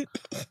weed.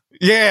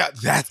 Yeah,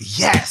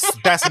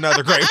 that's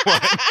another great one.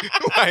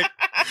 Like,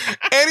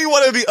 any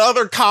one of the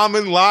other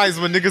common lies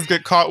when niggas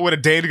get caught with a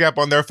dating app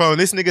on their phone.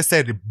 This nigga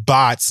said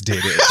bots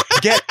did it.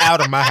 Get out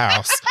of my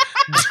house.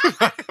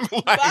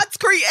 Bots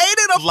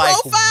created a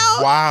profile?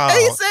 Wow. And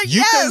he said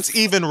you couldn't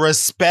even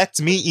respect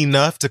me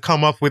enough to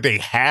come up with a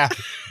half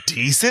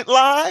decent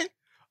lie?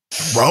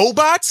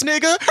 Robots,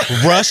 nigga?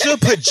 Russia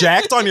put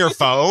jacked on your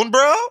phone,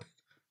 bro?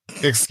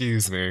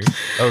 Excuse me.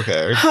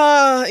 Okay.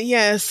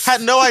 Yes.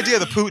 Had no idea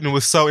that Putin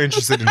was so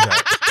interested in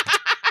that.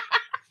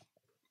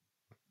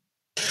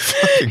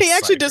 He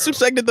actually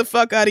disrespected the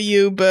fuck out of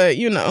you, but,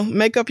 you know,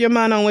 make up your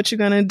mind on what you're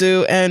going to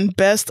do, and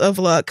best of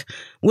luck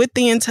with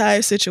the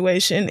entire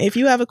situation. If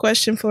you have a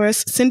question for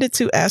us, send it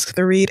to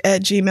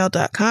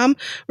asktheread@gmail.com.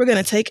 We're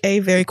going to take a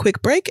very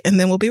quick break, and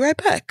then we'll be right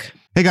back.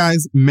 Hey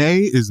guys, May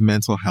is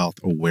Mental Health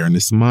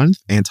Awareness Month,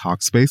 and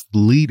Talkspace, the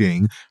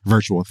leading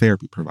virtual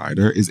therapy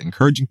provider, is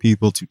encouraging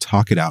people to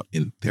talk it out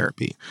in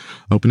therapy.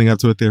 Opening up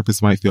to a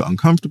therapist might feel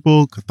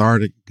uncomfortable,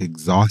 cathartic,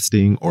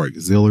 exhausting, or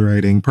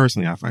exhilarating.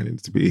 Personally, I find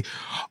it to be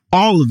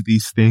all of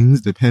these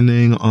things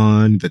depending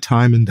on the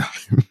time and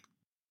dime.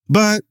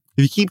 But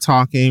if you keep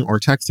talking or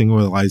texting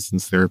with a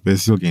licensed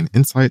therapist, you'll gain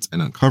insights and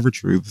uncover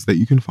truths that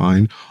you can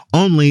find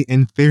only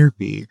in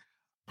therapy.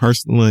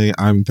 Personally,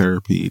 I'm in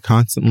therapy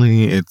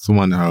constantly. It's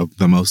one of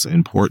the most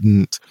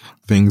important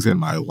things in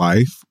my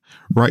life.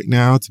 right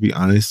now, to be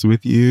honest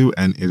with you.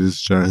 And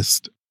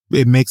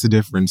it makes a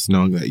difference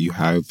knowing that you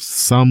have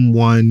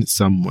someone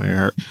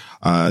somewhere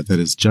that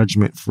is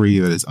judgment-free,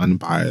 that is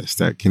unbiased,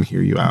 that can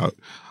hear you out.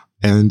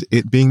 And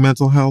it being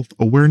Mental Health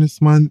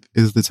Awareness Month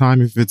is the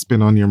time, if it's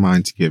been on your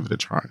mind, to give it a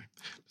try.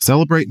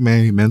 Celebrate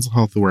May, Mental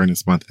Health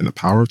Awareness Month, and the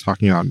power of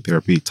talking out in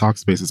therapy.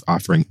 Talkspace is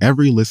offering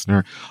every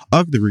listener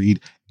of The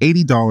Read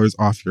 $80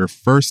 off your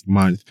first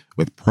month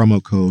with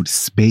promo code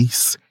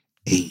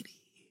SPACE80.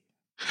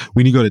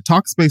 When you go to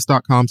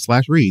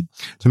Talkspace.com/read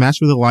to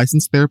match with a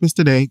licensed therapist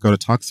today, go to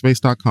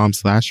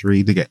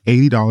Talkspace.com/read to get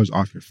 $80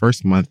 off your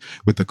first month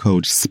with the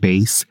code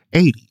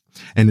SPACE80.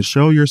 And to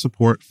show your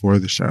support for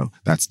the show,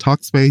 that's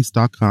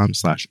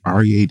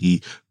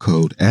Talkspace.com/READ,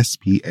 code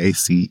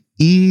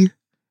SPACE80.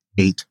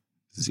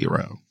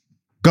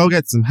 Go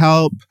get some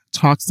help,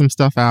 talk some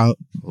stuff out.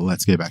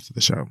 Let's get back to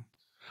the show.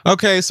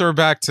 Okay, so we're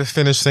back to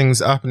finish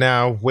things up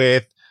now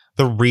with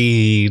The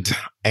Read.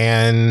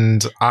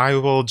 And I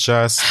will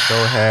just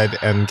go ahead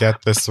and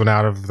get this one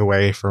out of the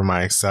way for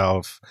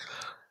myself.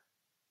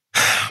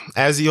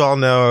 As you all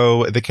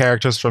know, the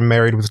characters from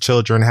Married with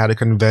Children had a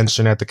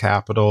convention at the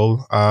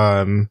Capitol.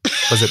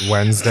 Was it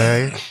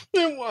Wednesday?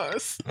 It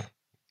was.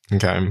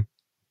 Okay.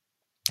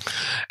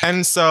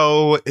 And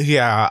so,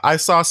 yeah, I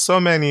saw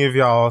so many of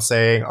y'all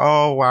saying,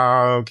 oh,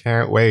 wow,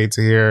 can't wait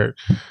to hear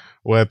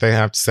what they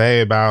have to say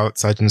about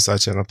such and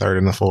such and the third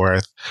and the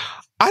fourth.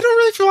 I don't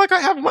really feel like I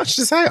have much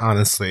to say,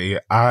 honestly.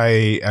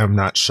 I am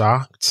not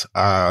shocked.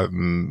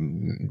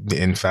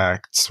 In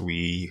fact,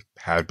 we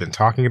had been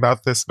talking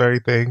about this very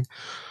thing.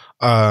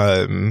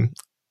 I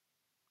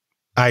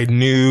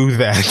knew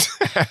that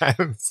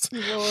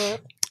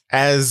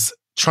as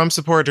Trump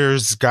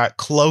supporters got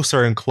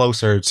closer and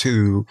closer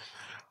to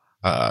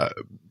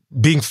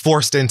being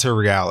forced into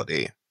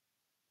reality,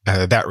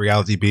 that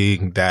reality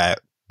being that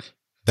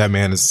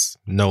man is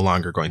no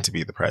longer going to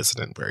be the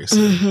president very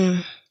soon.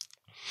 Mm-hmm.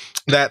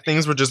 That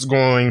things were just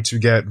going to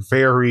get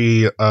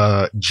very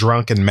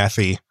drunk and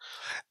methy.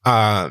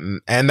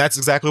 And that's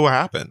exactly what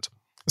happened.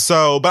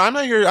 So, but I'm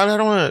not here. I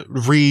don't want to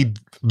read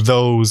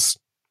those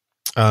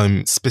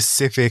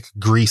specific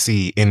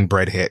greasy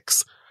inbred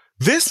hicks.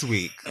 This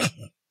week,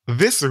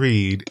 this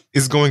read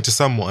is going to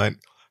someone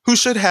who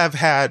should have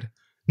had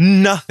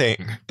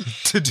nothing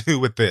to do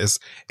with this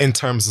in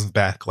terms of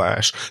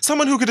backlash.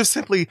 Someone who could have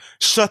simply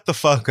shut the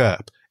fuck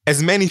up,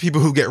 as many people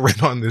who get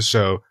read on this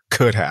show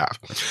could have.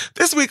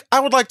 This week, I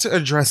would like to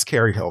address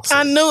Carrie Hilson.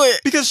 I knew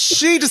it. Because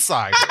she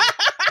decided.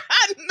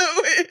 I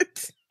knew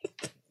it.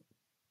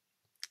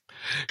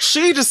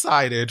 She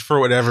decided, for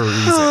whatever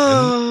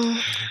reason,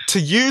 to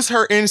use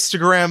her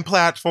Instagram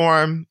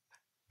platform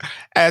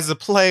as a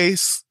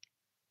place,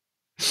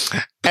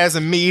 as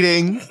a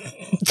meeting.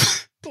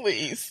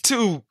 Please.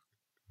 To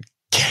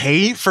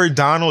cape for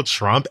Donald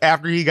Trump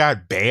after he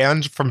got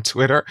banned from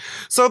Twitter.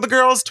 So the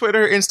girls'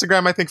 Twitter,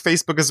 Instagram, I think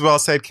Facebook as well,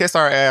 said, kiss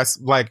our ass,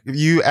 like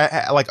you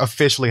like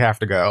officially have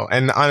to go.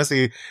 And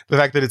honestly, the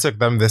fact that it took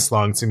them this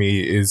long to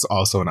me is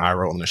also an eye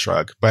roll and a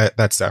shrug, but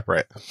that's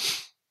separate.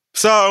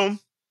 So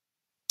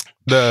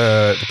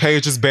the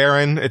page is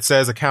barren. It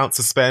says account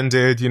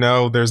suspended. You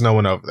know, there's no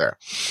one over there.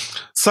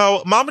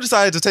 So Mama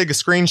decided to take a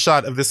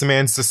screenshot of this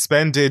man's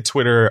suspended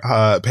Twitter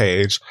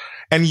page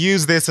and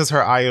use this as her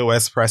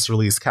iOS press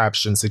release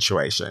caption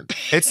situation.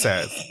 It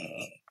says,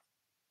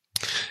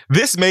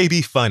 this may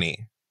be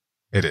funny.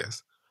 It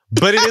is.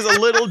 But it is a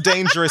little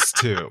dangerous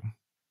too.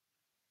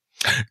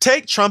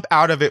 Take Trump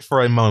out of it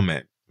for a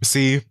moment.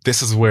 See,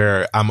 this is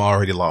where I'm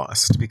already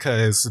lost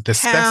because the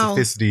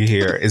specificity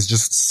here is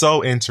just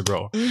so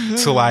integral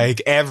to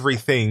like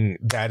everything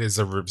that is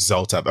a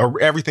result of,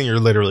 or everything you're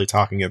literally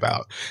talking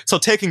about. So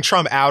taking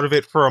Trump out of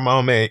it for a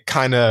moment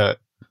kind of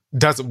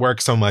doesn't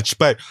work so much.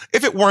 But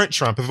if it weren't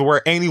Trump, if it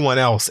were anyone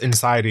else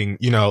inciting,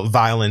 you know,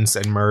 violence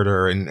and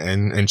murder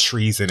and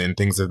treason and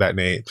things of that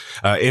nature,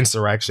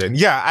 insurrection,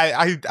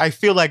 yeah, I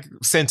feel like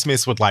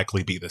sentiments would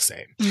likely be the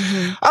same.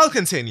 I'll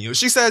continue.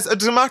 She says, a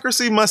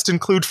democracy must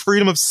include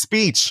freedom of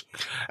speech.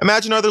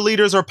 Imagine other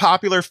leaders or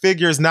popular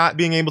figures not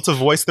being able to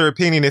voice their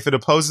opinion if it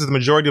opposes the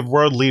majority of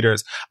world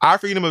leaders. Our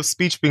freedom of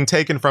speech being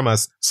taken from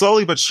us,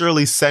 slowly but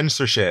surely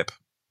censorship.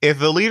 If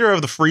the leader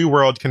of the free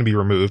world can be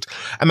removed,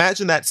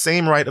 imagine that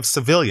same right of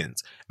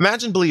civilians.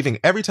 Imagine believing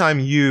every time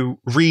you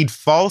read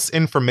false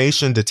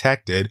information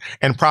detected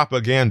and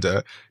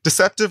propaganda,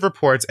 deceptive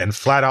reports and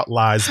flat out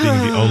lies being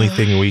the only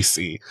thing we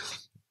see.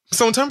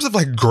 So in terms of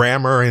like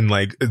grammar and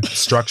like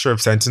structure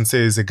of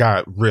sentences, it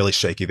got really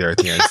shaky there at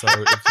the end. So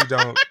if you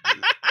don't,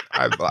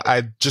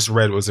 I just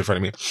read what was in front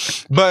of me.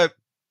 But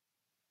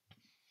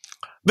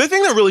the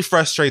thing that really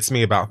frustrates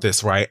me about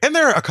this, right? And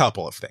there are a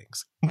couple of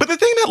things, but the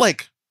thing that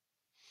like,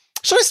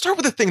 should I start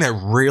with the thing that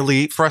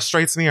really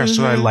frustrates me or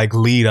should I like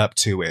lead up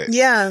to it?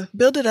 Yeah,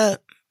 build it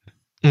up.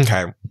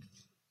 Okay.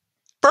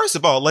 First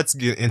of all, let's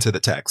get into the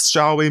text,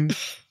 shall we?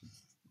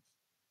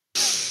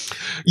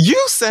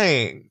 You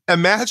saying,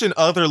 imagine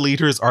other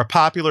leaders or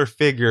popular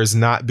figures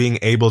not being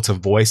able to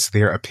voice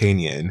their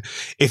opinion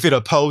if it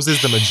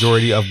opposes the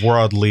majority of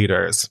world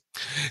leaders.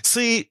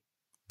 See,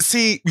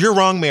 See, you're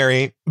wrong,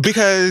 Mary,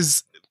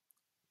 because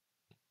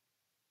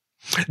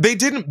they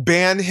didn't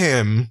ban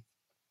him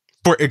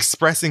for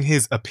expressing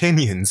his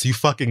opinions, you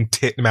fucking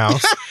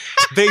titmouse.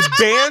 They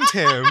banned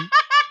him.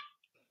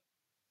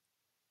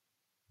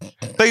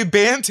 They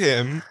banned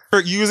him for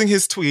using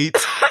his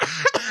tweets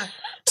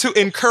to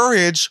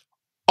encourage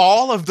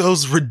all of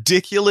those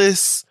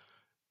ridiculous,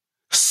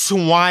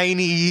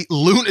 swiney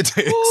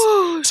lunatics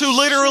to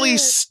literally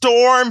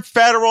storm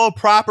federal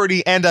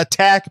property and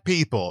attack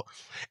people.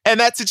 And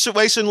that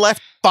situation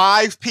left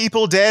 5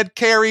 people dead,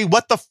 Carrie.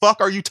 What the fuck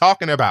are you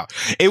talking about?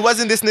 It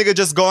wasn't this nigga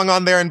just going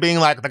on there and being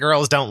like, the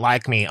girls don't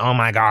like me. Oh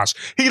my gosh.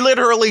 He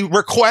literally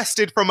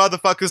requested for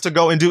motherfuckers to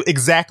go and do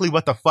exactly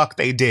what the fuck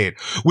they did,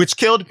 which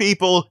killed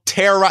people,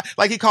 terrorized,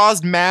 like he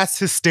caused mass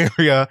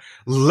hysteria,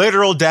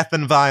 literal death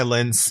and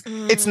violence.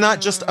 It's not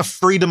just a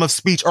freedom of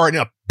speech or an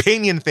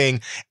opinion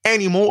thing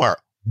anymore.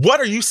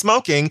 What are you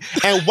smoking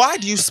and why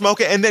do you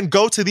smoke it? And then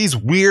go to these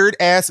weird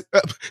ass,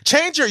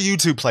 change your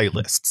YouTube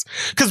playlists.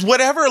 Cause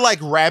whatever like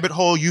rabbit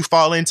hole you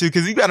fall into,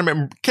 cause you gotta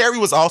remember, Carrie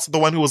was also the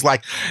one who was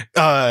like,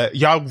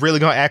 y'all really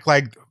gonna act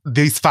like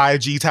these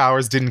 5G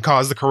towers didn't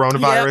cause the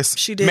coronavirus? Yep,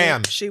 she did.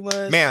 Ma'am. She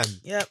was. Ma'am.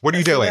 Yep. What are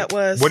you doing?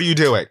 What are you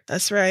doing?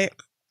 That's right.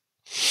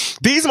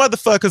 These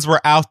motherfuckers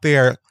were out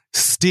there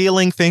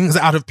stealing things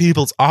out of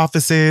people's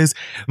offices.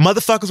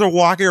 Motherfuckers are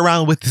walking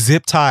around with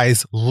zip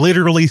ties,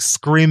 literally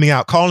screaming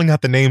out, calling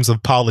out the names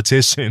of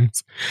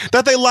politicians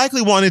that they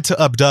likely wanted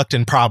to abduct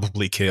and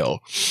probably kill.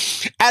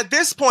 At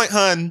this point,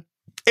 hun,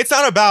 it's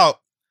not about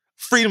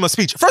freedom of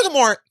speech.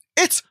 Furthermore,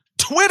 it's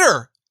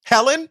Twitter.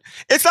 Helen,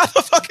 it's not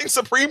the fucking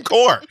Supreme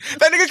Court.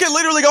 That nigga can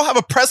literally go have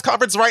a press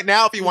conference right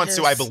now if he wants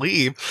to, I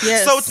believe.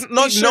 Yes, so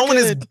it's no one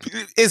could.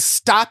 is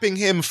stopping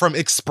him from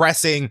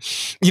expressing,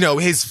 you know,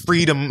 his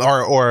freedom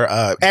or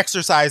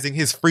exercising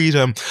his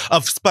freedom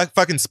of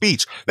fucking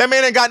speech. That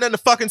man ain't got nothing to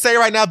fucking say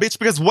right now, bitch,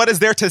 because what is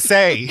there to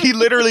say? He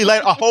literally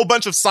led a whole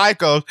bunch of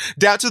psychos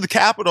down to the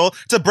Capitol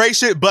to break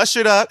shit, bust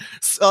shit up,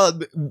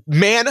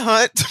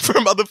 manhunt for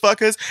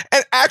motherfuckers,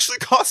 and actually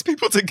cause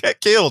people to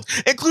get killed,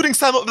 including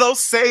some of those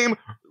same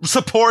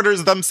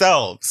supporters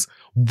themselves.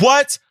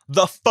 What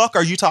the fuck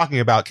are you talking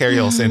about, Carrie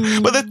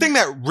Hilson? But the thing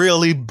that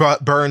really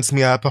burns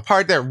me up, a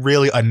part that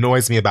really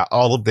annoys me about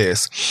all of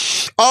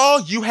this,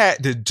 all you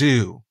had to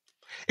do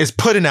is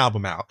put an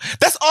album out.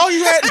 That's all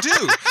you had to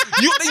do.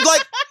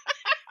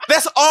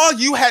 That's all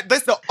you had.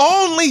 That's the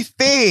only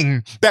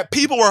thing that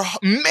people were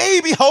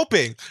maybe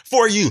hoping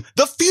for you.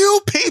 The few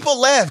people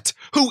left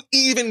who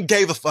even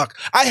gave a fuck.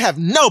 I have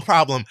no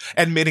problem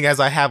admitting, as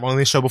I have on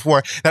this show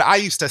before, that I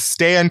used to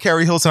stan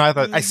Carrie Hilson.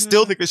 I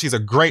still think that she's a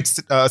great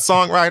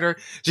songwriter.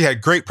 She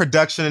had great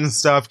production and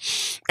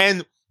stuff.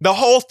 And the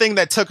whole thing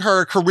that took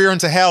her career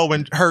into hell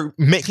when her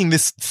making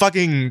this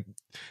fucking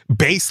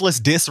baseless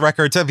diss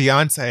record to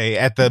Beyonce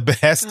at the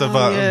behest of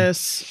Polo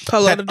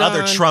that the Don.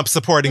 other Trump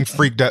supporting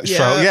freak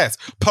show. Yes,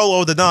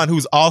 Polo the Don,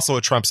 who's also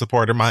a Trump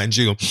supporter, mind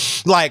you.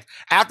 Like,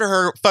 after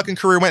her fucking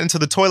career went into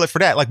the toilet for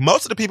that, like,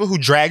 most of the people who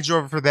dragged you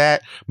over for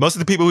that, most of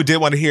the people who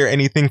didn't want to hear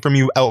anything from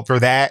you out for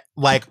that,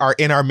 like, are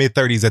in our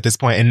mid-30s at this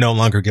point and no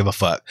longer give a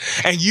fuck.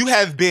 And you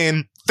have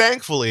been,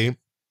 thankfully,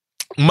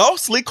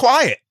 mostly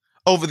quiet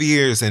over the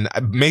years and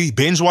maybe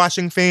binge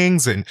watching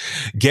things and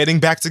getting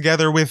back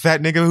together with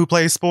that nigga who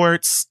plays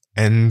sports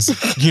and,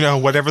 you know,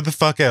 whatever the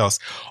fuck else.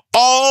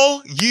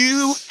 All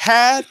you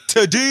had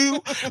to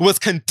do was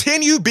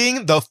continue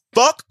being the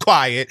fuck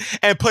quiet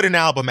and put an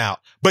album out.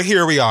 But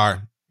here we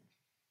are.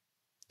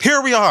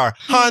 Here we are.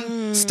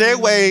 Hun, stay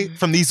away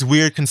from these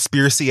weird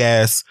conspiracy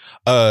ass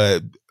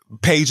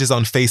pages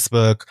on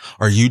Facebook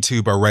or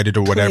YouTube or Reddit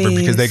or whatever,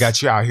 because they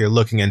got you out here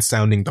looking and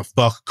sounding the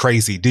fuck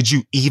crazy. Did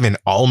you even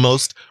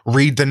almost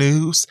read the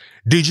news?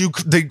 Did you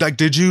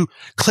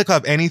click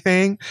up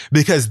anything?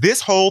 Because this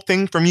whole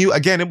thing from you,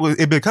 again,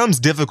 it becomes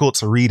difficult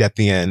to read at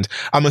the end.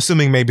 I'm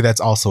assuming maybe that's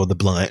also the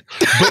blunt,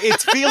 but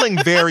it's feeling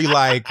very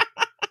like,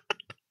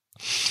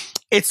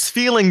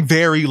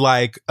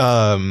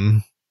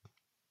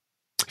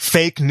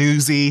 fake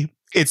newsy.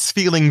 It's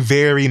feeling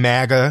very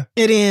MAGA.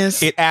 It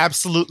is. It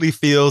absolutely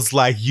feels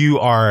like you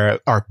are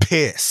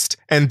pissed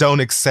and don't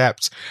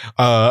accept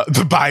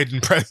the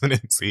Biden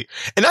presidency.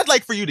 And I'd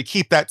like for you to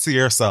keep that to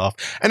yourself.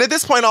 And at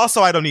this point,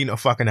 also, I don't need no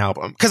fucking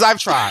album. Because I've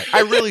tried. I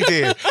really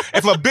did.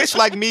 If a bitch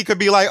like me could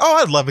be like, oh,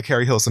 I'd love a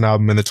Carrie Hilson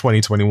album in the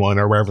 2021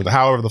 or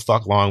however the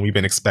fuck long we've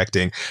been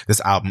expecting this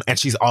album. And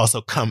she's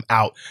also come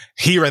out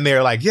here and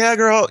there like, yeah,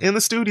 girl, in the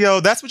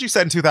studio. That's what you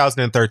said in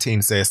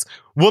 2013, sis.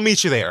 We'll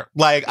meet you there.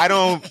 Like, I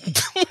don't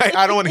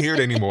want to hear it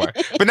anymore.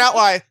 But now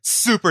I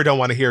super don't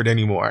want to hear it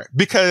anymore.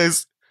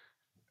 Because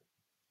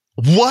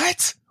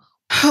what?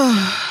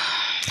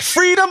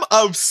 Freedom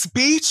of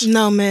speech?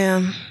 No,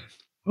 ma'am.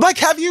 Like,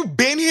 have you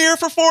been here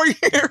for 4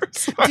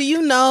 years? Do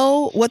you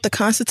know what the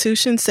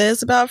Constitution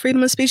says about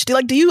freedom of speech?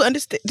 Do you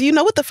understand? Do you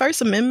know what the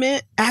First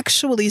Amendment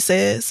actually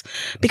says?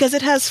 Because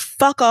it has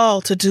fuck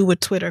all to do with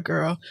Twitter,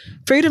 girl.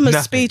 Freedom of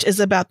speech is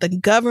about the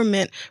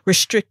government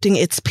restricting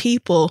its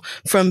people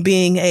from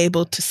being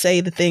able to say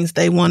the things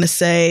they want to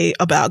say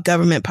about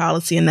government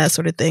policy and that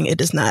sort of thing. It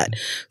does not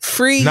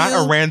free not you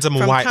a random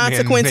from white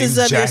consequences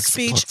man of your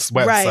speech.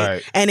 website.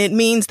 Right. And it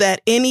means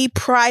that any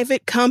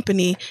private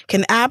company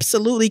can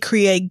absolutely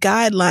create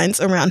guidelines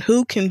around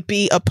who can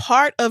be a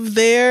part of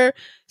their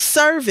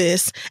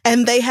service,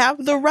 and they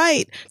have the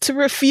right to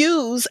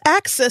refuse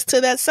access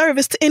to that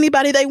service to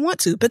anybody they want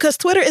to, because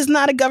Twitter is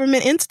not a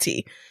government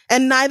entity,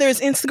 and neither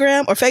is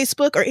Instagram or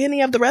Facebook or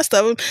any of the rest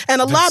of them.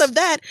 And a lot of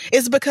that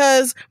is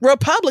because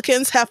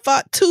Republicans have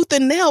fought tooth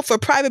and nail for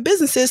private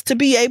businesses to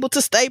be able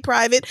to stay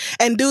private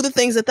and do the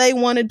things that they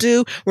want to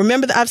do.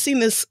 Remember that I've seen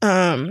this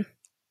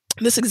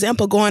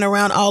example going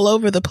around all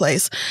over the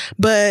place,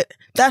 but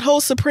that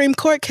whole Supreme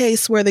Court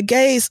case where the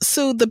gays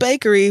sued the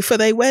bakery for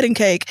their wedding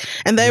cake,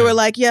 and they were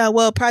like, yeah,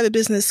 well, private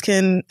business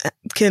can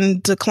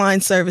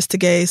decline service to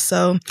gays,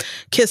 so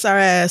kiss our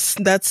ass.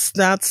 That's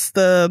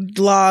the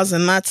laws,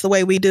 and that's the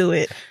way we do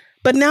it.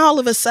 But now all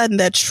of a sudden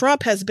that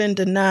Trump has been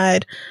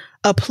denied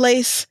a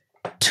place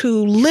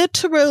to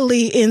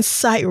literally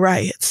incite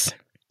riots.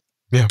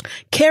 Yeah.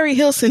 Carrie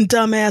Hilson,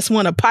 dumbass,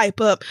 want to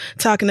pipe up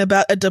talking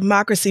about a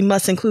democracy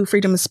must include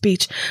freedom of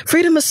speech.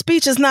 Freedom of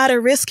speech is not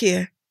at risk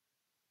here.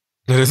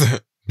 It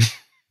isn't.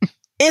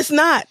 It's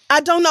not. I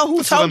don't know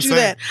who told you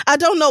that. I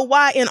don't know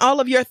why in all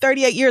of your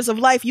 38 years of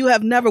life you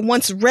have never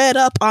once read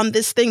up on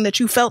this thing that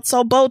you felt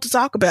so bold to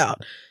talk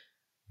about.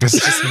 It's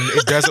just,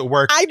 it doesn't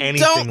work. I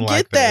anything don't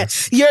like get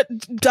that.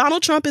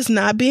 Donald Trump is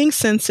not being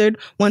censored.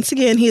 Once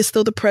again, he is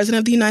still the president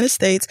of the United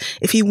States.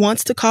 If he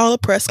wants to call a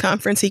press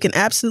conference, he can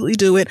absolutely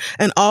do it.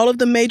 And all of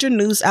the major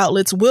news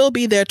outlets will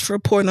be there to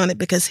report on it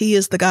because he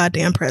is the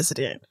goddamn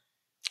president.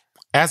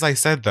 As I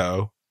said,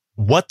 though,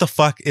 what the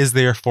fuck is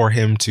there for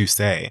him to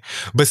say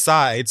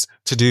besides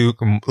to do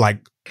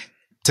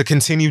to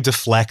continue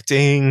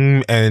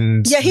deflecting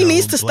and he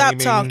needs to blaming.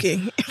 stop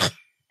talking.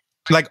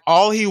 Like,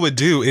 all he would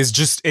do is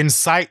just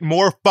incite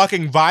more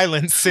fucking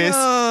violence, sis.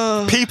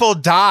 People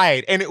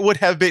died, and it would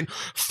have been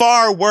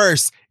far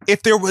worse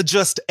if there were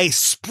just a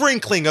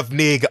sprinkling of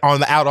nig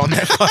out on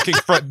that fucking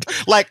front.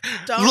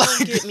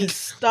 Don't get me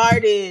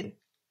started.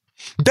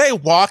 They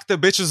walked the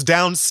bitches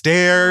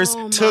downstairs,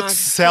 took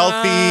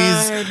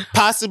selfies, God.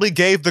 possibly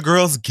gave the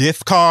girls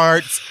gift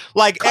cards.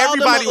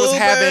 Everybody was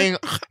having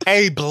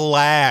a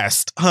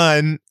blast,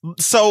 hun.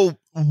 So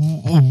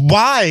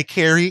why,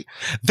 Carrie?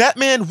 That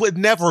man would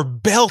never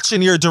belch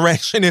in your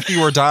direction if you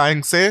were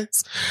dying,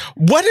 sis.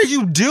 What are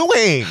you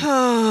doing?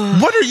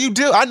 What are you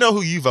doing? I know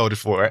who you voted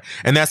for,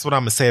 and that's what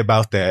I'm gonna say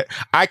about that.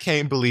 I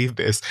can't believe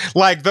this.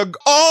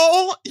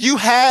 All you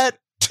had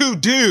to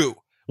do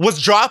was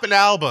drop an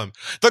album.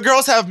 The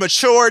girls have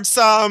matured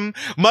some.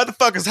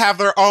 Motherfuckers have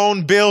their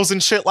own bills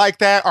and shit like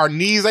that. Our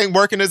knees ain't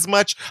working as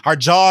much. Our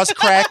jaws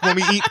crack when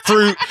we eat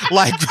fruit,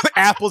 like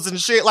apples and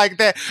shit like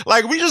that.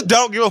 We just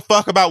don't give a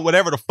fuck about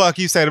whatever the fuck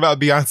you said about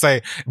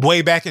Beyonce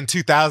way back in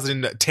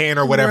 2010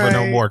 or whatever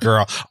no more,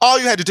 girl. All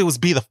you had to do was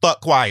be the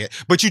fuck quiet.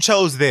 But you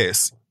chose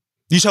this.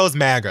 You chose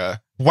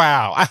MAGA.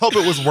 Wow. I hope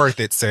it was worth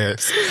it,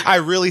 sis. I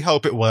really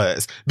hope it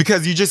was.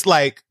 Because you just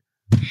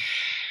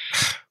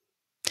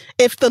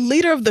if the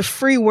leader of the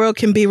free world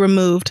can be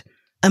removed,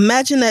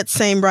 imagine that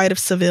same right of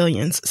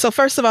civilians. So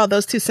first of all,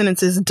 those two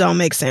sentences don't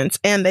make sense.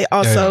 And they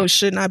also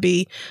should not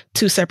be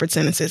two separate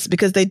sentences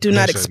because they do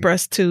not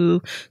express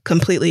two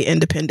completely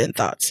independent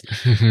thoughts.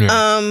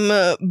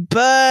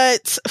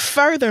 But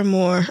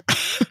furthermore,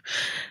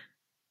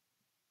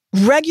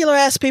 regular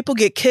ass people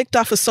get kicked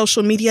off of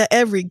social media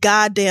every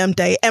goddamn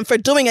day, and for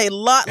doing a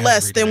lot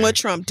less than what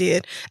Trump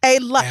did. A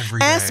lot.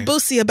 Ask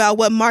Boosie about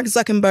what Mark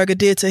Zuckerberg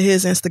did to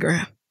his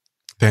Instagram.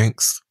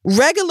 Thanks.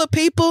 Regular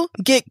people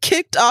get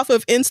kicked off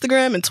of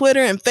Instagram and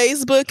Twitter and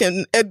Facebook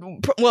and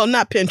well,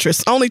 not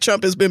Pinterest. Only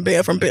Trump has been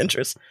banned from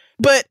Pinterest.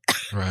 But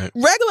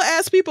regular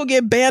ass people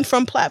get banned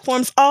from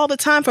platforms all the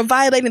time for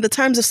violating the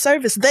terms of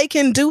service. They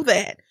can do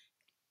that.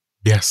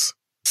 Yes,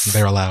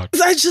 they're allowed.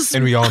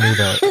 And we all knew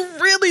that.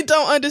 Really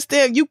don't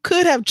understand. You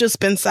could have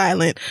just been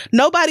silent.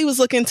 Nobody was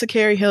looking to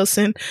Carrie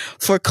Hilson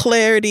for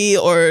clarity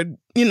or,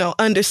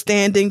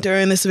 understanding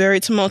during this very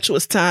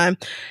tumultuous time.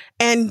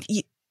 And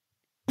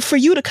for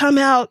you to come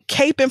out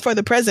caping for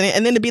the president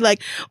and then to be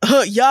like,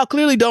 y'all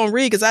clearly don't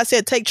read because I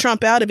said take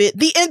Trump out of it.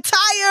 The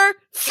entire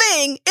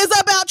thing is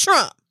about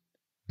Trump.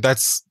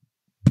 That's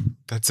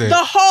it. The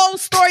whole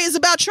story is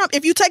about Trump.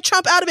 If you take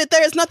Trump out of it,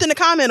 there is nothing to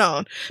comment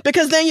on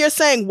because then you're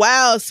saying,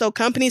 wow, so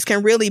companies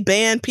can really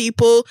ban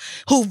people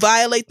who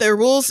violate their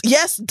rules.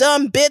 Yes,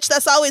 dumb bitch.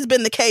 That's always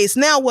been the case.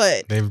 Now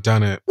what? They've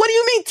done it. What do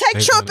you mean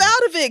take Trump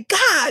out of it?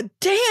 God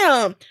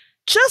damn.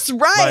 Just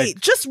write.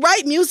 Just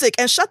write music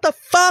and shut the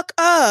fuck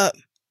up.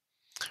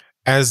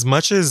 As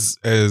much as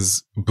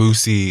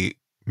Boosie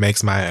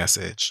makes my ass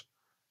itch,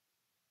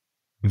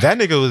 that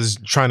nigga was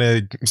trying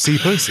to see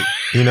pussy,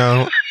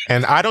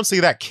 And I don't see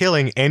that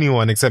killing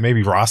anyone except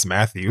maybe Ross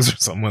Matthews or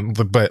someone.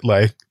 But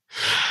like,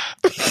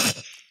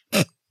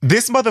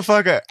 this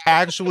motherfucker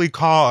actually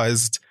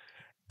caused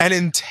an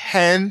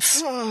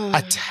intense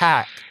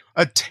attack,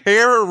 a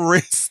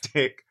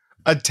terroristic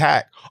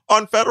attack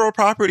on federal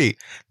property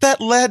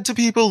that led to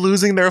people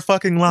losing their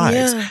fucking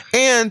lives. Yeah.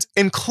 And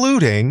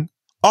including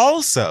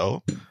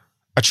also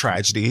a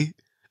tragedy.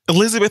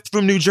 Elizabeth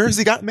from New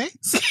Jersey got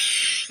maced.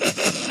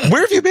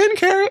 Where have you been,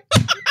 Carrot?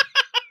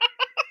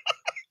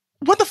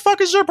 What the fuck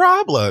is your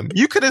problem?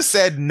 You could have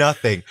said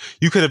nothing.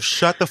 You could have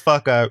shut the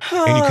fuck up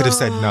and you could have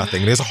said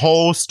nothing. This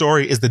whole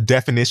story is the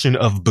definition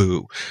of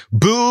boo.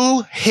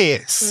 Boo,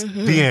 hiss.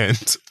 The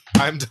end.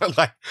 I'm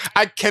like,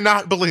 I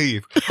cannot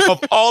believe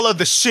of all of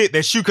the shit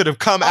that you could have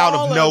come out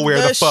of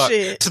nowhere the fuck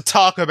to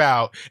talk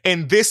about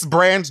in this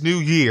brand new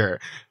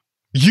year.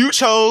 You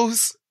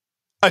chose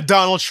a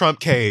Donald Trump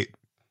cape.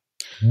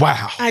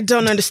 Wow. I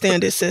don't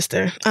understand it,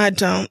 sister. I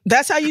don't.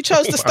 That's how you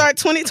chose to start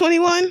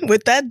 2021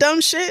 with that dumb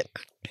shit?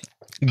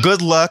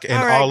 Good luck in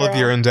all of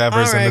your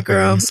endeavors and the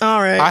things.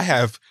 All right. I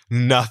have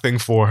nothing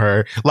for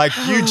her. Like,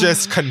 you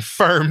just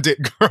confirmed it,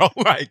 girl.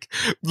 Like,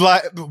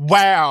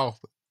 wow.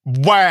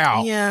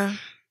 Wow. Yeah.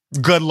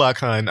 Good luck,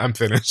 hun. I'm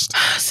finished.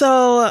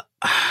 So,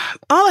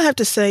 all I have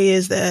to say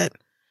is that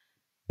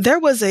there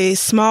was a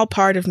small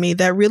part of me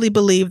that really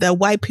believed that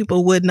white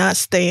people would not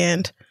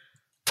stand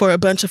for a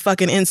bunch of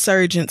fucking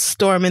insurgents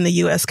storming the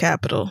U.S.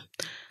 Capitol.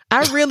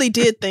 I really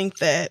did think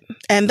that,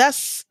 and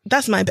that's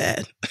my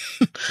bad.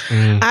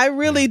 I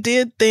really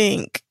did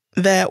think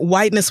that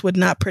whiteness would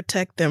not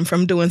protect them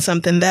from doing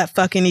something that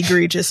fucking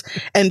egregious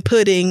and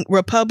putting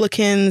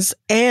Republicans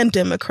and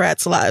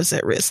Democrats' lives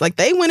at risk. Like,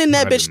 they went in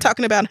that bitch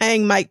talking about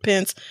hang Mike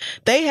Pence.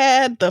 They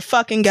had the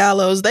fucking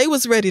gallows. They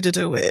was ready to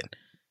do it.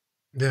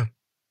 Yeah.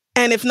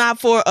 And if not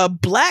for a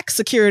black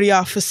security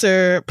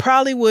officer,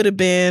 probably would have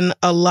been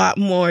a lot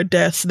more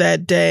deaths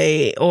that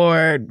day,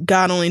 or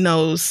God only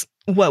knows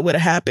what would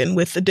have happened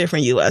with the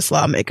different U.S.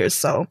 lawmakers.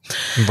 So,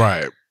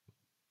 right.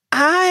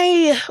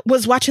 I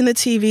was watching the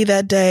TV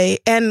that day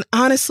and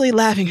honestly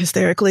laughing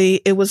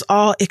hysterically. It was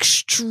all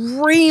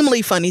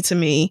extremely funny to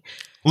me.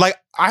 Like,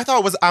 I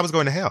thought I was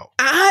going to hell.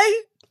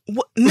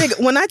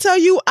 Nigga, when I tell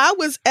you I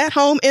was at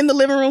home in the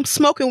living room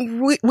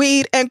smoking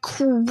weed and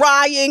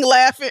crying,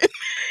 laughing.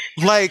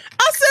 Like,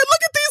 I said,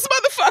 look at these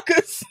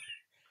motherfuckers.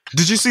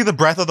 Did you see the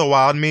Breath of the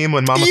Wild meme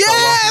when Mama fell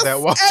off that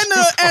wall?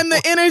 And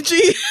the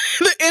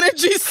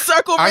energy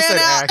circle ran out. I said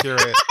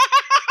accurate.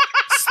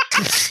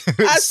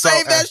 I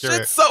saved that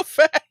shit so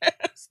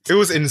fast. It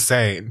was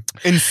insane.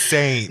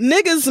 Insane.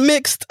 Niggas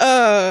mixed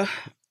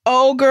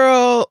old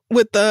girl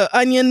with the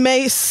onion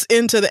mace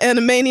into the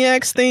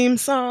Animaniacs theme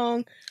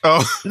song.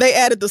 Oh. They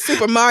added the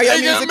Super Mario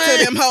music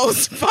to them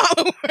hoes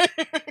following.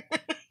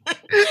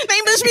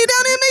 They pushed me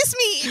down and maced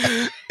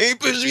me. They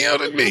pushed me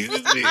out and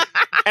maced me.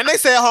 And they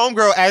said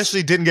homegirl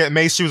actually didn't get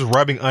maced. She was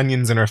rubbing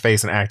onions in her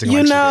face and acting like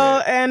she did.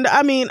 And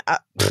I mean,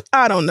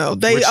 I don't know.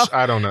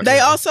 I don't know. They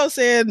also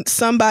said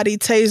somebody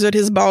tasered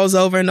his balls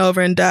over and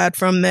over and died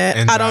from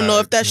that. I don't know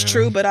if that's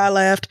true, but I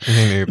laughed.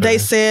 They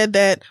said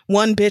that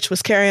one bitch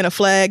was carrying a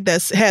flag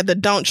that had the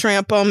 "Don't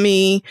Tramp on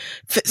Me"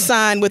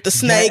 sign with the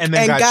snake and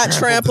got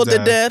trampled to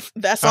death.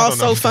 That's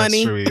also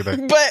funny.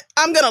 But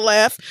I'm gonna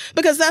laugh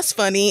because that's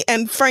funny,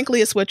 and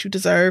frankly, it's what you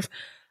deserve.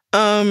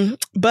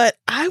 But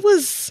I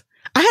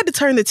had to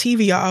turn the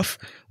TV off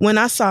when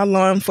I saw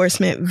law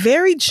enforcement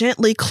very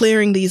gently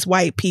clearing these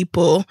white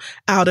people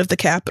out of the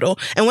Capitol.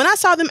 And when I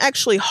saw them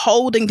actually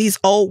holding these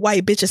old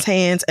white bitches'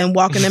 hands and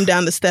walking them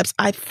down the steps,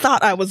 I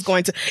thought I was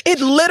going to. It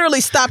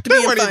literally stopped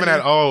being funny. They weren't even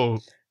that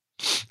old,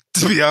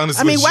 to be honest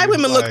with you. I mean, white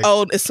women look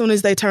old as soon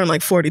as they turn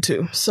like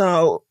 42.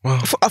 So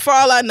for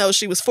all I know,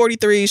 she was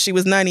 43, she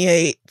was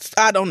 98.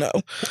 I don't know.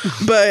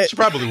 But she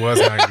probably was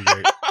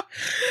 98.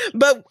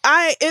 But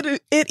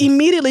it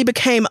immediately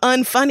became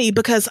unfunny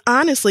because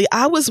honestly,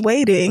 I was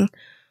waiting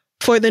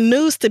for the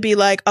news to be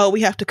like, oh,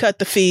 we have to cut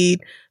the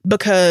feed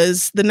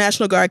because the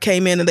National Guard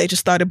came in and they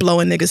just started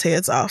blowing niggas'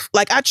 heads off.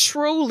 Like, I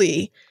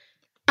truly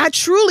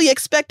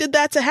expected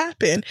that to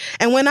happen.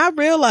 And when I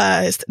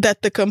realized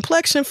that the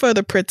complexion for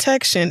the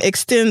protection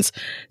extends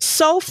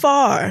so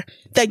far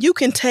that you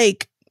can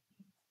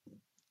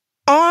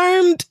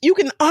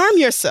arm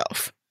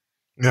yourself.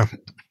 Yeah.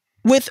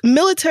 With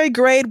military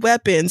grade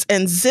weapons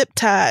and zip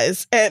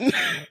ties and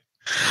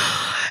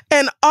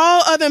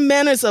all other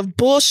manners of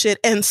bullshit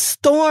and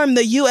storm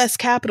the U.S.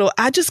 Capitol,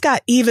 I just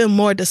got even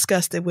more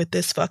disgusted with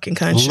this fucking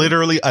country.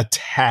 Literally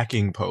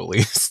attacking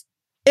police.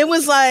 It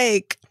was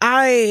like,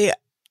 I'm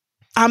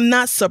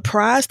not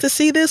surprised to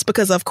see this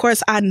because, of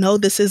course, I know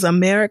this is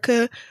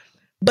America.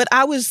 But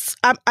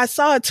I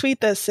saw a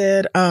tweet that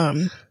said,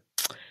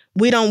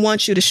 we don't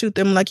want you to shoot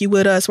them like you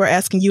would us. We're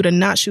asking you to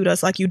not shoot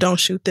us like you don't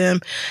shoot them.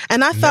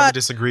 And I thought, never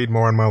disagreed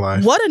more in my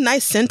life. What a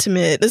nice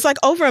sentiment. There's like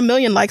over 1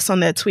 million likes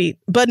on that tweet.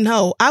 But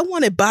no, I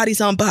wanted bodies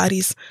on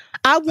bodies.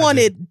 I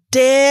wanted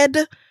dead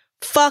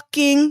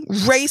fucking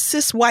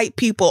racist white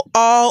people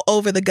all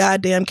over the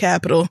goddamn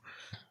Capitol.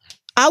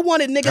 I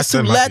wanted niggas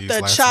to let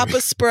the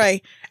chopper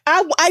spray.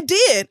 I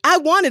did. I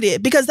wanted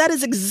it because that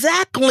is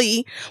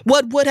exactly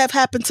what would have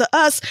happened to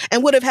us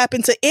and would have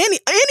happened to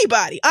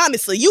anybody.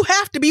 Honestly, you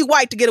have to be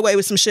white to get away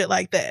with some shit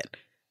like that.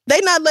 They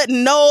not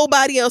letting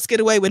nobody else get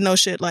away with no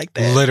shit like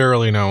that.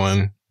 Literally no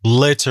one.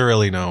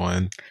 Literally no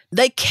one.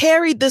 They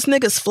carried this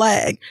nigga's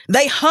flag.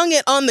 They hung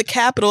it on the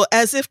Capitol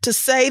as if to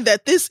say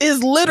that this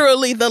is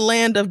literally the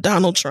land of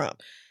Donald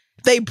Trump.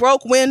 They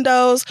broke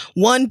windows.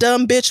 One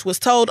dumb bitch was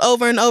told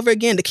over and over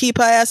again to keep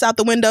her ass out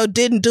the window,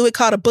 didn't do it,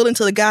 caught a bullet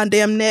into the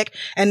goddamn neck,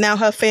 and now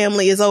her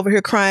family is over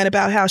here crying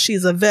about how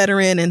she's a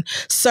veteran and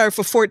served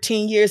for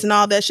 14 years and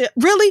all that shit.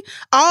 Really?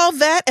 All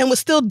that, and was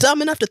still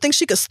dumb enough to think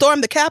she could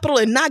storm the Capitol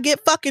and not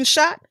get fucking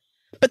shot?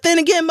 But then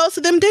again, most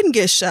of them didn't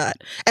get shot.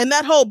 And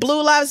that whole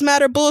Blue Lives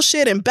Matter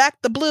bullshit and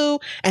Back the Blue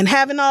and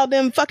having all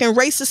them fucking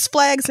racist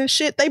flags and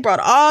shit, they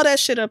brought all that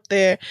shit up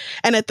there.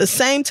 And at the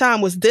same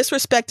time was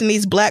disrespecting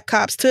these black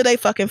cops to their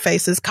fucking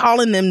faces,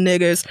 calling them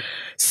niggers,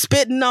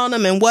 spitting on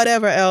them and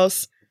whatever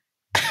else.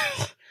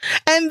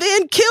 And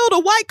then killed a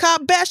white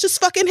cop, bashed his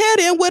fucking head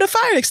in with a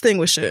fire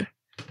extinguisher.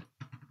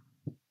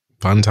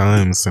 Fun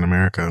times in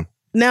America.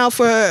 Now,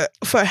 for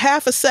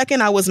half a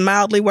second, I was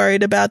mildly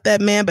worried about that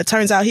man, but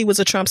turns out he was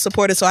a Trump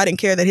supporter, so I didn't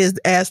care that his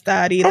ass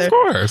died either. Of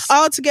course.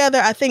 Altogether,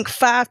 I think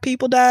 5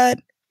 people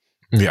died.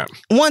 Yeah.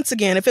 Once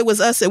again, if it was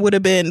us, it would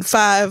have been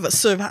 5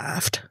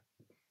 survived.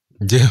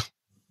 Yeah.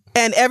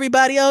 And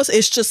everybody else,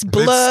 it's just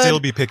blood. They'd still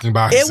be picking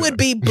bodies. It would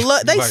be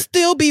blood. They'd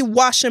still be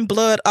washing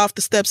blood off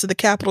the steps of the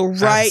Capitol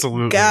right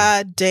Absolutely.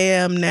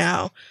 goddamn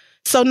now.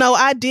 So, no,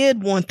 I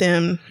did want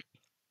them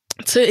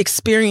to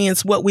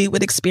experience what we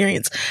would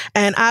experience.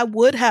 And I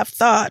would have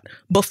thought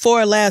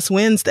before last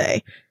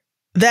Wednesday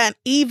that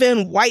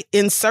even white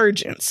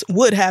insurgents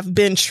would have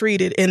been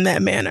treated in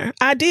that manner.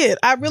 I did.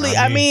 I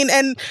mean,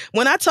 and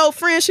when I told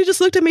Fran, she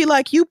just looked at me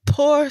like, you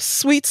poor,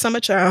 sweet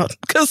summer child.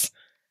 Because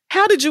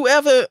how did you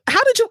ever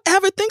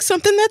think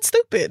something that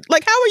stupid?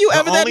 Like, how are you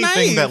ever that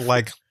naive?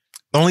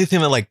 The only thing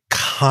that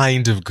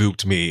kind of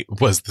gooped me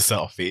was the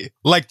selfie.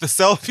 Like, the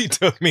selfie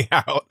took me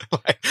out.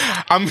 Like,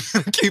 I'm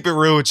gonna keep it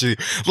real with you.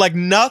 Like,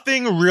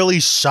 nothing really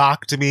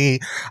shocked me.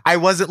 I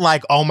wasn't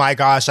like, oh my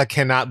gosh, I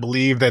cannot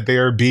believe that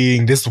they're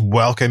being this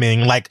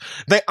welcoming. Like,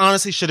 they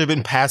honestly should have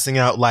been passing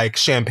out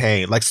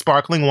champagne,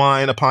 sparkling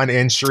wine upon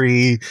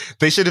entry.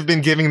 They should have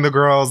been giving the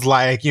girls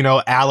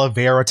aloe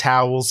vera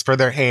towels for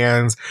their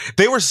hands.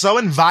 They were so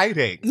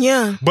inviting.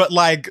 Yeah. But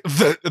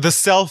the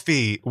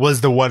selfie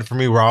was the one for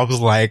me where I was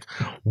like,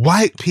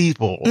 white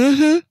people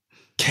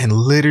can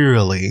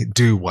literally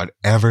do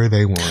whatever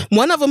they want.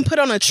 One of them put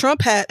on a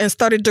Trump hat and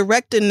started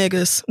directing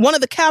niggas. One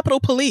of the Capitol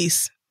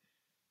Police.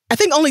 I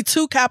think only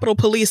 2 Capitol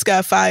Police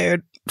got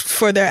fired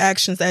for their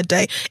actions that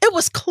day. It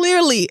was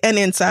clearly an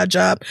inside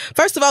job.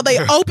 First of all, they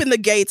opened the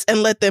gates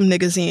and let them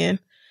niggas in.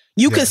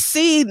 You could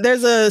see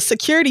there's a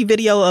security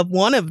video of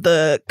one of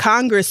the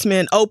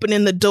congressmen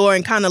opening the door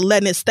and kind of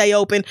letting it stay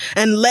open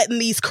and letting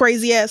these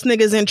crazy ass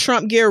niggas in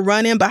Trump gear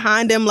run in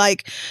behind him.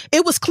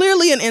 It was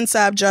clearly an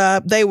inside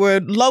job. They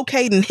were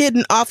locating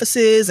hidden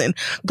offices and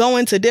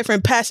going to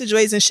different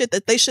passageways and shit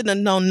that they shouldn't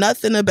have known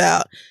nothing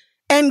about.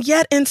 And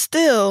yet and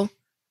still,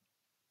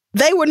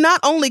 they were not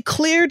only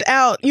cleared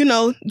out,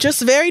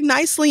 just very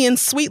nicely and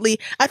sweetly.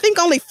 I think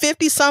only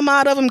 50 some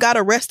odd of them got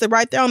arrested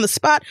right there on the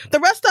spot. The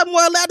rest of them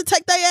were allowed to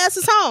take their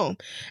asses home.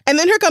 And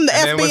then here come the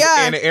FBI.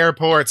 Was in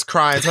airports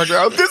crying, talking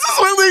about, this is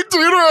what they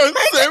do to us.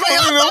 They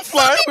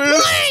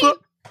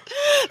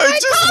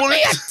called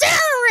me a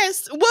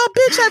terrorist. Well,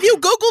 bitch, have you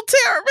Googled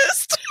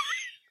terrorist?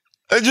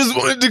 I just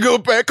wanted to go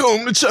back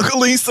home to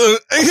Chuckalisa.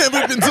 I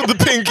haven't been to the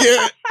pink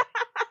yet.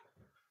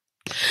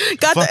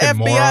 Got the FBI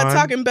moron.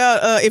 Talking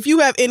about if you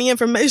have any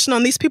information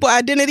on these people's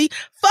identity,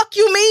 fuck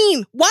you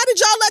mean? Why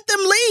did y'all let them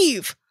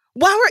leave?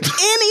 Why were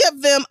any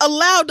of them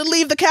allowed to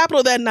leave the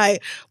Capitol that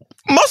night?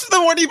 Most of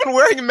them weren't even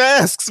wearing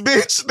masks,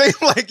 bitch. They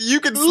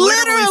you could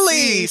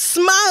literally see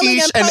smiling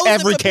each and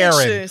every for Karen.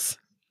 Pictures.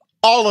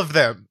 All of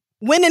them.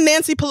 Went in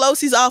Nancy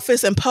Pelosi's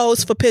office and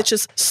posed for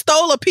pictures,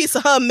 stole a piece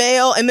of her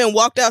mail, and then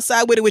walked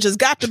outside with it, which has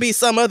got to be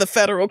some other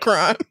federal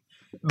crime.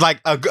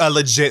 A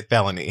legit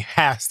felony.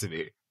 Has to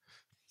be.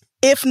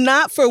 If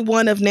not for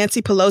one of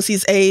Nancy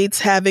Pelosi's aides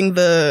having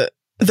the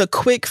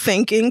quick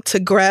thinking to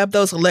grab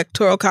those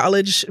electoral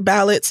college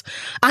ballots,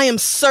 I am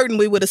certain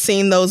we would have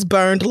seen those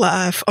burned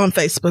live on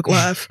Facebook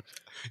Live.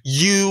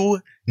 You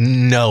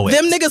know it.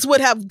 Them niggas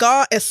would have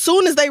gone, as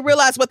soon as they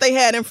realized what they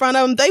had in front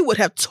of them, they would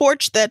have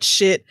torched that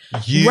shit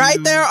right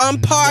there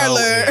on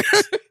Parler.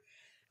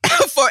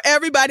 For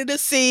everybody to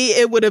see.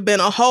 It would have been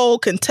a whole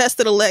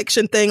contested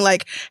election thing.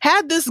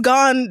 Had this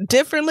gone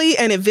differently,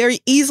 and it very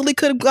easily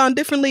could have gone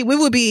differently, we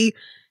would be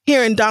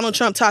hearing Donald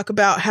Trump talk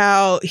about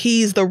how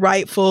he's the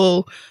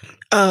rightful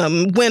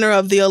winner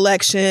of the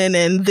election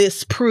and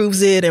this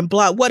proves it and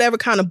blah, whatever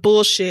kind of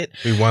bullshit.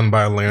 He won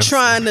by a landslide.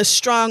 Trying to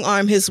strong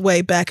arm his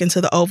way back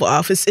into the Oval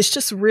Office. It's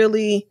just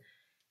really,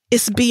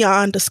 it's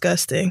beyond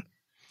disgusting.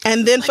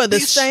 And then for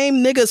the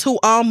same niggas who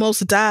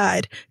almost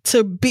died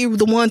to be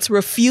the ones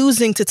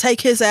refusing to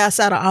take his ass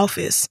out of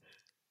office.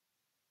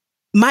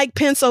 Mike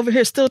Pence over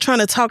here still trying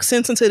to talk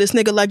sense into this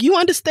nigga. Like, you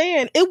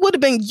understand, it would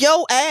have been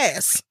your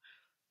ass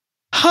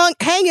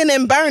hanging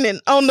and burning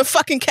on the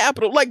fucking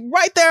Capitol. Like,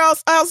 right there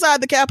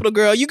outside the Capitol,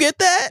 girl. You get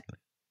that?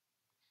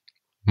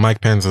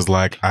 Mike Pence is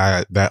like,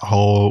 that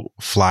whole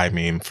fly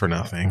meme for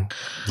nothing.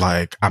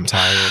 Like, I'm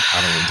tired.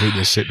 I don't want to do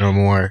this shit no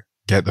more.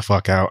 Get the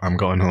fuck out. I'm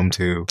going home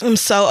too. I'm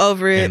so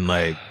over it. And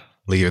like,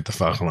 leave it the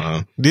fuck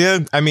alone. Yeah,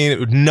 I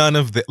mean, none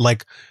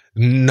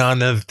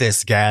of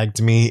this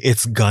gagged me.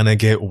 It's gonna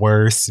get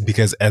worse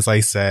because, as I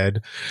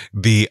said,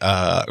 the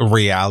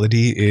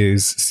reality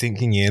is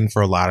sinking in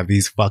for a lot of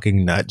these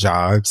fucking nut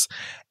jobs.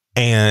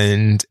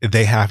 And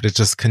they have to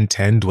just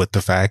contend with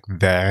the fact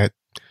that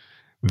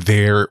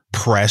their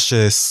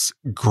precious,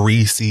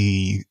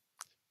 greasy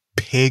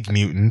pig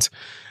mutant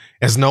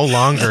is no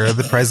longer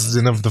the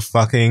president of the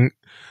fucking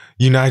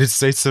United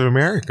States of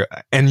America.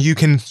 And you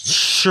can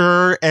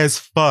sure as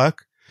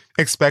fuck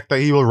expect that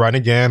he will run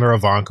again, or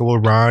Ivanka will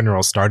run, or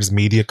he'll start his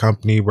media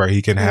company where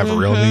he can have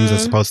real news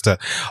as opposed to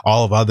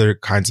all of other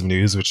kinds of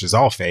news, which is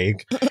all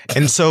fake.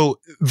 And so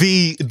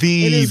the it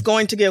is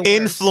going to get worse.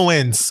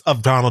 Influence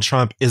of Donald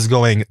Trump is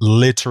going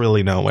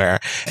literally nowhere.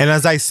 And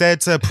as I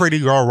said to Pretty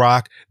Girl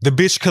Rock, the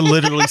bitch could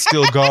literally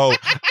still go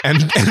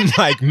and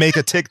like make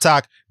a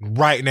TikTok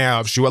right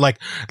now if she would. Like,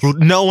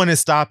 no one is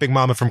stopping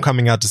Mama from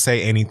coming out to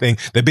say anything.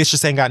 The bitch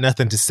just ain't got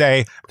nothing to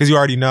say because you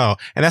already know.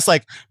 And that's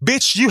like,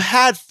 bitch, you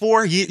had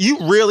 4 years. You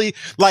really,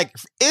 like,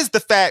 is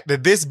the fact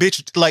that this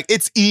bitch, like,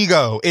 it's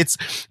ego. It's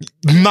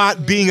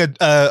not being a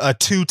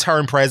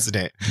 2-term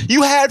president.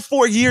 You had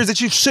 4 years that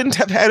you shouldn't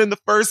have had in the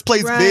first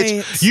place,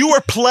 bitch. You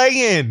were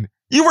playing.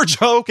 You were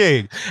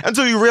joking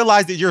until you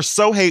realize that you're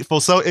so hateful,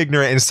 so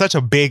ignorant, and such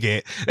a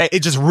bigot that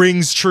it just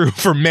rings true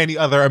for many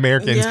other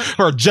Americans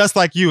who are just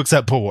like you,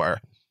 except poor.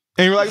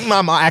 And you're like,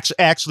 Mama,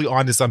 actually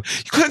onto something.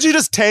 Couldn't you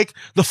just take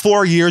the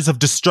 4 years of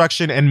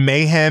destruction and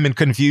mayhem and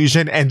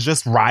confusion and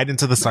just ride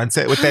into the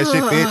sunset with that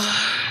shit,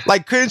 bitch?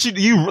 Like, couldn't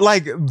you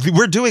like,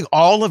 we're doing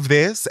all of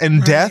this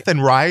and death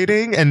and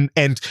rioting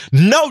and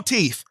no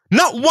teeth,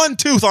 not one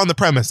tooth on the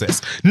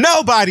premises.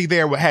 Nobody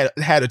there had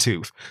a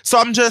tooth. So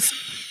I'm just...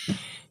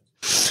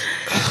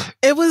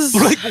 It was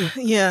like,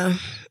 yeah,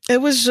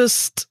 it was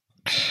just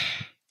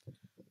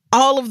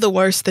all of the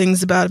worst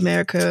things about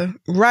America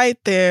right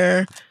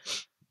there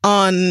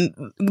on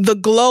the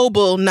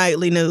global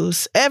nightly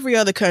news. Every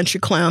other country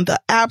clowned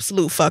the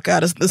absolute fuck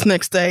out of this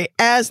next day,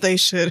 as they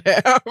should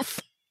have.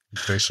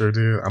 They sure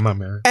do. I'm not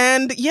married.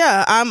 And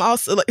yeah, I'm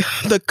also like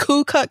the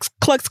Ku Klux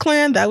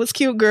Klan. That was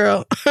cute,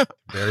 girl.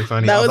 Very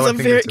funny. That was a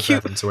very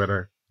cute from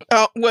Twitter.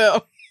 Oh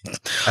well.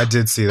 I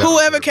did see that.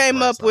 Whoever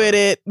came up with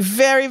it,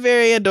 very,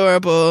 very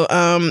adorable.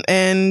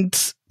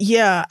 And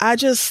yeah, I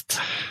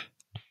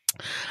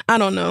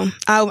don't know.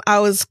 I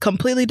was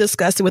completely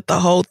disgusted with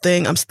the whole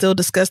thing. I'm still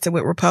disgusted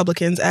with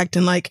Republicans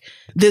acting like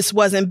this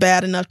wasn't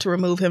bad enough to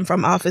remove him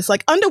from office.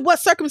 Like, under what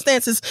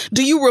circumstances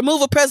do you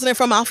remove a president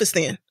from office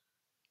then?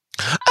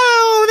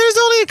 Oh, there's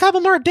only a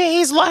couple more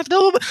days left.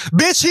 Oh,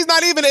 bitch, he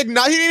didn't even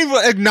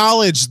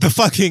acknowledge the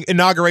fucking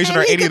inauguration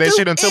or any of that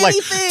shit until like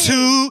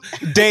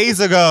 2 days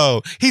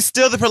ago. He's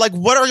still there for like,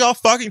 what are y'all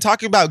fucking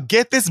talking about?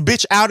 Get this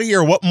bitch out of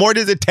here. What more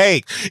does it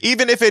take?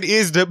 Even if it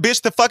is the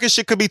bitch, the fucking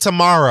shit could be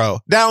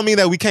tomorrow. That don't mean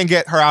that we can't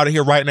get her out of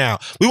here right now.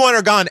 We want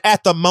her gone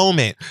at the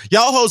moment.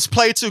 Y'all hoes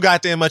play too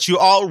goddamn much. You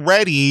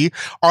already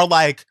are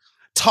like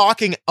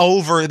talking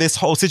over this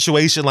whole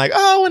situation like,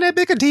 oh, when that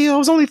big a deal, it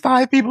was only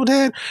 5 people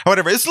dead or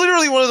whatever. It's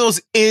literally one of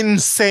those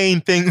insane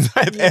things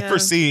I've ever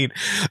seen,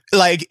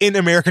 like, in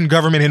American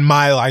government in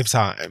my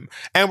lifetime.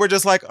 And we're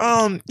just like,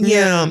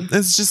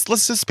 let's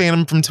just ban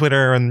him from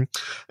Twitter, and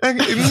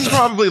he's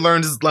probably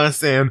learned his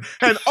lesson.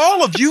 And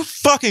all of you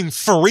fucking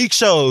freak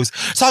shows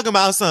talking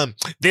about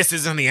this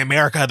isn't the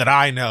America that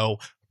I know.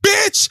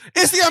 Bitch,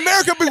 it's the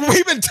America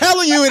we've been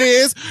telling you it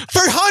is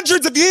for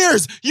hundreds of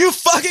years. You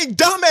fucking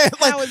dumbass.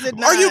 Like, how is it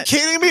not? Are you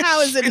kidding me?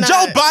 How is it not?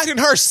 Joe Biden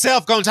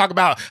herself gonna talk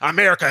about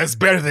America is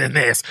better than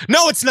this.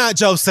 No, it's not,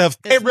 Joseph.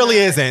 It really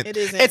isn't. It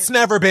isn't. It's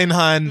never been,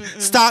 hun.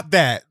 Stop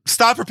that.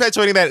 Stop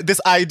perpetuating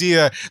this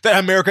idea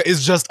that America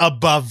is just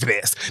above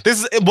this.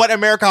 This is what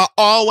America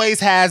always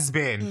has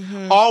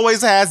been.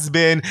 Always has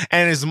been.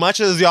 And as much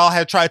as y'all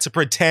have tried to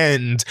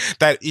pretend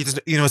that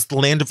it's the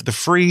land of the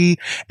free,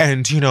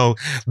 and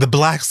the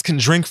blacks can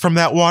drink from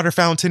that water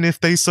fountain if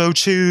they so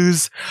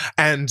choose,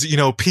 and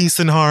peace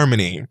and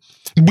harmony,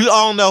 we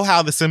all know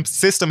how the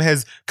system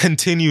has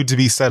continued to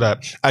be set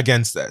up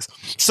against this.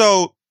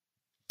 So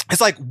it's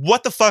like,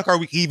 what the fuck are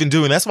we even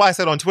doing? That's why I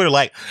said on Twitter,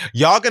 like,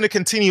 y'all gonna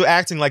continue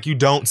acting like you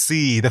don't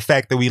see the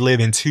fact that we live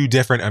in 2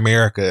 different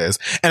Americas,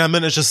 and I'm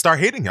gonna just start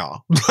hitting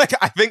y'all. Like,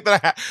 I think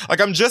that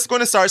I'm just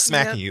gonna start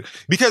smacking you,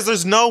 because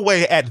there's no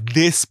way at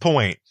this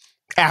point,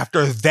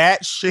 after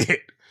that shit,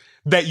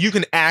 that you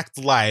can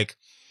act like,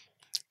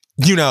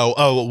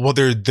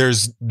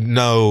 there's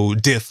no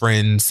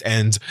difference,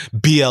 and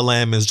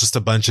BLM is just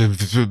a bunch of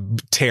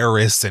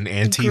terrorists and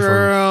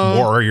Antifa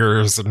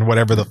warriors and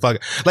whatever the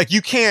fuck. Like,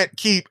 you can't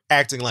keep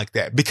acting like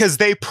that, because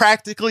they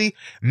practically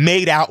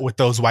made out with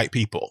those white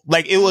people.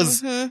 Like, it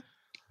was...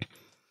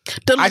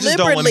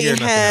 deliberately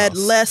had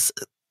less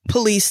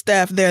police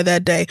staff there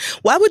that day.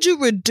 Why would you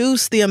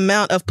reduce the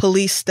amount of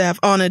police staff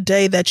on a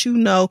day that you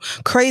know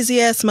crazy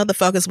ass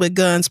motherfuckers with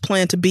guns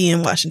plan to be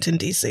in Washington,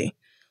 D.C.?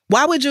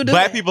 Why would you do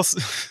that?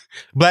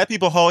 Black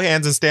people hold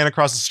hands and stand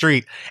across the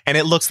street, and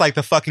it looks like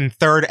the fucking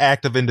third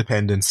act of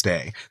Independence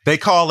Day. They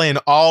call in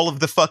all of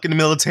the fucking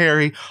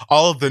military,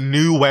 all of the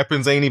new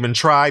weapons ain't even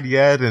tried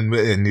yet,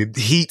 and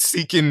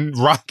heat-seeking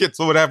rockets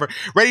or whatever,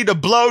 ready to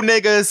blow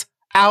niggas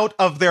out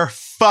of their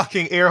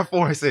fucking air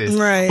forces.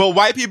 Right. But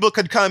white people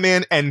could come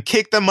in and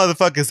kick them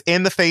motherfuckers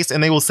in the face,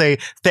 and they will say,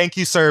 "Thank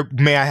you, sir.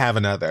 May I have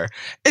another?"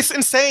 It's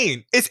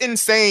insane. It's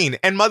insane.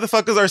 And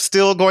motherfuckers are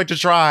still going to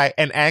try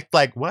and act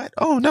like, what?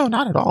 Oh, no,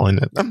 not at all.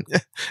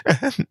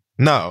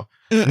 No.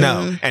 Mm-mm.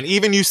 No. And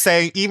even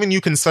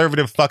you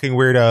conservative fucking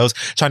weirdos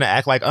trying to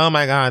act like, oh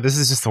my God, this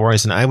is just the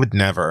worst and I would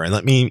never. And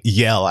let me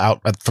yell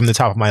out from the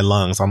top of my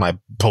lungs on my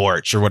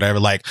porch or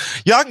whatever. Like,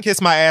 y'all can kiss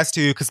my ass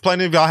too, because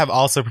plenty of y'all have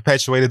also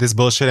perpetuated this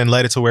bullshit and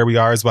led it to where we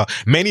are as well.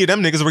 Many of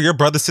them niggas were your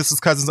brothers, sisters,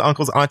 cousins,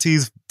 uncles,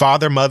 aunties,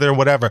 father, mother,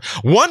 whatever.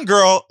 One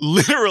girl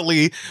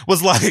literally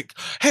was like,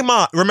 hey,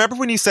 Ma, remember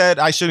when you said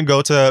I shouldn't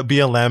go to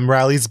BLM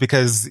rallies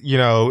because, you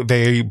know,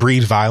 they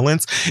breed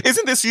violence?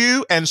 Isn't this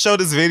you? And showed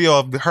this video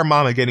of her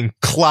mama getting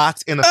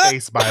clocked in the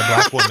face by a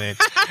black woman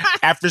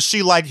after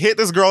she like hit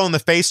this girl in the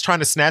face trying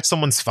to snatch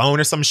someone's phone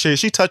or some shit.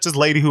 She touched this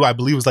lady who I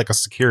believe was like a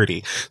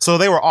security. So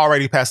they were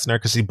already pesting her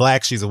because she's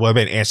black, she's a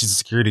woman, and she's a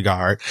security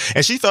guard.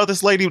 And she felt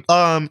this lady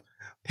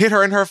hit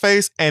her in her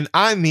face. And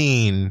I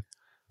mean,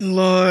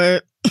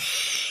 Lord,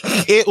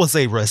 it was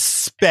a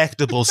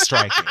respectable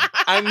striking.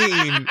 I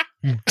mean,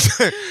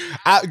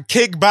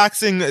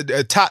 kickboxing,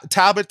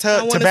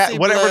 Tabata,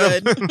 whatever.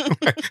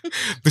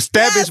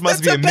 That bitch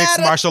must be a mixed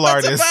martial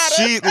artist.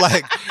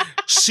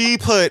 She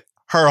put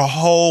her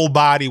whole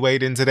body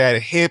weight into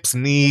that, hips,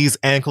 knees,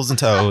 ankles, and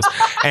toes,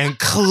 and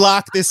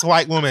clocked this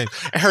white woman.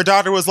 And her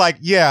daughter was like,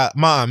 yeah,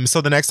 Mom,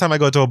 so the next time I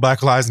go to a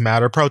Black Lives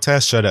Matter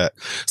protest, shut up.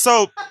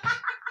 So,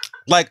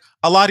 like,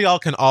 a lot of y'all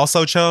can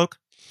also choke.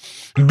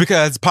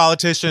 Because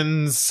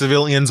politicians,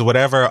 civilians,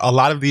 whatever, a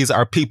lot of these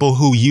are people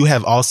who you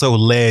have also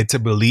led to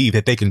believe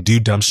that they can do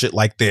dumb shit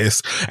like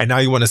this. And now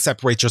you want to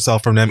separate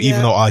yourself from them,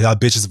 even though all y'all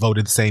bitches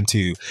voted the same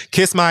too.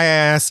 Kiss my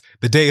ass.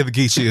 The day of the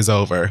Geechee is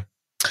over.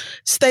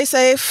 Stay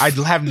safe. I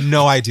have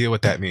no idea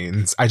what that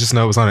means. I just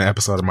know it was on an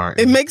episode of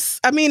Martin. It makes,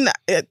 I mean,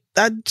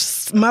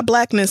 my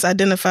blackness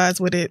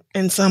identifies with it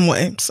in some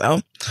way.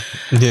 So,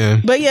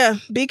 yeah. But yeah,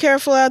 be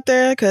careful out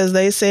there because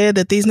they said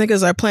that these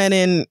niggas are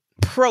planning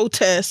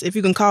protests, if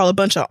you can call a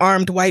bunch of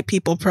armed white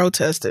people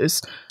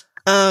protesters,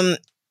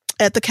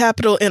 at the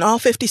Capitol in all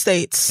 50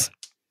 states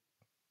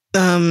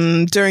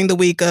during the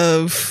week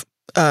of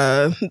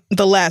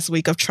the last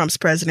week of Trump's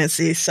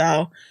presidency.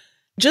 So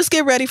just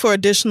get ready for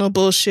additional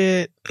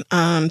bullshit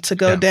to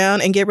go down,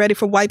 and get ready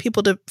for white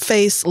people to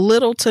face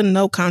little to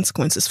no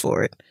consequences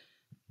for it.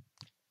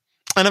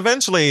 And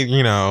eventually,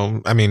 you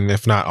know, I mean,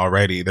 if not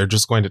already, they're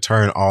just going to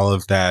turn all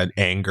of that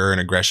anger and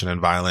aggression and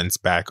violence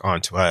back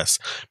onto us.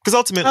 Because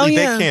ultimately,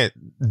 they can't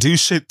do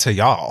shit to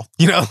y'all.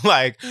 You know,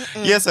 like,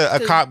 yes, a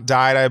cop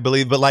died, I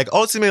believe, but like,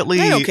 ultimately,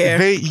 they don't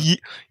care.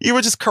 You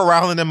were just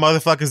corralling them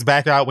motherfuckers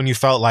back out when you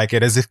felt like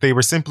it, as if they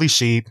were simply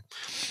sheep,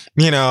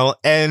 you know?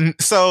 And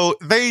so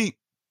they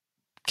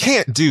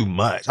can't do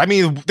much. I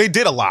mean, they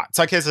did a lot,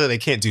 so I can't say they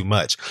can't do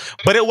much.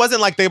 But it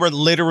wasn't like they were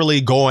literally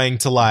going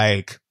to,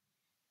 like,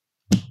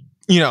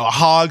 you know,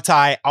 hog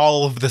tie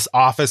all of this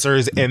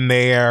officers in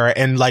there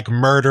and like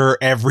murder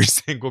every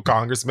single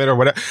congressman or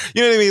whatever.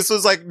 You know what I mean? So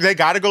it's like they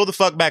got to go the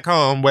fuck back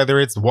home, whether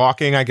it's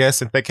walking, I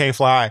guess, if they can't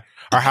fly,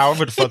 or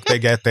however the fuck they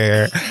get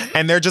there.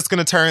 And they're just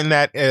going to turn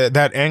that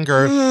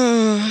anger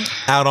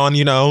out on,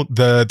 you know,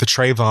 the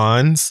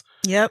Trayvons.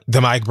 Yep. The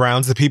Mike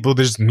Browns, the people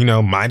that just, you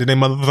know, minding their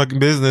motherfucking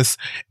business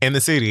in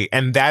the city.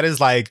 And that is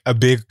like a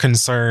big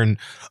concern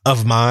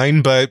of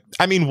mine. But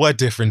I mean, what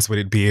difference would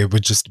it be? It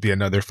would just be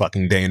another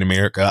fucking day in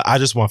America. I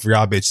just want for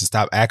y'all bitches to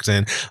stop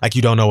acting like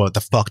you don't know what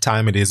the fuck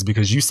time it is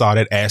because you saw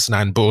that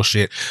asinine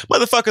bullshit.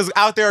 Motherfuckers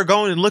out there are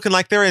going and looking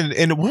like they're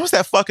in what was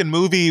that fucking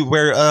movie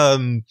where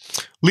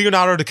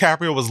Leonardo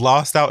DiCaprio was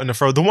lost out in the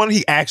fro? The one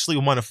he actually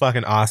won a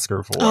fucking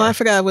Oscar for. Oh, I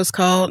forgot what it's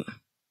called.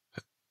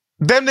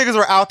 Them niggas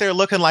were out there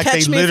looking like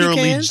Catch they Me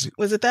literally... If You Can?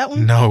 Was it that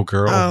one? No,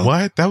 girl.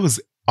 What? That was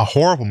a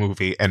horrible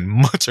movie and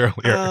much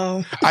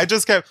earlier. I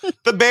just kept...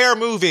 The Bear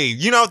movie.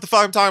 You know what the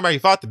fuck I'm talking about? You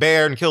fought the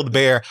bear and killed the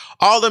bear.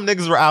 All them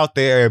niggas were out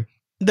there...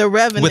 The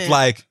Revenant. With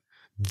like...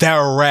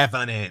 The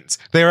Revenant.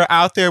 They were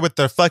out there with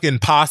their fucking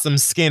possum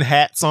skin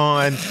hats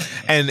on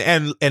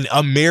and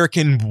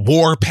American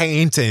war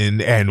paint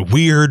and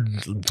weird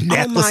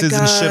necklaces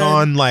and shit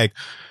on. Like...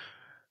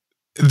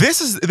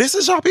 This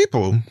is y'all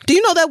people. Do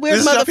you know that weird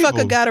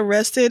motherfucker got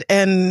arrested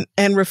and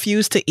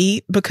refused to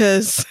eat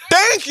because...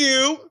 Thank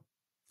you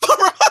for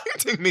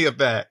reminding me of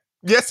that.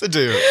 Yes, I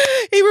do.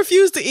 He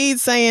refused to eat,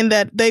 saying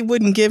that they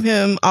wouldn't give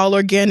him all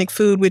organic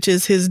food, which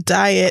is his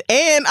diet.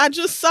 And I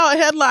just saw a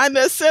headline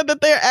that said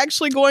that they're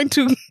actually going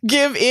to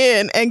give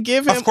in and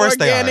give him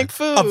organic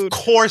food. Of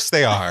course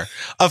they are.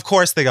 Of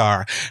course they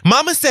are.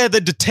 Mama said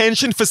the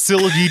detention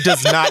facility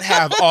does not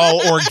have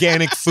all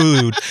organic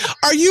food.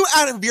 Are you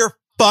out of your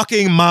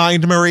fucking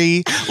mind,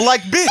 Marie?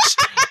 Like, bitch.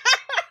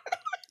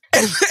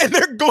 and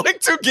they're going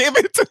to give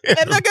it to him.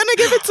 And they're going to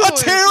give it to him.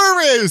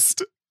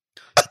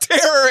 A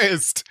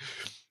terrorist.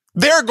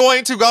 They're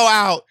going to go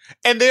out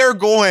and they're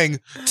going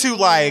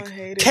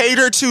to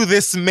cater to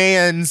this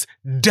man's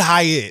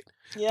diet.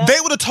 Yep.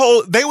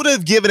 They would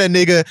have given a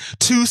nigga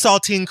 2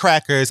 saltine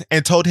crackers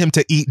and told him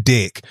to eat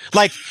dick.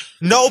 Like,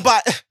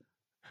 nobody.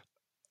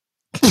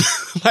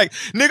 Like,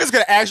 niggas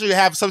could actually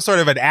have some sort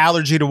of an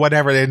allergy to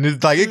whatever,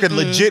 and like it could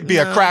legit be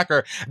a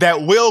cracker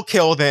that will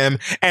kill them,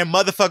 and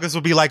motherfuckers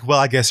will be like, well,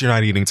 I guess you're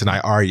not eating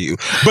tonight, are you?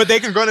 But they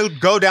can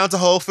go down to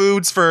Whole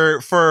Foods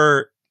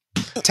for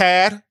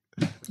Tad.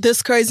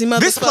 This crazy motherfucker.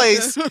 This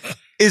place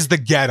is the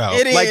ghetto.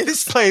 It is. Like,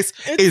 this place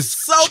is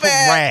so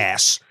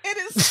trash. Bad. It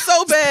is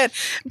so bad.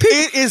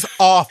 It is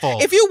awful.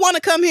 If you want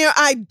to come here,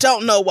 I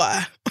don't know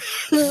why.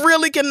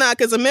 Really cannot,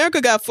 because America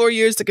got 4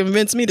 years to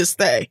convince me to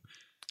stay.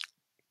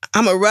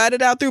 I'm going to ride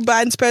it out through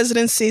Biden's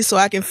presidency so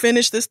I can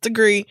finish this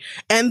degree.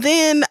 And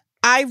then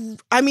I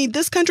mean,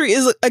 this country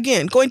is,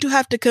 again, going to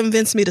have to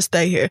convince me to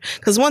stay here.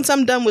 Because once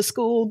I'm done with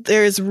school,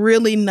 there is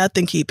really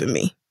nothing keeping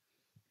me.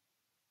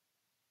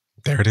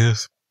 There it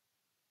is.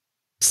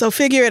 So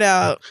figure it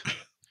out.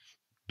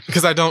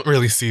 Because I don't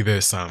really see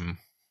this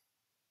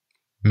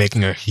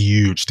making a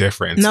huge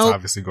difference. Nope. It's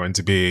obviously going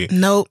to be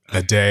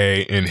a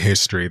day in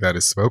history that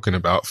is spoken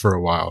about for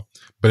a while.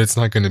 But it's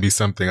not going to be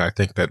something I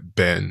think that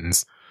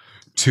bends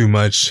too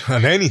much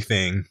on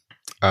anything.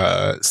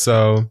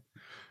 So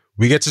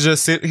we get to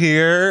just sit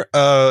here,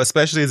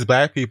 especially as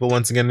Black people,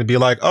 once again, to be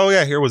like, oh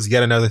yeah, here was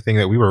yet another thing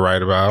that we were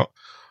right about.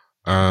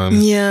 So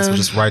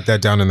just write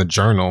that down in the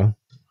journal.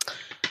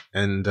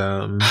 And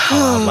allow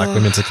Black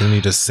women to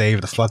continue to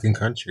save the fucking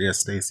country, as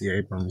Stacey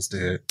Abrams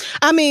did.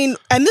 I mean,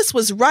 and this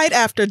was right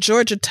after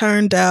Georgia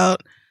turned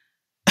out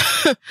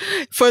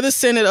for the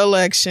Senate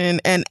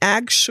election and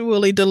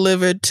actually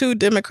delivered 2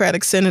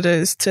 Democratic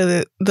senators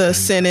to the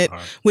Senate,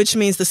 which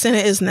means the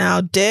Senate is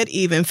now dead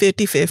even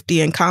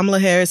 50-50, and Kamala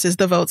Harris is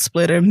the vote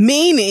splitter,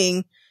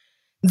 meaning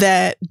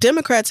that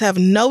Democrats have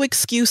no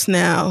excuse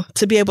now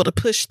to be able to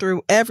push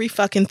through every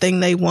fucking thing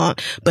they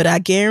want. But I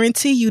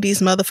guarantee you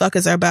these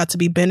motherfuckers are about to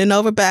be bending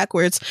over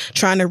backwards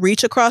trying to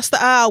reach across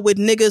the aisle with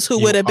niggas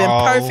who would have been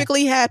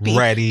perfectly happy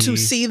to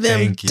see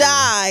them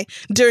die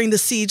during the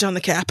siege on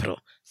the Capitol.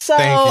 So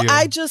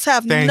I just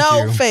have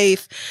no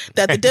faith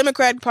that the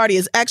Democratic Party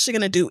is actually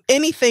going to do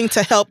anything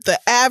to help the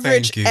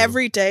average,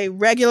 everyday,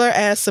 regular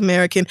ass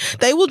American.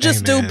 They will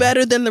just do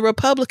better than the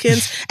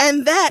Republicans.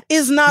 And that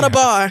is not a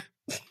bar.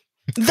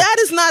 That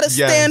is not a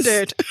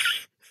standard.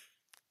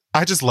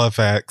 I just love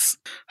facts.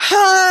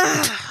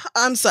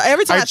 I'm sorry.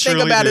 Every time I think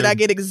about it, I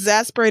get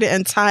exasperated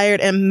and tired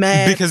and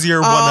mad. Because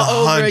you're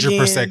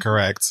 100%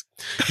 correct.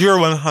 You're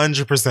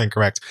 100%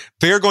 correct.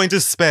 They're going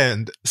to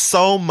spend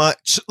so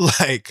much,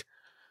 like,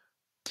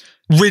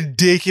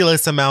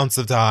 ridiculous amounts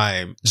of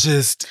time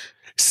just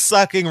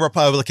sucking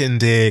Republican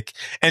dick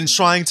and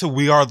trying to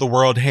We Are the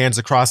World, Hands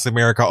Across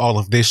America, all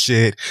of this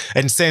shit,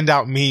 and send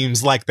out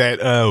memes like that.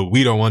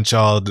 We don't want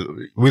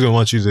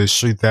you to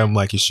shoot them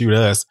like you shoot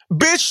us.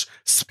 Bitch,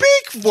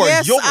 speak for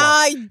your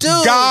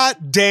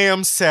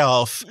goddamn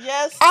self.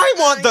 Yes, I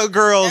want the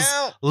girls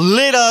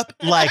lit up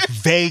like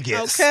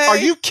Vegas. Okay. Are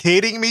you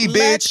kidding me,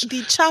 bitch? Let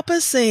the chopper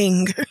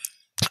sing.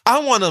 I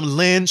want them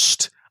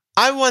lynched.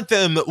 I want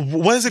them,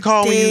 what is it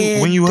called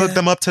when you hook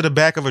them up to the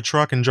back of a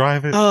truck and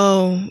drive it?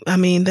 Oh, I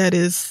mean, I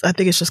think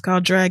it's just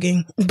called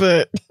dragging,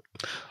 but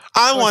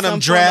I want them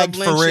dragged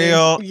for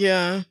real.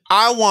 Yeah.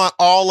 I want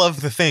all of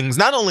the things.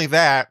 Not only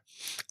that,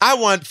 I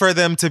want for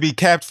them to be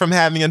kept from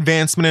having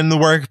advancement in the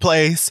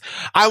workplace.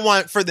 I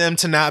want for them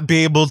to not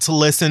be able to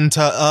listen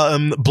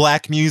to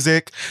Black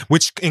music,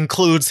 which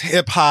includes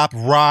hip hop,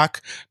 rock,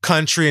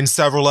 country, and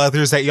several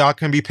others that y'all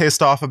can be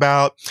pissed off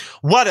about.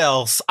 What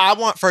else? I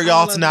want for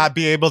y'all to not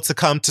be able to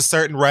come to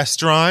certain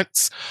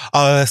restaurants,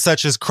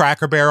 such as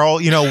Cracker Barrel,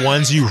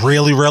 ones you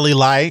really, really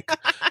like.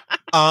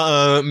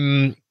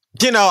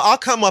 I'll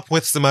come up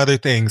with some other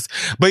things.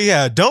 But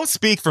yeah, don't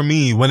speak for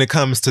me when it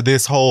comes to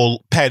this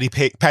whole patty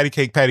cake,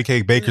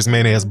 baker's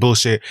mayonnaise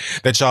bullshit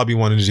that y'all be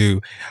wanting to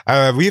do.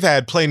 We've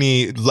had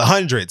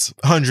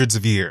hundreds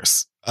of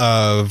years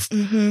of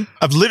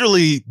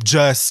literally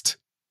just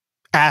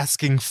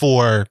asking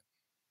for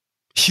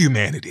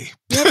humanity.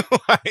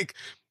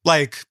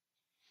 like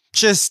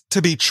just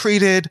to be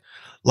treated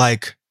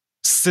like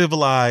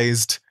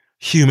civilized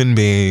human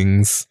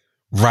beings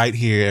right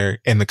here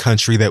in the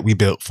country that we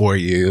built for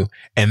you.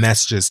 And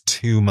that's just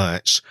too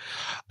much.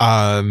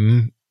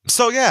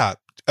 So yeah,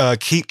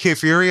 keep Kid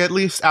Fury at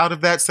least out of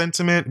that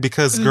sentiment,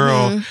 because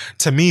girl,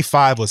 to me,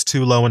 5 was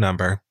too low a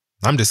number.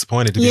 I'm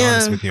disappointed, to be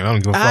honest with you. I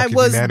don't give a fuck if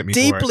you're mad at me.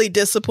 I was deeply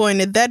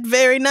disappointed that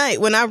very night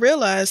when I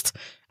realized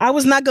I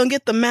was not going to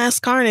get the mass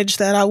carnage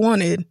that I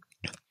wanted.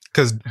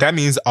 Because that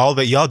means all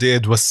that y'all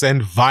did was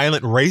send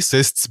violent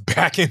racists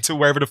back into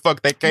wherever the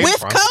fuck they came with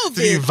from. COVID.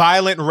 To be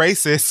violent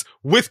racists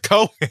with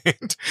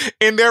COVID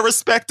in their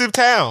respective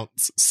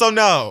towns. So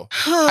no,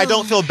 I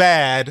don't feel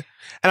bad.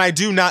 And I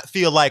do not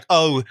feel like,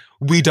 oh,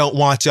 we don't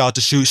want y'all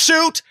to shoot.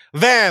 Shoot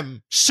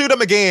them. Shoot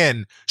them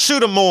again.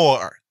 Shoot them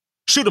more.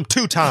 Shoot them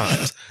 2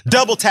 times.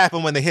 Double tap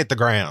them when they hit the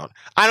ground.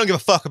 I don't give a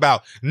fuck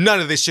about none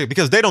of this shit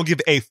because they don't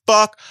give a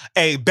fuck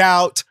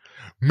about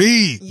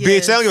me,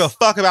 bitch. They don't give a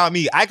fuck about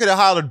me. I could have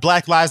hollered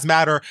Black Lives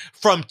Matter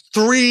from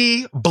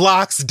 3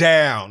 blocks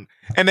down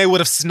and they would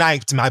have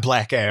sniped my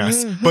black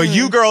ass. Mm-hmm. But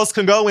you girls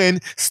can go in,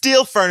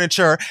 steal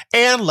furniture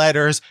and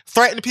letters,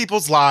 threaten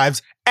people's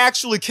lives,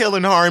 actually kill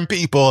and harm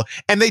people,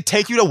 and they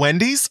take you to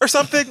Wendy's or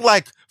something?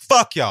 Like,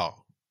 fuck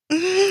y'all.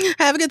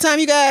 Have a good time,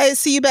 you guys.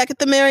 See you back at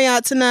the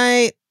Marriott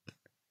tonight.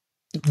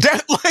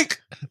 That,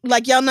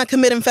 like y'all not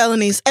committing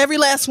felonies. Every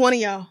last one of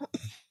y'all.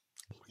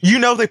 You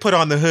know they put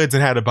on the hoods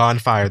and had a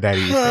bonfire that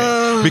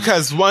evening.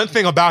 Because one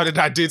thing about it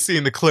I did see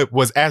in the clip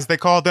was, as they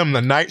called them,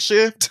 the night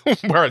shift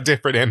were a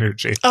different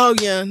energy. Oh,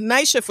 yeah.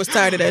 Night shift was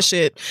tired of that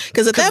shit.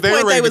 Because at that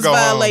point, they was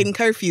violating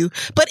curfew.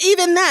 But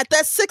even that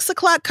 6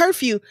 o'clock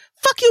curfew,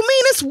 fuck you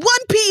mean it's 1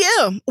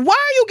 p.m.? Why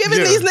are you giving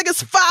these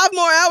niggas 5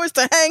 more hours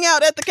to hang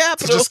out at the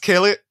Capitol? Just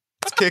kill it.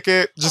 Just kick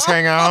it. Just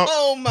hang out.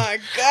 Oh, my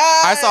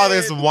God. I saw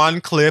this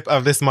one clip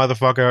of this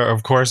motherfucker,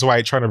 of course,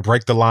 white, trying to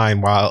break the line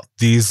while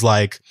these,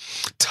 like,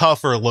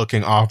 tougher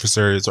looking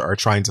officers are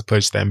trying to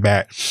push them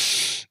back.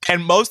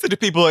 And most of the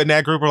people in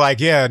that group are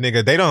like, yeah,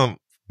 nigga, they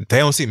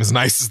don't seem as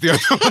nice as the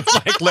other ones.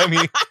 Like, let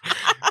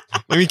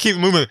me keep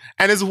moving.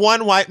 And this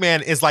one white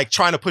man is like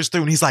trying to push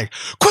through and he's like,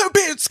 quit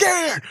being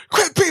scared.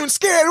 Quit being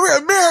scared. We're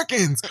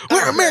Americans.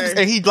 We're Americans.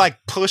 And he like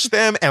pushed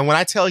them. And when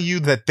I tell you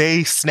that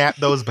they snapped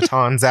those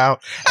batons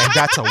out and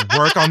got to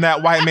work on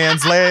that white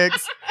man's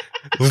legs,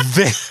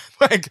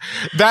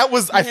 that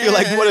was, I feel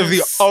like, one of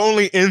the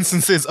only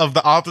instances of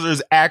the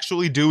officers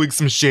actually doing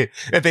some shit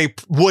that they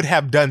would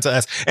have done to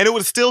us. And it would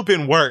have still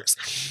been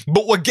worse.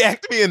 But what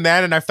gagged me in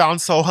that and I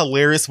found so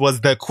hilarious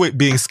was the quit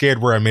being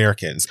scared we're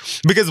Americans.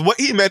 Because what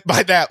he meant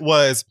by that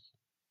was,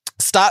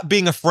 stop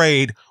being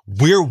afraid.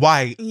 We're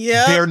white.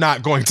 Yep. They're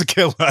not going to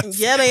kill us.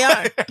 Yeah, they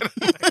are.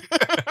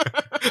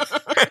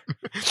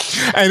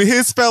 And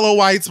his fellow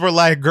whites were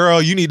like,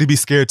 girl, you need to be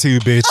scared too,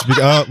 bitch.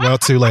 Oh, well,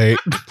 too late.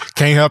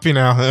 Can't help you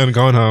now. I'm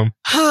going home.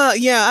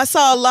 Yeah, I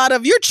saw a lot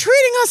of, you're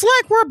treating us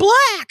like we're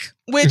black.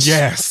 Which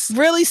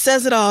really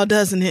says it all,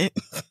 doesn't it?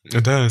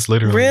 It does,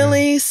 literally.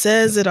 Really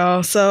says it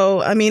all.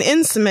 So, I mean,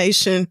 in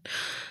summation,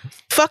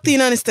 fuck the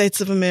United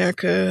States of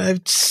America. I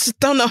just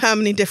don't know how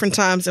many different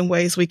times and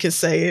ways we can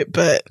say it,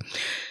 but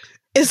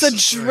it's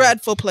a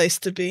dreadful place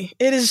to be.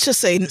 It is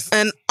just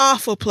an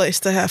awful place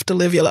to have to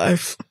live your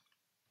life.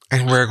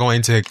 And we're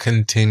going to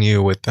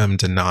continue with them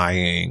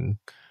denying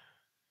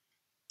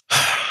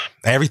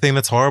everything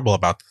that's horrible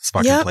about this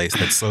fucking place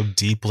that's so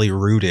deeply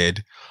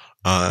rooted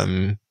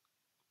in,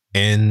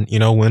 you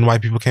know, when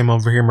white people came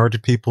over here,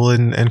 murdered people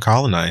and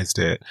colonized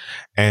it.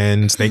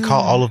 And they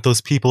call all of those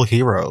people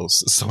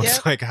heroes. So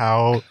it's like,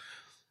 how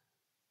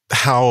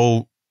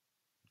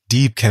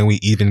deep can we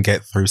even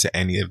get through to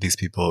any of these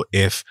people,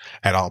 if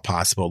at all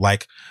possible?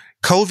 Like,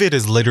 COVID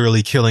is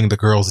literally killing the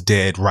girls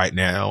dead right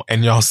now.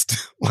 And y'all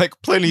still, like,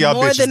 plenty of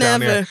y'all bitches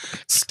down there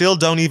still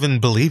don't even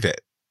believe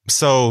it.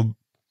 So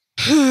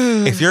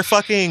if your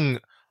fucking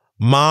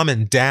mom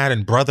and dad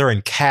and brother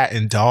and cat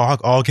and dog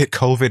all get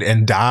COVID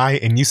and die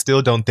and you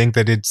still don't think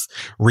that it's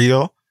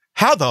real,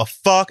 how the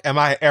fuck am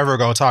I ever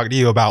going to talk to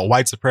you about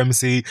white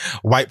supremacy,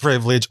 white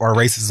privilege, or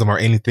racism or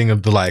anything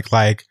of the like?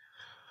 Like,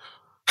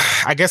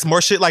 I guess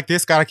more shit like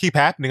this got to keep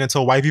happening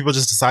until white people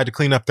just decide to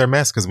clean up their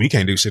mess because we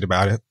can't do shit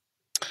about it.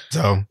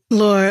 So,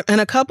 Lord, and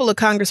a couple of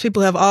Congress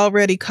people have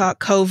already caught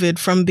COVID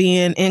from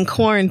being in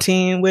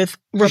quarantine with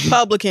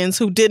Republicans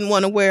who didn't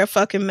want to wear a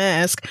fucking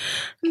mask.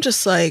 I'm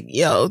just like,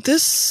 yo,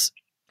 this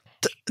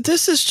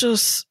is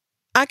just,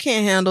 I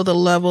can't handle the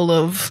level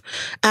of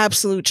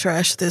absolute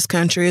trash this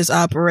country is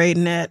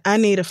operating at. I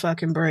need a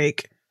fucking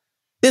break.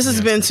 This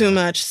has been too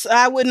much.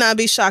 I would not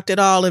be shocked at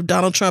all if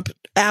Donald Trump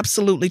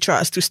absolutely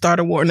tries to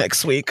start a war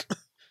next week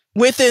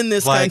within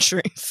this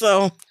country.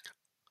 So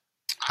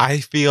I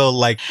feel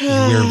like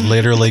we're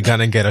literally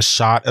gonna get a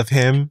shot of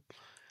him,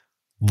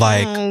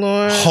 like,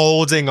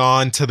 holding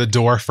on to the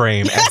door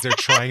frame as they're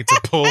trying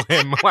to pull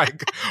him,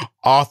 like,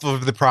 off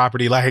of the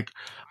property. Like,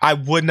 I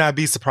would not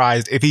be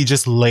surprised if he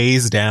just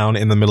lays down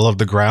in the middle of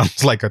the ground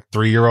like a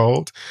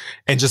 3-year-old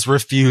and just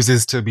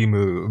refuses to be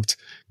moved,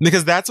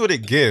 because that's what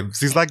it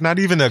gives. He's like not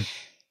even a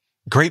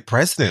great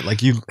president.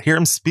 Like, you hear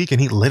him speak and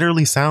he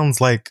literally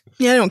sounds like,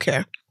 I don't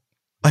care.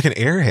 Like an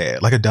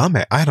airhead, like a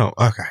dumbhead.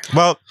 Okay.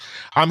 Well,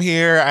 I'm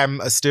here. I'm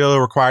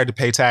still required to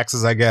pay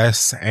taxes, I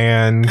guess.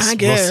 And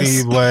we'll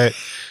see what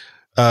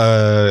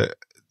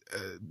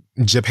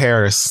Jip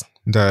Harris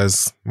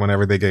does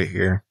whenever they get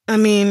here. I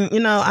mean, you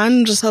know,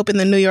 I'm just hoping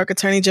the New York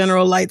Attorney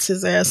General lights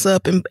his ass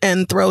up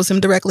and throws him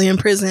directly in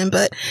prison.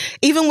 But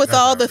even with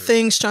all the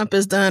things Trump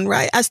has done,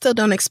 right, I still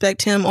don't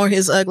expect him or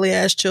his ugly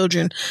ass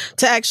children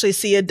to actually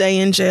see a day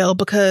in jail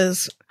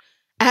because,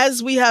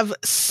 as we have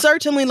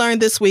certainly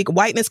learned this week,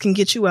 whiteness can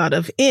get you out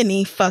of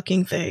any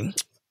fucking thing.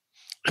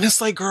 And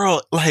it's like,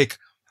 girl, like,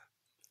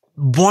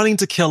 wanting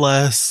to kill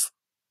us,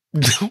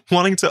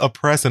 wanting to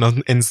oppress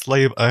and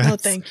enslave us. Oh,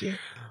 thank you.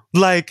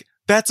 Like,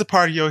 that's a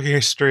part of your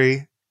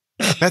history.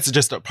 That's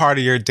just a part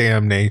of your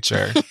damn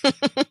nature.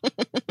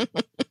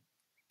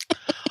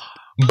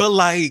 But,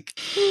 like,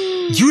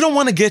 you don't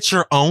want to get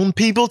your own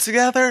people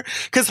together?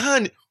 Because,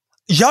 hun,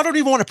 y'all don't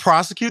even want to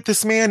prosecute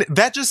this man.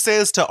 That just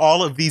says to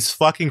all of these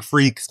fucking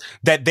freaks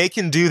that they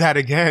can do that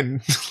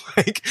again.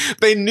 Like,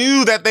 they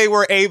knew that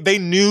they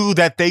knew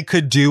that they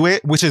could do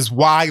it, which is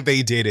why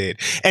they did it.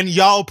 And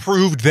y'all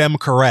proved them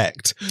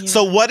correct. Yeah.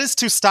 So what is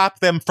to stop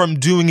them from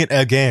doing it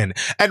again?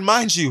 And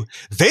mind you,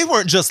 they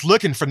weren't just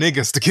looking for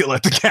niggas to kill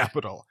at the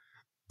Capitol.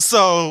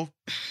 So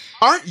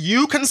aren't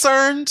you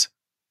concerned?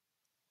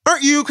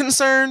 Aren't you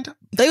concerned?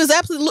 They was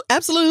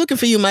absolutely looking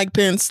for you, Mike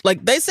Pence.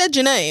 Like, they said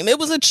your name. It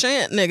was a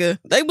chant, nigga.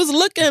 They was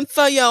looking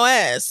for your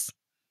ass.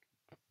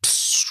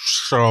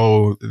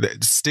 So,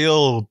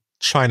 still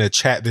trying to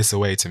chat this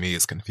away to me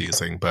is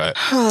confusing, but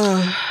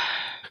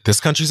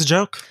this country's a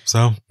joke,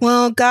 so.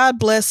 Well, God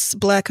bless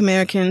Black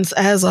Americans,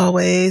 as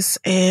always.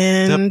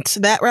 And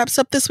that wraps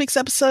up this week's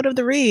episode of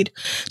The Read.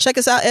 Check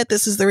us out at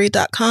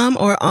thisistheread.com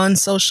or on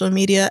social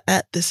media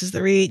at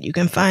thisistheread. You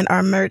can find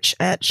our merch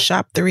at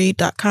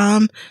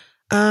shoptheread.com.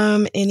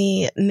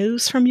 Any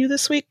news from you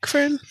this week,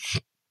 friend?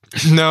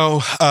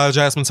 No,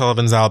 Jasmine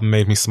Sullivan's album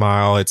made me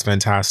smile. It's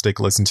fantastic.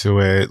 Listen to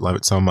it. Love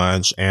it so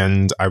much.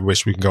 And I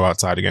wish we could go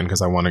outside again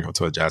because I want to go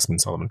to a Jasmine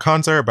Sullivan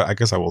concert, but I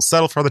guess I will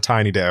settle for the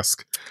tiny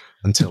desk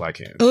until I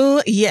can.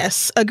 Oh,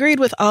 yes. Agreed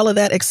with all of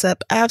that,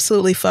 except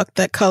absolutely fuck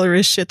that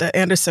colorist shit that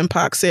Anderson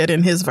 .Paak said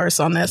in his verse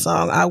on that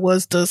song. I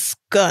was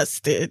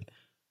disgusted.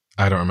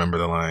 I don't remember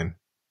the line.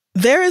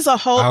 There is a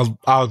whole...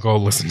 I'll go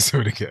listen to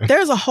it again.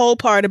 There's a whole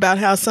part about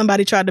how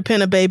somebody tried to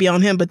pin a baby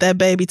on him, but that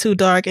baby too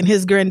dark and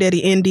his granddaddy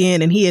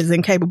Indian and he is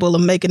incapable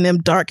of making them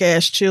dark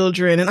ass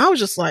children. And I was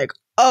just like,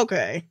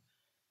 okay.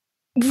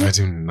 I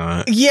do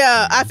not.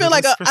 Yeah, I feel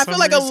like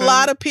a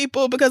lot of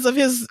people, because of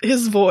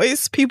his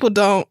voice, people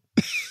don't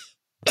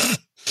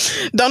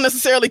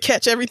necessarily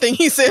catch everything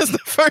he says the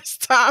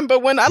first time.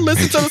 But when I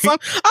listened to the song,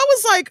 I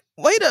was like,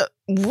 wait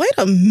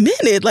a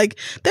minute. Like,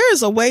 there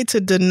is a way to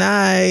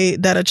deny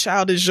that a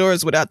child is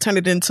yours without turning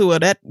it into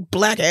that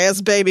black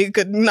ass baby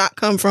could not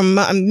come from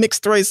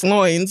mixed race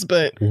loins.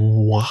 But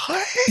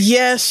what?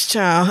 Yes,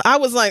 child. I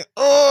was like,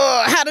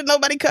 oh, how did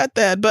nobody cut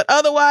that? But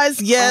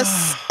otherwise,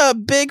 yes, a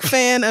big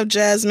fan of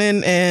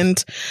Jasmine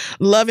and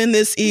loving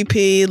this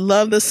EP.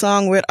 Love the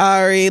song with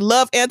Ari.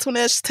 Love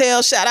Antoinette's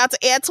Tale. Shout out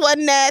to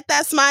Antoinette.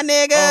 That's my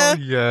nigga. Oh,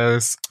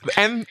 yes.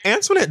 And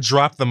Antoinette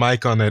dropped the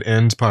mic on that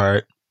end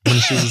part. When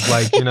she was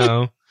like, you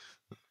know,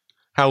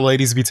 how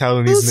ladies be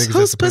telling these niggas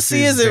whose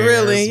pussy is it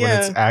really? When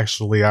it's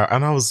actually out.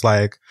 And I was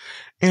like,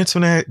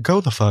 Antoinette, go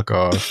the fuck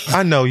off.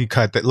 I know you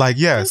cut that. Like,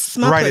 yes,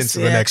 right into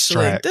the next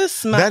track.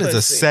 That is a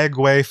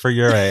segue for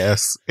your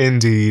ass.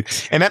 Indeed.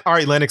 And that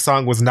Ari Lennox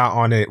song was not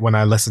on it when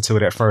I listened to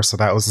it at first. So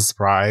that was a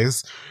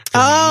surprise.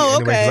 Oh,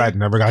 anyway, okay. I'd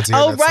never got to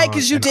hear that right, song.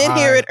 because you did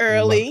hear it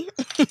early.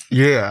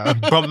 Yeah.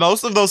 But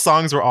most of those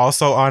songs were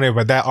also on it,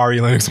 but that Ari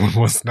Lennox one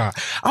was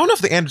not. I don't know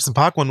if the Anderson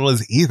 .Paak one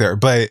was either,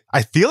 but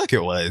I feel like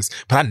it was.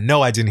 But I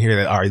know I didn't hear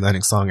that Ari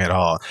Lennox song at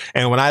all.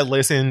 And when I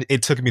listened,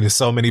 it took me to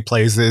so many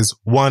places.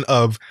 One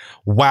of,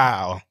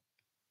 wow.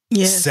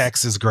 Yes.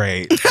 Sex is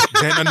great.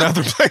 Then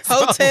another place.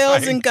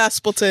 Hotels and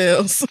gospel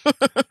tales.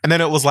 And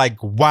then it was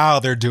like, wow,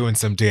 they're doing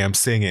some damn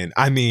singing.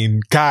 I mean,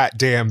 god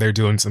damn, they're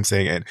doing some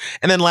singing.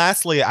 And then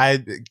lastly,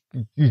 I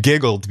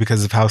giggled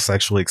because of how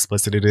sexually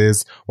explicit it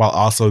is, while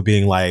also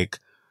being like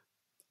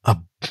a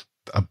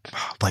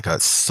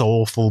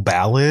soulful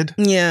ballad.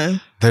 Yeah.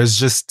 There's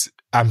just,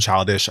 I'm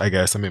childish, I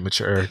guess. I'm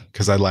immature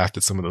because I laughed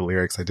at some of the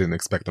lyrics. I didn't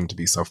expect them to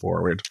be so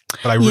forward.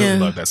 But I really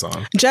love that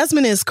song.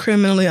 Jasmine is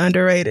criminally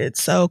underrated.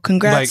 So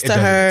congrats to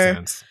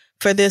her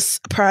for this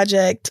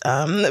project.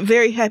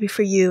 Very happy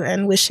for you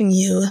and wishing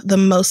you the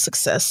most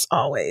success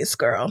always,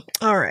 girl.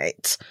 All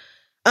right.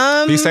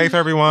 Be safe,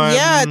 everyone.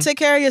 Yeah, take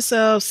care of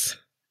yourselves.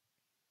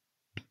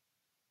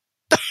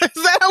 Is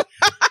that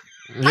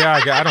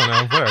yeah, I don't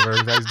know. Whatever.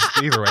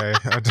 Either way.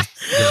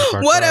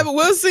 Whatever.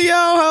 We'll see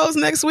y'all hoes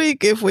next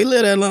week if we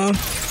live that long.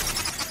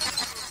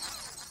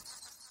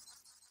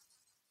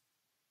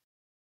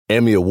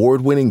 Emmy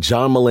award-winning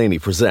John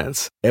Mulaney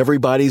presents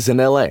Everybody's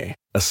in L.A.,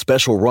 a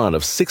special run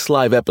of 6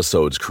 live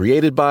episodes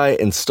created by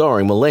and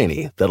starring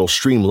Mulaney that'll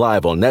stream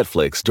live on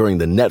Netflix during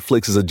the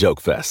Netflix is a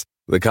Joke Fest.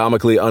 The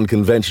comically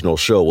unconventional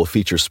show will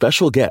feature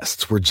special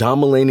guests where John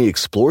Mulaney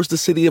explores the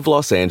city of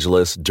Los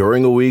Angeles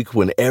during a week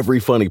when every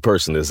funny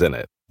person is in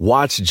it.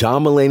 Watch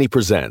John Mulaney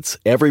Presents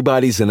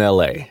Everybody's in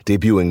L.A.,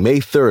 debuting May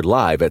 3rd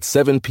live at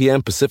 7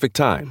 p.m. Pacific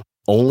Time,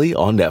 only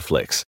on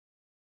Netflix.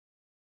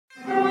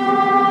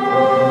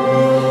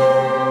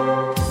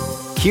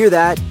 Hear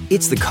that?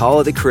 It's the call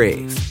of the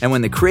Crave. And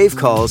when the Crave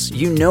calls,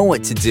 you know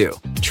what to do.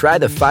 Try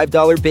the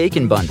 $5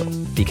 Bacon Bundle,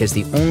 because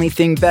the only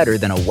thing better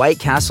than a White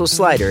Castle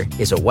slider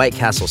is a White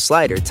Castle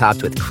slider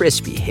topped with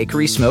crispy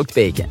hickory smoked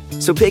bacon.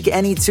 So pick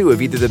any two of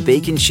either the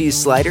Bacon Cheese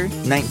Slider,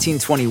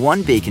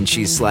 1921 Bacon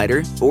Cheese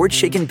Slider, or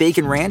Chicken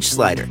Bacon Ranch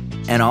Slider.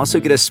 And also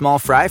get a small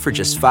fry for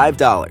just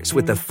 $5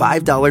 with the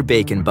 $5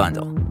 Bacon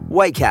Bundle.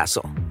 White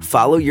Castle.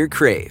 Follow your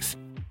Crave.